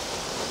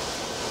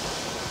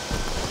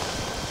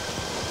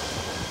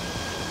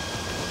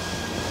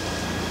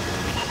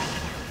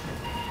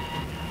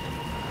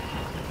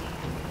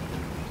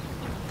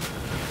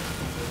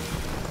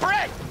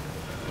 Brett!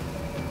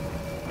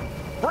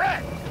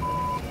 Brett!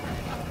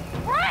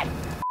 Brett!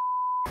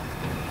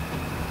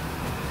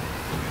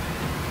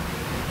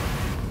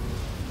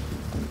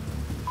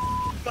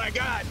 My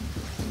God!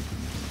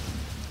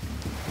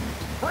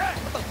 Brett!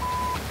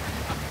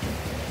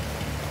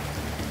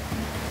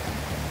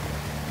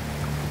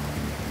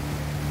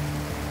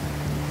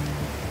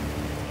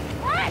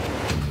 Brett!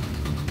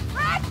 Brett!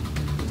 Grab it!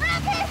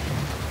 Grab it!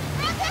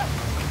 Brett, grab it! Grab it!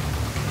 Grab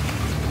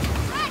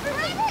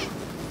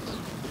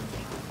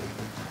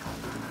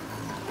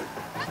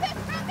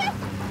it!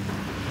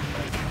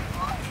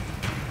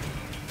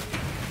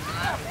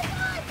 Oh, come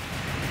on!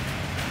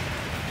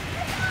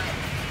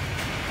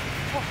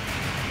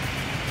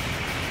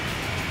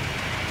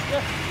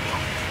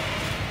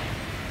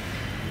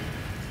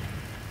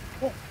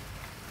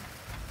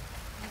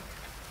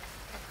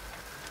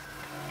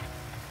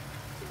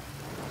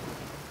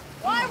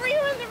 Why were you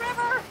in the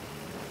river?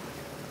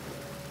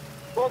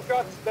 Both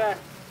got us back.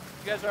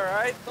 You guys all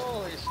right?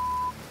 Holy s***.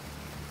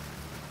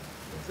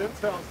 There's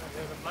intels in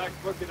here, the black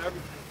book and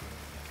everything.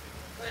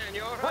 Man,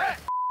 you all right?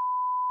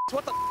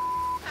 What the?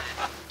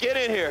 Get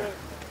in here.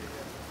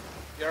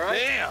 You all right?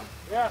 Damn.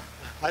 Yeah.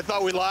 I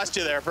thought we lost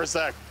you there for a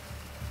sec.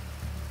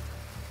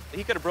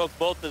 He could have broke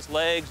both his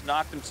legs,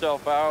 knocked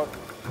himself out.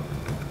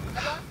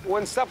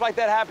 When stuff like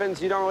that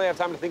happens, you don't really have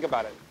time to think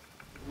about it.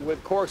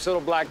 With Cork's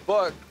little black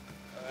book,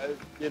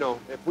 you know,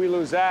 if we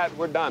lose that,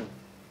 we're done.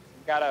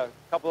 Got a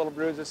couple little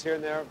bruises here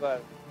and there,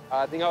 but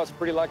I think I was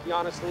pretty lucky,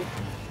 honestly.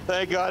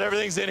 Thank God,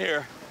 everything's in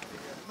here.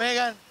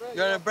 Megan,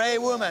 you're a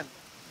brave woman.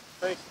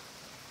 Thank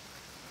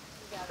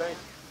you. Thank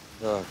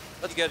you.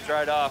 Let's get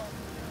dried off.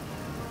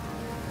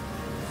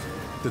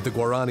 That the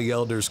Guarani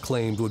elders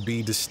claimed would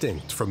be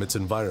distinct from its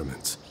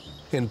environment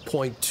and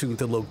point to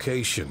the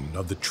location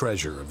of the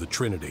treasure of the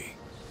Trinity.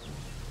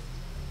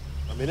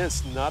 I mean,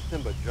 it's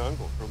nothing but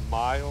jungle for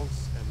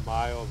miles and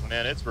miles.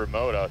 Man, it's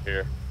remote out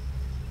here.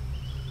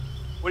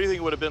 What do you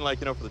think it would have been like,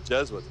 you know, for the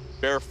Jesuits?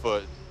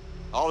 Barefoot,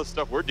 all the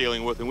stuff we're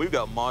dealing with, and we've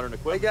got modern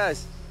equipment. Hey,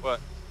 guys. What?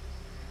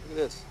 Look at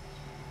this.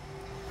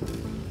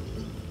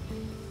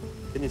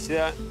 Can you see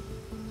that?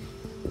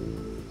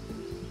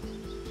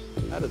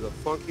 That is a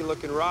funky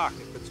looking rock,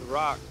 if it's a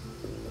rock.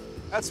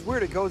 That's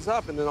weird, it goes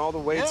up and then all the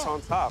weight's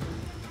on top.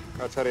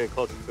 I'll try to get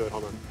closer to it,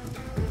 hold on.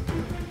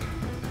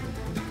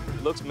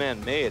 It looks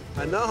man-made.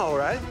 I know,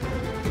 right?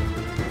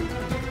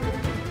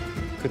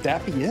 Could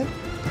that be it?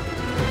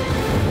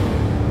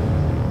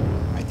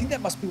 I think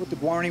that must be what the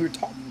Guarani were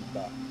talking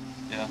about.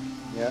 Yeah.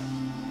 Yeah.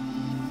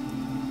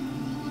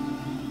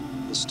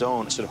 The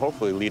stone should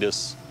hopefully lead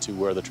us to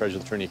where the treasure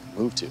of the Trinity can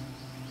move to.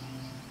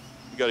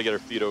 We got to get our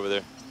feet over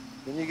there.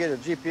 Can you get a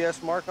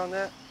GPS mark on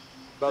that?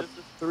 About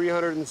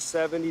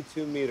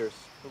 372 meters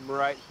from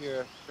right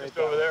here. Just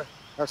over there.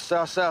 That's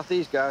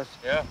south-southeast, guys.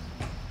 Yeah.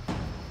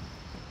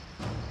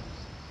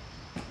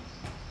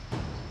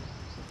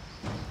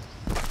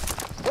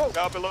 Whoa!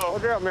 Down below.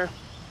 Hold her up, man.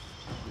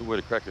 Good way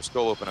to crack your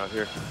skull open out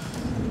here.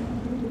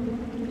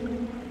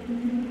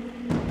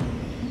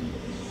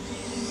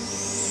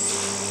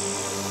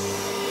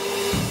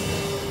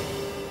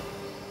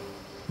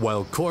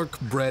 While Cork,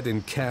 Brett,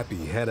 and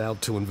Cappy head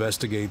out to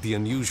investigate the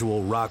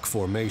unusual rock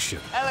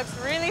formation, That looks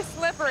really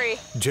slippery.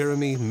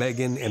 Jeremy,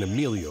 Megan, and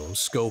Emilio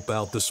scope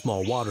out the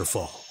small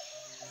waterfall,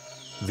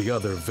 the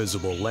other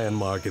visible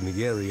landmark in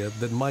the area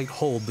that might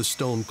hold the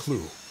stone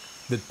clue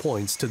that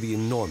points to the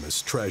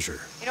enormous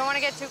treasure. You don't want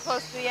to get too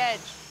close to the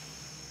edge.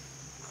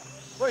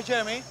 Where's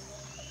Jeremy?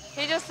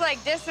 He just,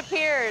 like,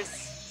 disappears.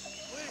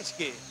 Where is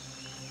he?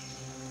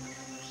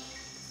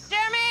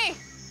 Jeremy!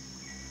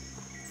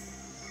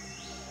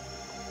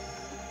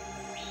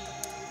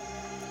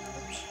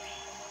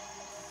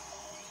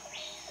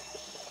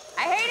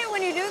 I hate it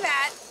when you do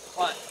that.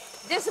 What?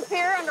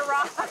 Disappear under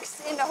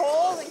rocks, into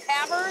holes and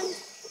caverns.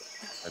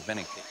 I've been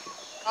in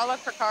caves. I'll look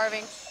for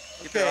carvings.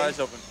 Keep your eyes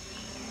open.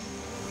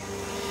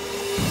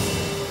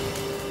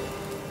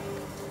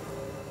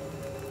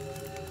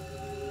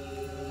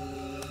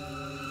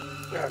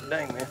 God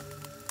dang, man.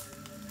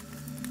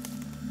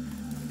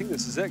 think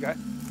this is it, guy.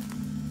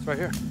 It's right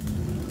here.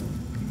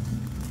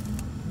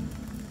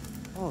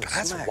 Oh,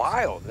 That's smacks.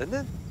 wild, isn't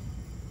it?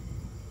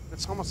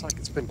 It's almost like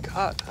it's been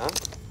cut, huh?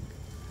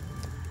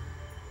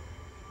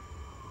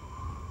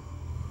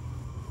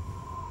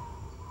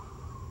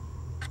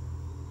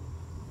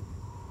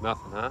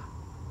 Nothing, huh?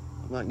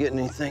 I'm not getting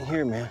anything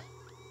here, man.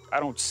 I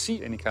don't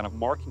see any kind of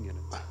marking in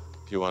it.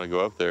 If you want to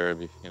go up there,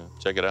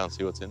 check it out and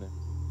see what's in there.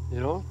 You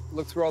know,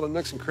 look through all the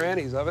nooks and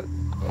crannies of it.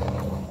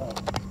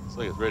 Looks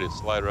like it's ready to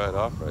slide right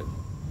off, right?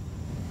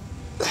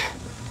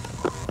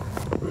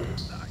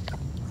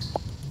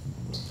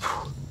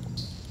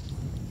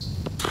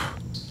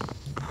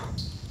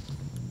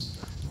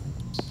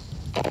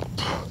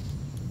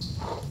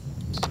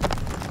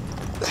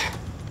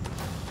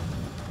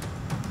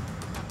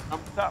 I'm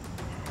up.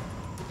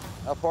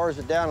 How far is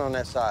it down on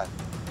that side?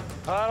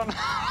 I don't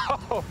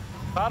know.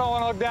 I don't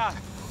want to look down.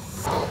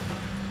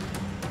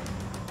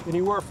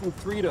 Anywhere from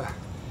 300 to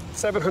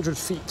 700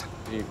 feet.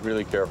 Be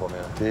really careful,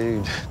 man.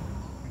 Dude.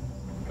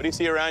 What do you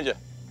see around you?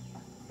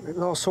 There's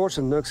all sorts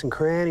of nooks and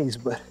crannies,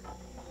 but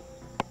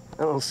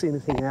I don't see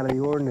anything out of the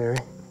ordinary.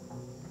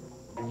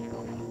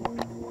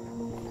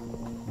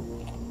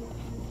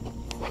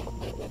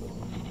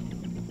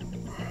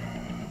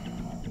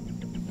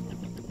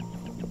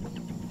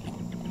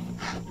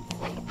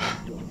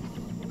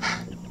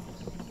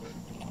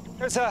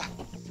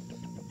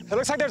 It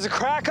looks like there's a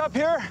crack up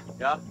here.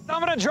 Yeah? I'm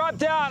gonna drop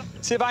down,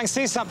 see if I can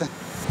see something.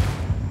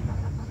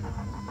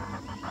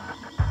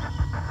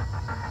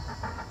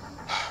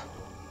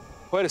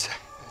 Wait a second.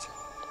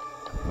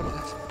 What is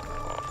this?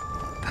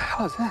 What the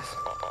hell is this?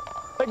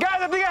 Hey,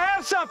 guys, I think I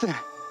have something.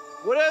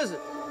 What is it?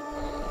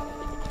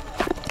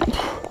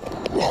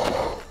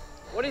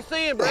 What are you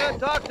seeing, Brad?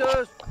 Talk to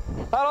us.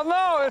 I don't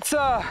know. It's,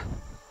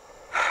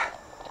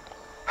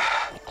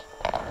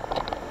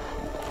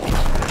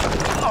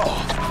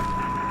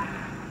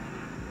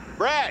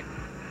 Brad!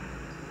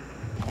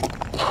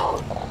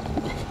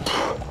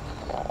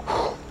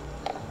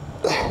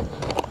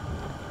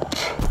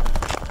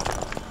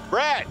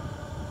 Brad!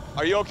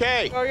 Are you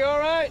okay? Are you all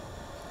right?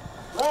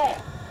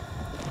 Brad!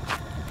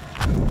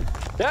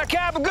 Yeah,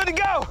 Cap, I'm good to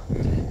go.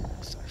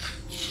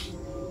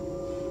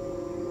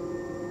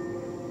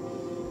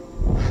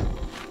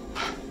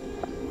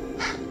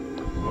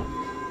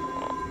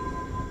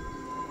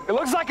 It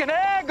looks like an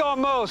egg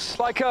almost,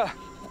 like a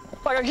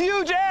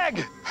huge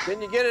egg. Can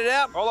you get it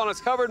out? Hold on,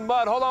 it's covered in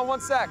mud. Hold on one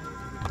sec.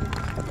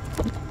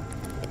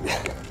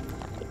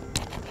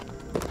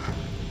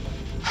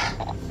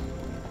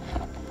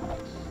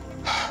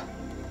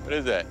 What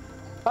is that?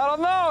 I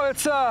don't know.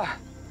 It's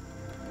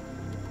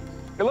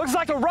it looks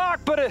like a rock,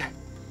 but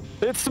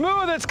it's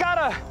smooth. It's got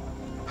a.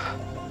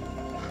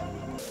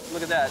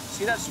 Look at that.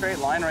 See that straight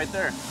line right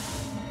there?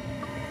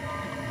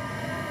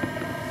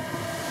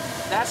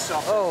 That's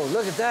something. Oh,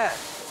 look at that.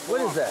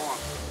 What is that?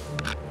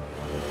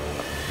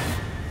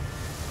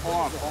 Hold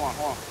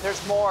on.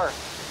 There's more.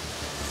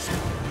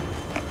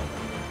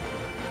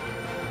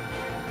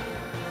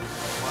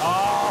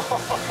 Oh!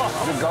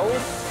 Is it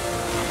gold?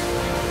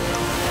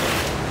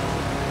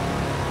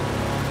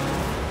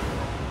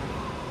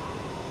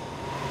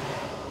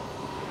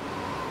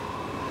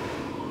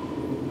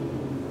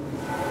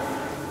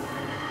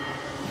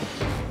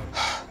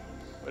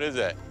 What is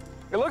that?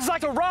 It looks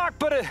like a rock,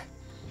 but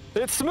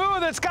it's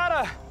smooth. It's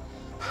got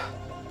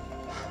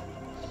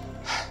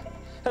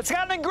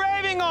an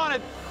engraving on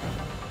it.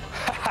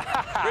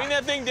 Bring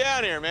that thing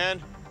down here,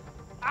 man.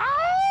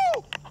 Ow!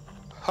 All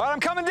right, I'm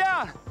coming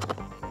down.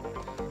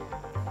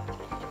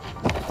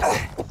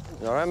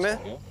 You all right, man?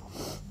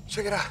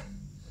 Check it out.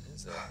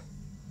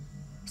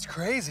 It's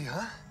crazy,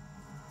 huh?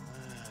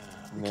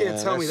 You Man,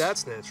 can't tell me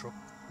that's natural.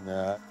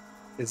 Nah.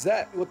 Is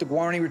that what the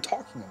Guarani were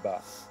talking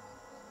about?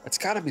 It's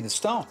got to be the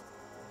stone.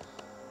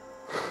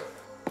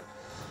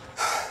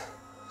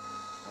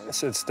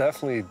 It's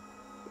definitely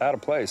out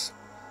of place.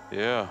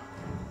 Yeah.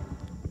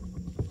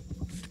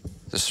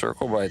 The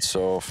circle by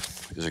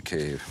itself is a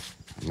cave.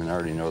 I mean, I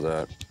already know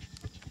that.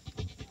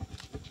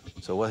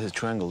 So what is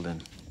triangle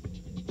then?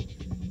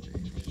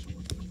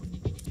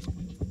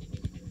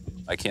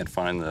 I can't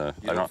find the.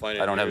 I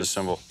don't have the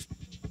symbol.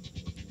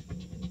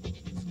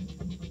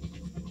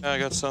 Yeah, I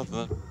got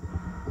something.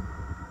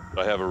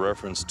 I have a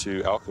reference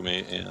to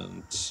alchemy,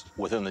 and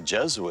within the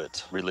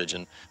Jesuit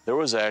religion, there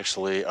was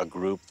actually a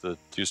group that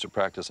used to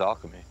practice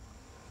alchemy.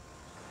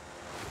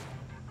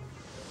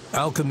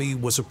 Alchemy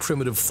was a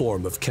primitive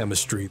form of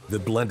chemistry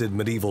that blended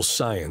medieval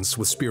science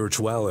with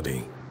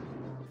spirituality.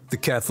 The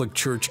Catholic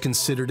Church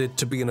considered it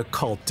to be an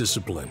occult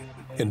discipline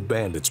and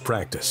banned its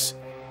practice.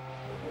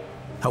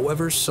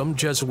 However, some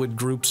Jesuit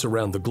groups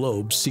around the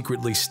globe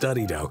secretly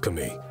studied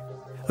alchemy,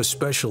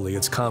 especially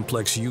its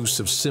complex use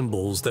of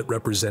symbols that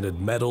represented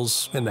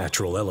metals and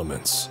natural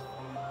elements.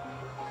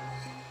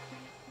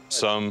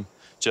 Some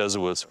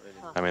Jesuits,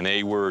 I mean,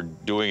 they were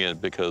doing it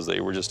because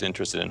they were just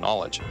interested in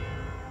knowledge.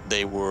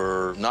 They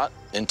were not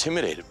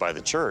intimidated by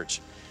the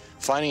church.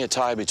 Finding a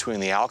tie between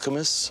the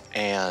alchemists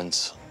and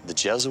the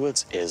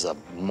Jesuits is a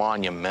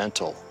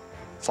monumental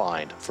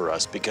find for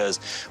us, because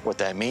what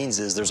that means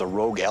is there's a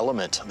rogue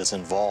element that's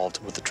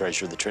involved with the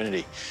treasure of the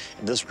Trinity.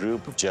 And this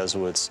group of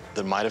Jesuits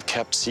that might have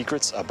kept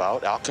secrets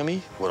about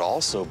alchemy would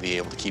also be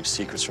able to keep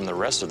secrets from the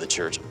rest of the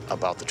church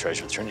about the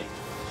treasure of the Trinity.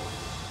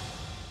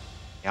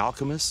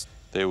 Alchemists,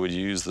 they would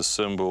use the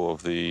symbol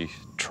of the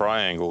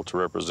triangle to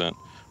represent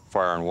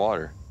fire and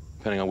water,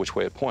 depending on which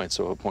way it points.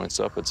 So if it points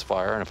up, it's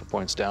fire, and if it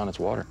points down, it's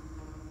water.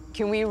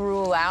 Can we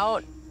rule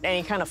out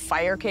any kind of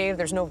fire cave?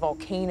 There's no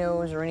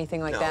volcanoes or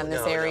anything like that in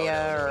this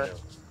area? Or...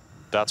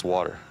 That's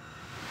water.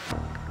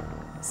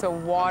 So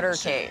water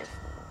cave.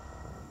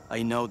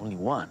 I know only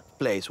one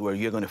place where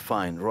you're going to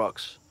find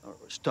rocks or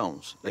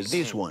stones, like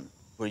this one,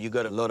 where you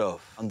got a lot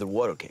of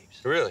underwater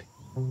caves. Really?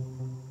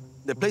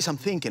 The place I'm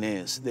thinking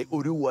is the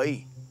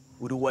Uruguay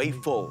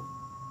Fall.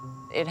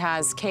 It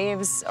has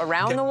caves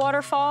around the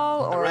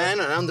waterfall, or around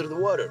and under the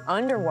water.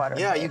 Underwater.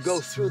 Yeah, caves. you go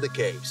through the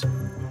caves.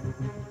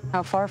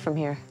 How far from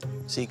here?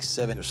 6,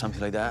 7, or something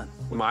like that.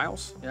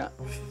 Miles? Yeah,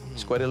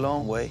 it's quite a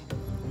long way.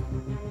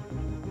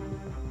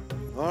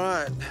 All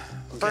right.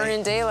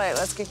 Burning daylight.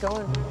 Let's get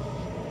going.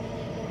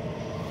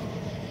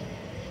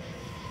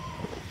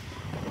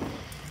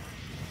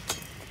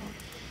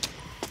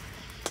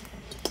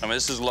 I mean,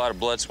 this is a lot of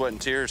blood, sweat,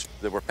 and tears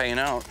that we're paying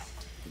out,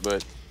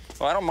 but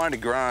well, I don't mind a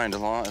grind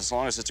as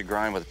long as it's a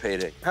grind with a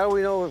payday. How do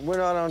we know we're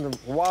not on the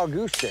wild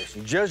goose chase,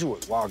 the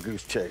Jesuit wild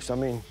goose chase? I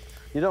mean,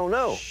 you don't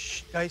know.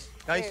 Shh, guys,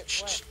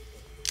 shh.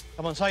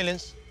 Come on,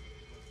 silence.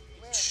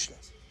 Shh.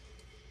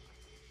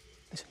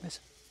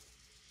 Listen.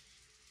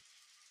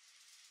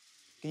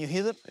 Can you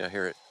hear them? Yeah, I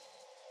hear it.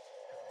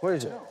 What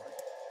is it?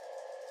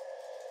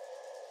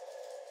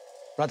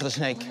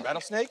 Rattlesnake.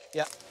 Rattlesnake?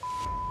 Yeah.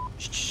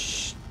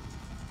 Shh.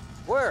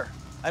 Where?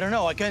 I don't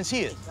know, I can't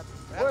see it.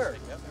 Where?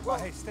 Well,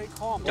 hey, stay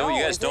calm. No,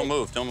 you guys don't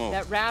move, don't move.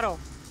 That rattle.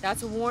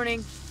 That's a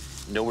warning.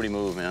 Nobody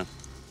move, man.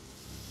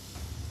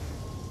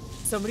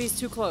 Somebody's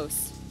too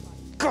close.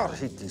 God, I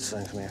hate these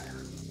things, man.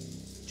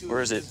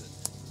 Where is it?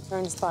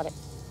 Trying to spot it.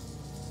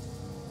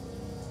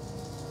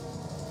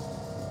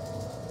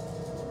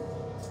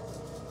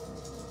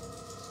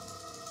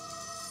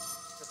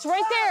 It's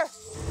right there.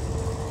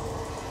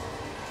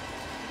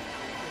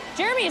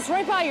 Jeremy, it's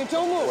right by you.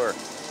 Don't move. Where?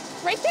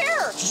 Right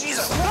there.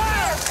 Jesus.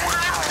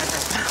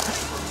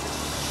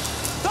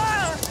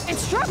 It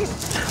struck it.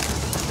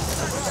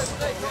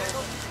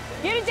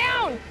 Get it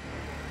down.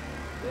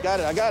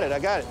 I got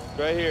it.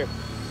 Right here.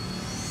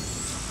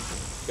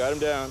 Got him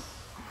down.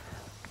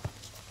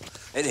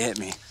 It hit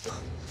me.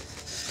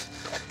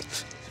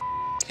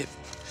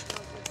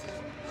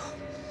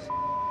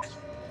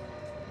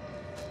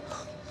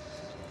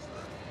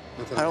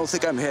 I don't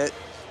think I'm hit.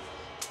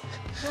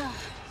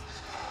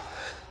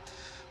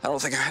 I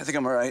think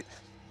I'm all right.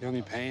 You have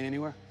any pain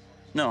anywhere?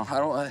 No, I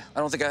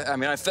don't think I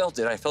mean, I felt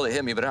it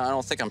hit me, but I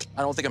don't think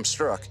I'm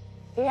struck.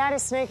 He had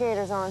his snake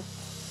gaiters on.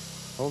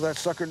 Hold that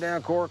sucker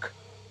down, Cork.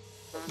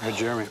 Hey,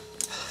 Jeremy.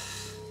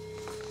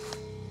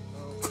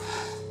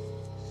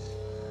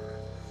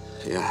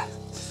 Yeah.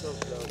 So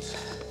close.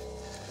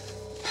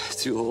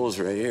 2 holes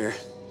right here.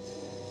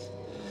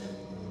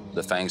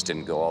 The fangs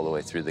didn't go all the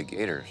way through the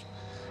gaiters.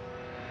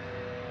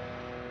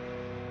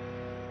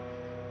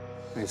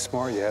 It's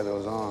smart you had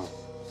those on.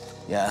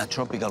 Yeah,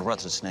 tropical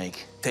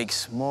rattlesnake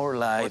takes more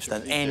lives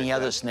than any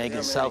other snake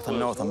in South and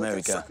North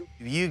America.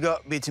 If you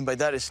got bitten by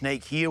that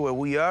snake here where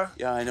we are...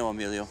 Yeah, I know,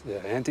 Emilio. Yeah,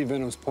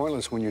 anti-venom's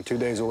pointless when you're 2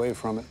 days away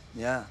from it.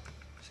 Yeah.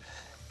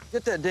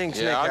 Get that dang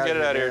snake I'll get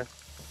it out of here.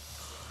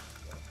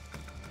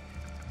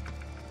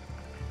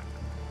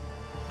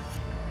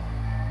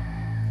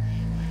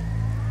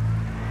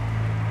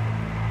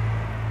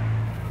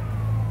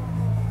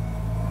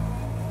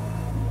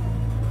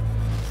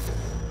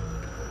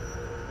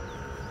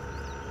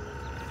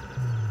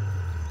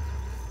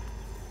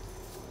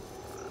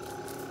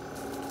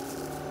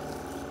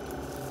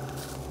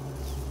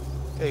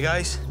 Hey,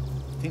 guys,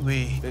 I think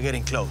we're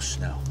getting close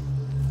now.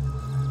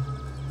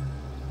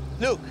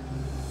 Look.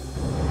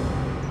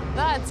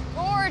 That's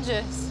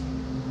gorgeous.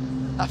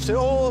 After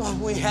all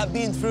we have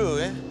been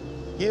through,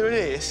 here it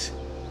is.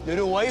 The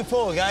Uruguay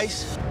Fall,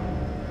 guys.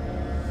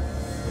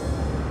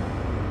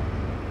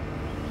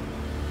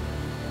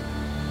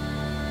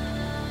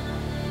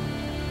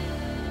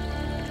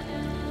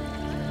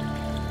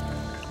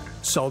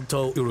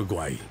 Salto,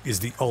 Uruguay is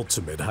the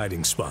ultimate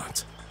hiding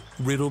spot,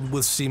 riddled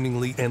with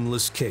seemingly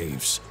endless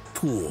caves,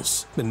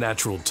 pools, and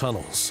natural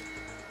tunnels.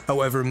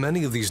 However,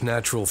 many of these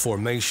natural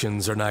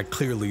formations are not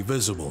clearly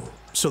visible,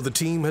 so the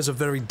team has a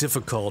very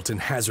difficult and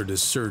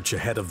hazardous search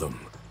ahead of them.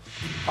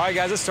 All right,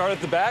 guys, let's start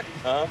at the back,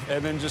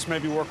 and then just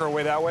maybe work our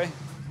way that way.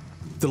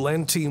 The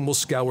land team will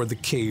scour the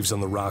caves on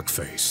the rock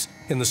face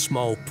and the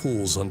small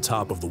pools on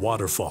top of the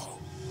waterfall.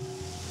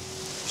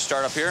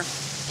 Start up here?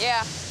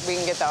 Yeah, we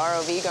can get the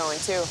ROV going,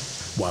 too.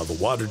 While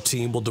the water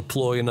team will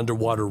deploy an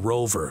underwater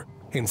rover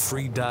and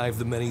free dive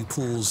the many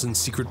pools and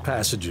secret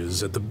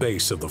passages at the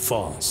base of the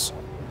falls.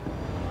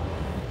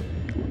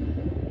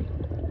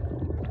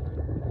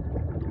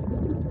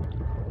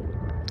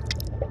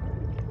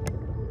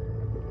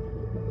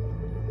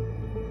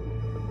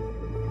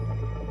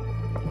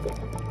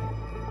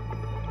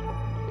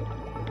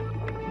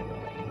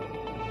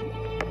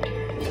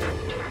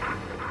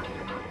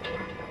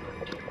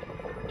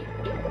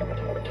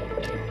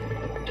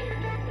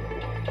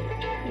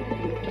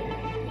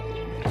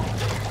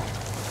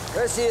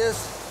 There she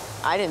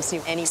is. I didn't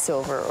see any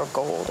silver or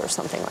gold or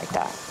something like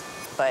that.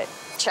 But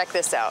check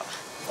this out.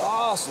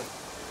 Awesome.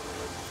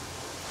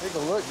 Take a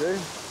look, dude.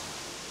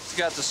 It's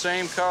got the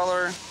same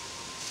color,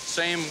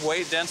 same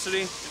weight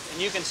density, and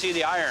you can see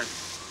the iron.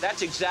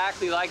 That's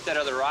exactly like that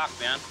other rock,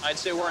 man. I'd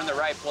say we're in the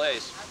right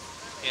place,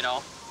 you know?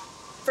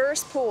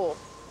 First pull.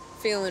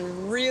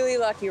 Feeling really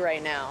lucky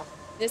right now.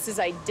 This is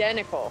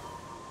identical,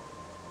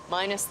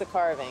 minus the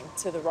carving,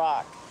 to the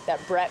rock that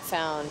Brett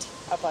found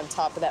up on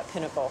top of that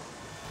pinnacle.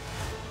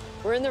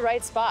 We're in the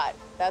right spot.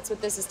 That's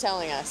what this is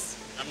telling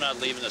us. I'm not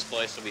leaving this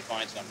place till we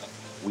find something.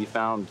 We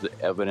found the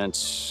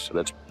evidence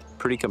that's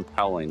pretty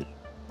compelling.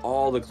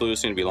 All the clues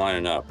seem to be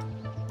lining up.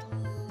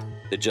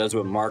 The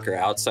Jesuit marker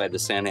outside the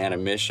Santa Ana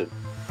mission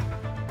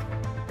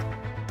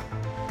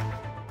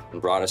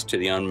brought us to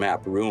the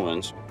unmapped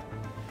ruins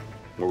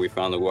where we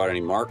found the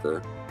Guarani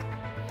marker.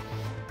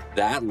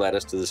 That led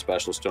us to the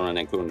special stone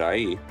in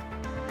Encundai.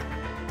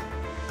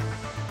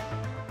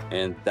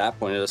 And that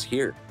pointed us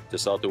here, to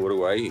Salto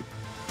Uruguay.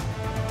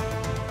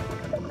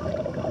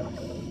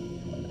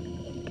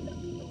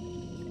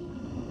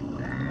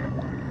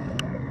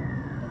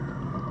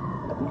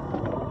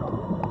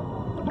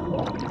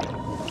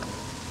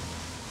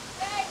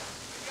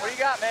 What do you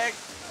got, Meg?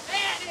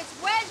 Man, it's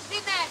wedged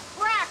in that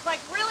crack, like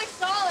really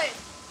solid.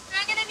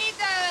 I'm gonna need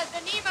the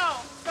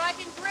Nemo so I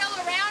can drill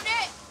around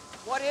it.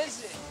 What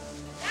is it?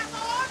 That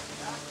hole?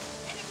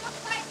 And it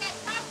looks like that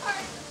top part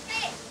is a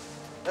snake.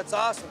 That's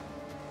awesome.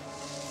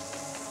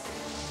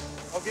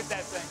 Go get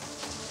that thing.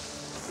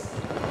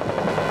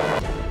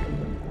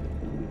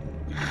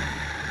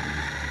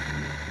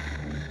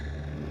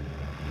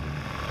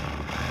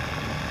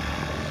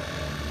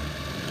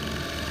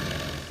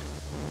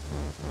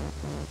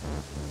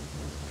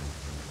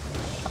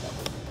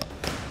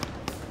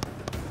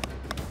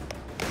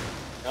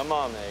 Come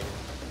on, Megan.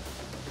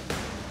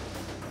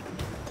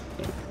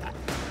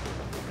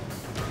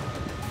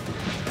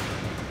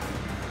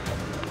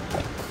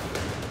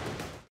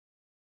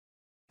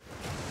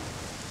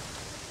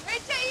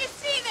 Wait till you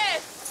see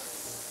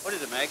this. What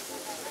is it, Meg?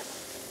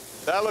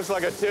 That looks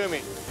like a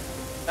toomey.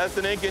 That's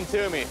an Incan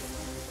toomey.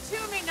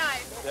 Toomey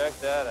knife. Check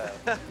that out.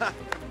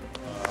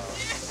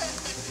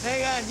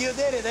 Hang on, you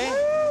did it, eh?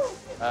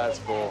 That's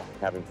cool.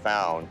 Having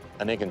found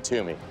an Incan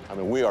toomey, I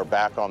mean, we are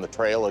back on the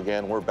trail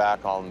again. We're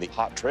back on the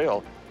hot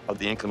trail of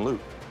the Incan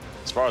loot.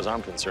 As far as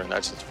I'm concerned,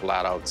 that's just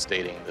flat out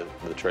stating that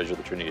the treasure of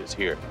the Trinity is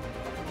here.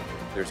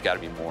 There's got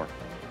to be more.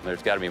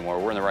 There's got to be more.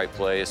 We're in the right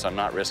place. I'm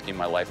not risking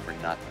my life for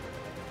nothing.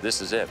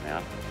 This is it,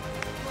 man.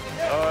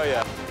 Oh,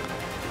 yeah.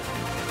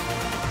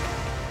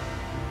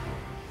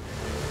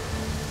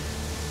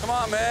 Come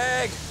on,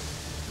 Meg.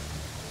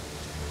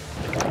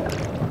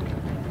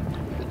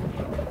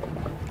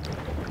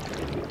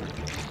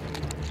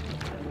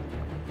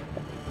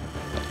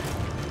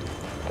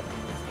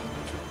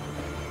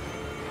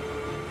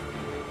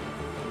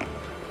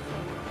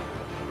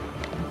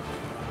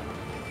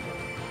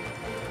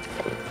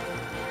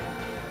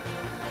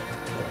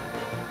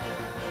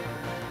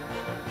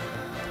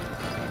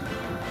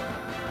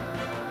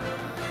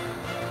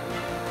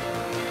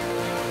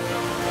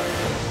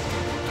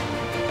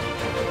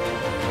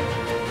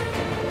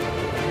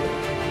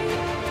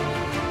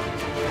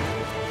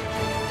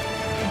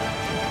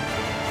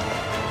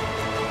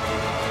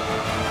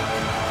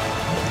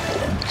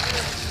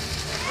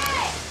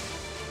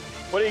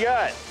 What do you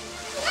got?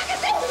 Look at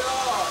this.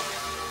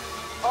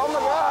 Oh, my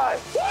God.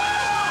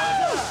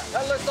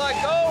 That looks like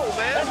gold,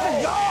 man. That's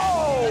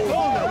gold.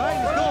 Gold,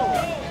 right? It's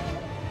gold.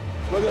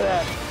 Look at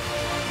that.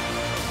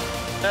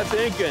 That's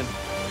Incan.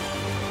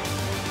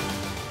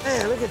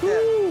 Man, look at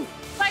that.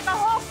 It's like a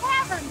whole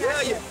cavern.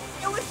 Yeah,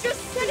 It was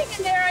just sitting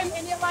in there and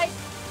it like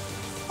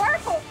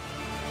sparkled.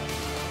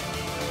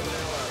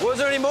 Was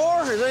there any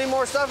more? Is there any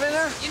more stuff in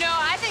there? You know,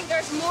 I think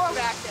there's more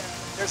back there.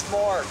 There's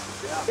more.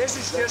 This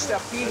is just a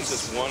piece.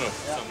 This is one of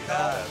some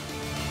kind.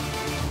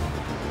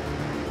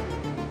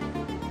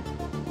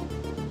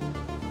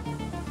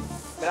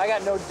 And I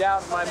got no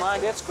doubt in my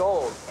mind it's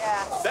gold.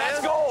 Yeah.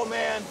 That's gold,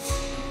 man.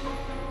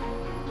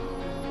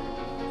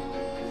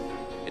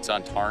 It's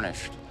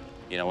untarnished.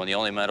 You know, when the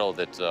only metal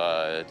that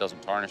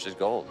doesn't tarnish is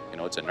gold. You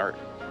know, it's inert.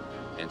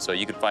 And so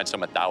you could find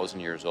some 1,000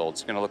 years old.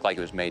 It's going to look like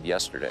it was made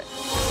yesterday.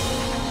 This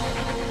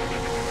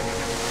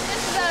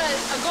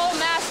is a gold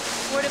mask.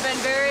 Would have been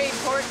very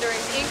important during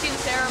the Incan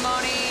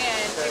ceremony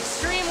and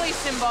extremely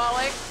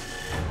symbolic.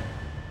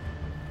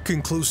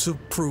 Conclusive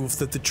proof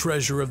that the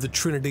treasure of the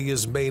Trinity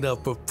is made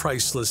up of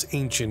priceless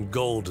ancient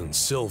gold and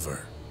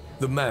silver.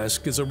 The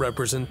mask is a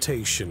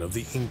representation of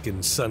the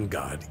Incan sun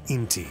god,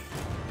 Inti.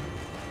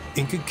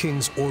 Inca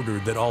kings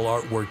ordered that all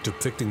artwork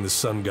depicting the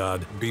sun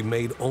god be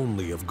made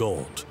only of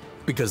gold,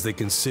 because they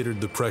considered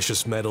the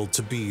precious metal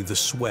to be the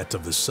sweat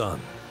of the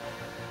sun.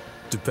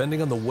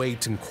 Depending on the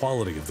weight and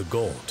quality of the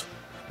gold,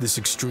 this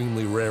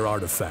extremely rare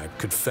artifact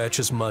could fetch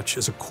as much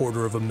as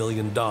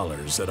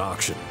 $250,000 at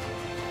auction.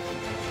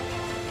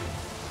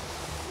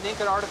 An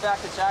Incan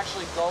artifact that's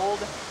actually gold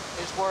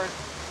is worth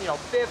you know,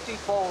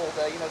 50-fold,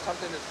 you know,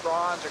 something that's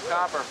bronze or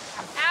copper.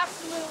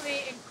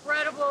 Absolutely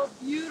incredible,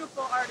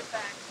 beautiful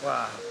artifact.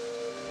 Wow.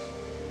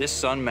 This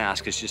sun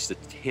mask is just the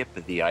tip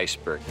of the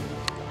iceberg.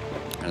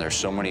 And there's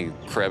so many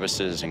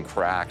crevices and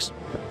cracks.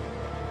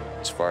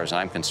 As far as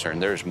I'm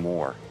concerned, there's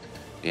more.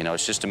 You know,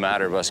 it's just a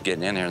matter of us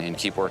getting in there and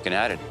keep working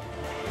at it.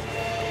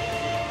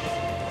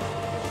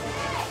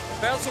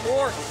 Found some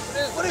more.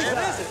 What is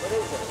that?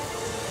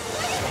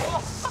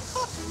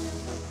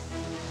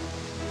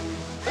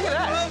 Look at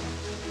that.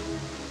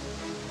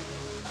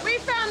 We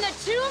found the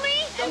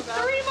tumi and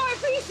 3 more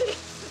pieces.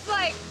 It's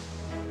like...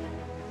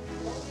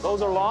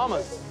 Those are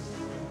llamas.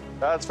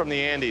 That's from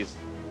the Andes.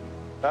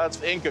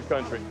 That's Inca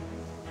country.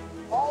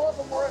 All of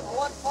them were in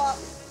one pot.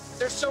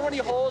 There's so many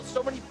holes,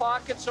 so many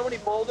pockets, so many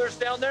boulders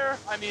down there.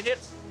 I mean,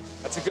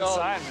 That's a good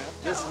sign, man.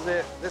 This is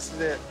it. This is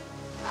it.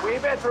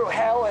 We've been through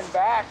hell and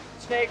back,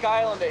 Snake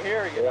Island to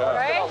here, you know?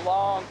 Right? It's been a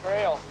long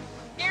trail.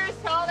 Here's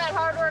to all that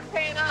hard work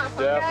paying off.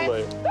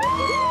 Definitely.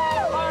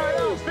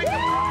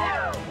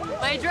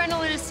 My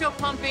adrenaline is still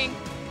pumping.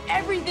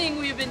 Everything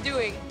we've been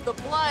doing, the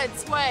blood,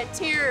 sweat,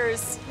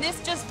 tears, this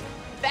just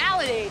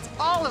validates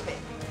all of it.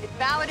 It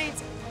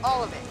validates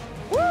all of it.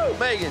 Woo,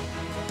 Megan.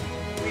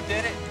 We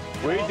did it.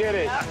 We did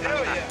it.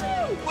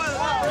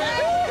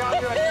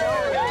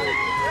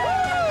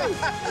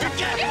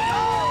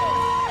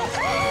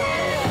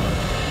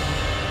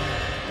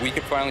 We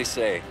can finally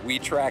say we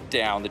tracked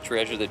down the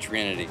treasure of the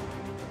Trinity.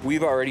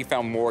 We've already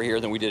found more here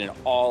than we did in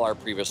all our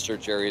previous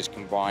search areas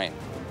combined,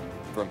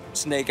 from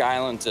Snake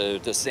Island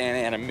to Santa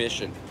Ana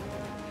Mission.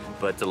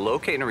 But to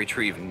locate and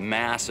retrieve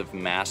massive,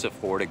 massive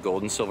hoarded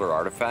gold and silver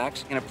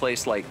artifacts in a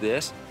place like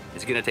this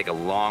is gonna take a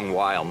long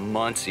while,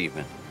 months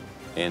even.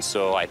 And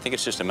so I think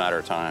it's just a matter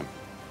of time.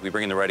 We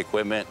bring in the right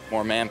equipment,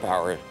 more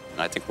manpower, and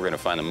I think we're gonna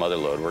find the mother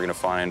lode. We're gonna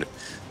find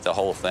the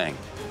whole thing.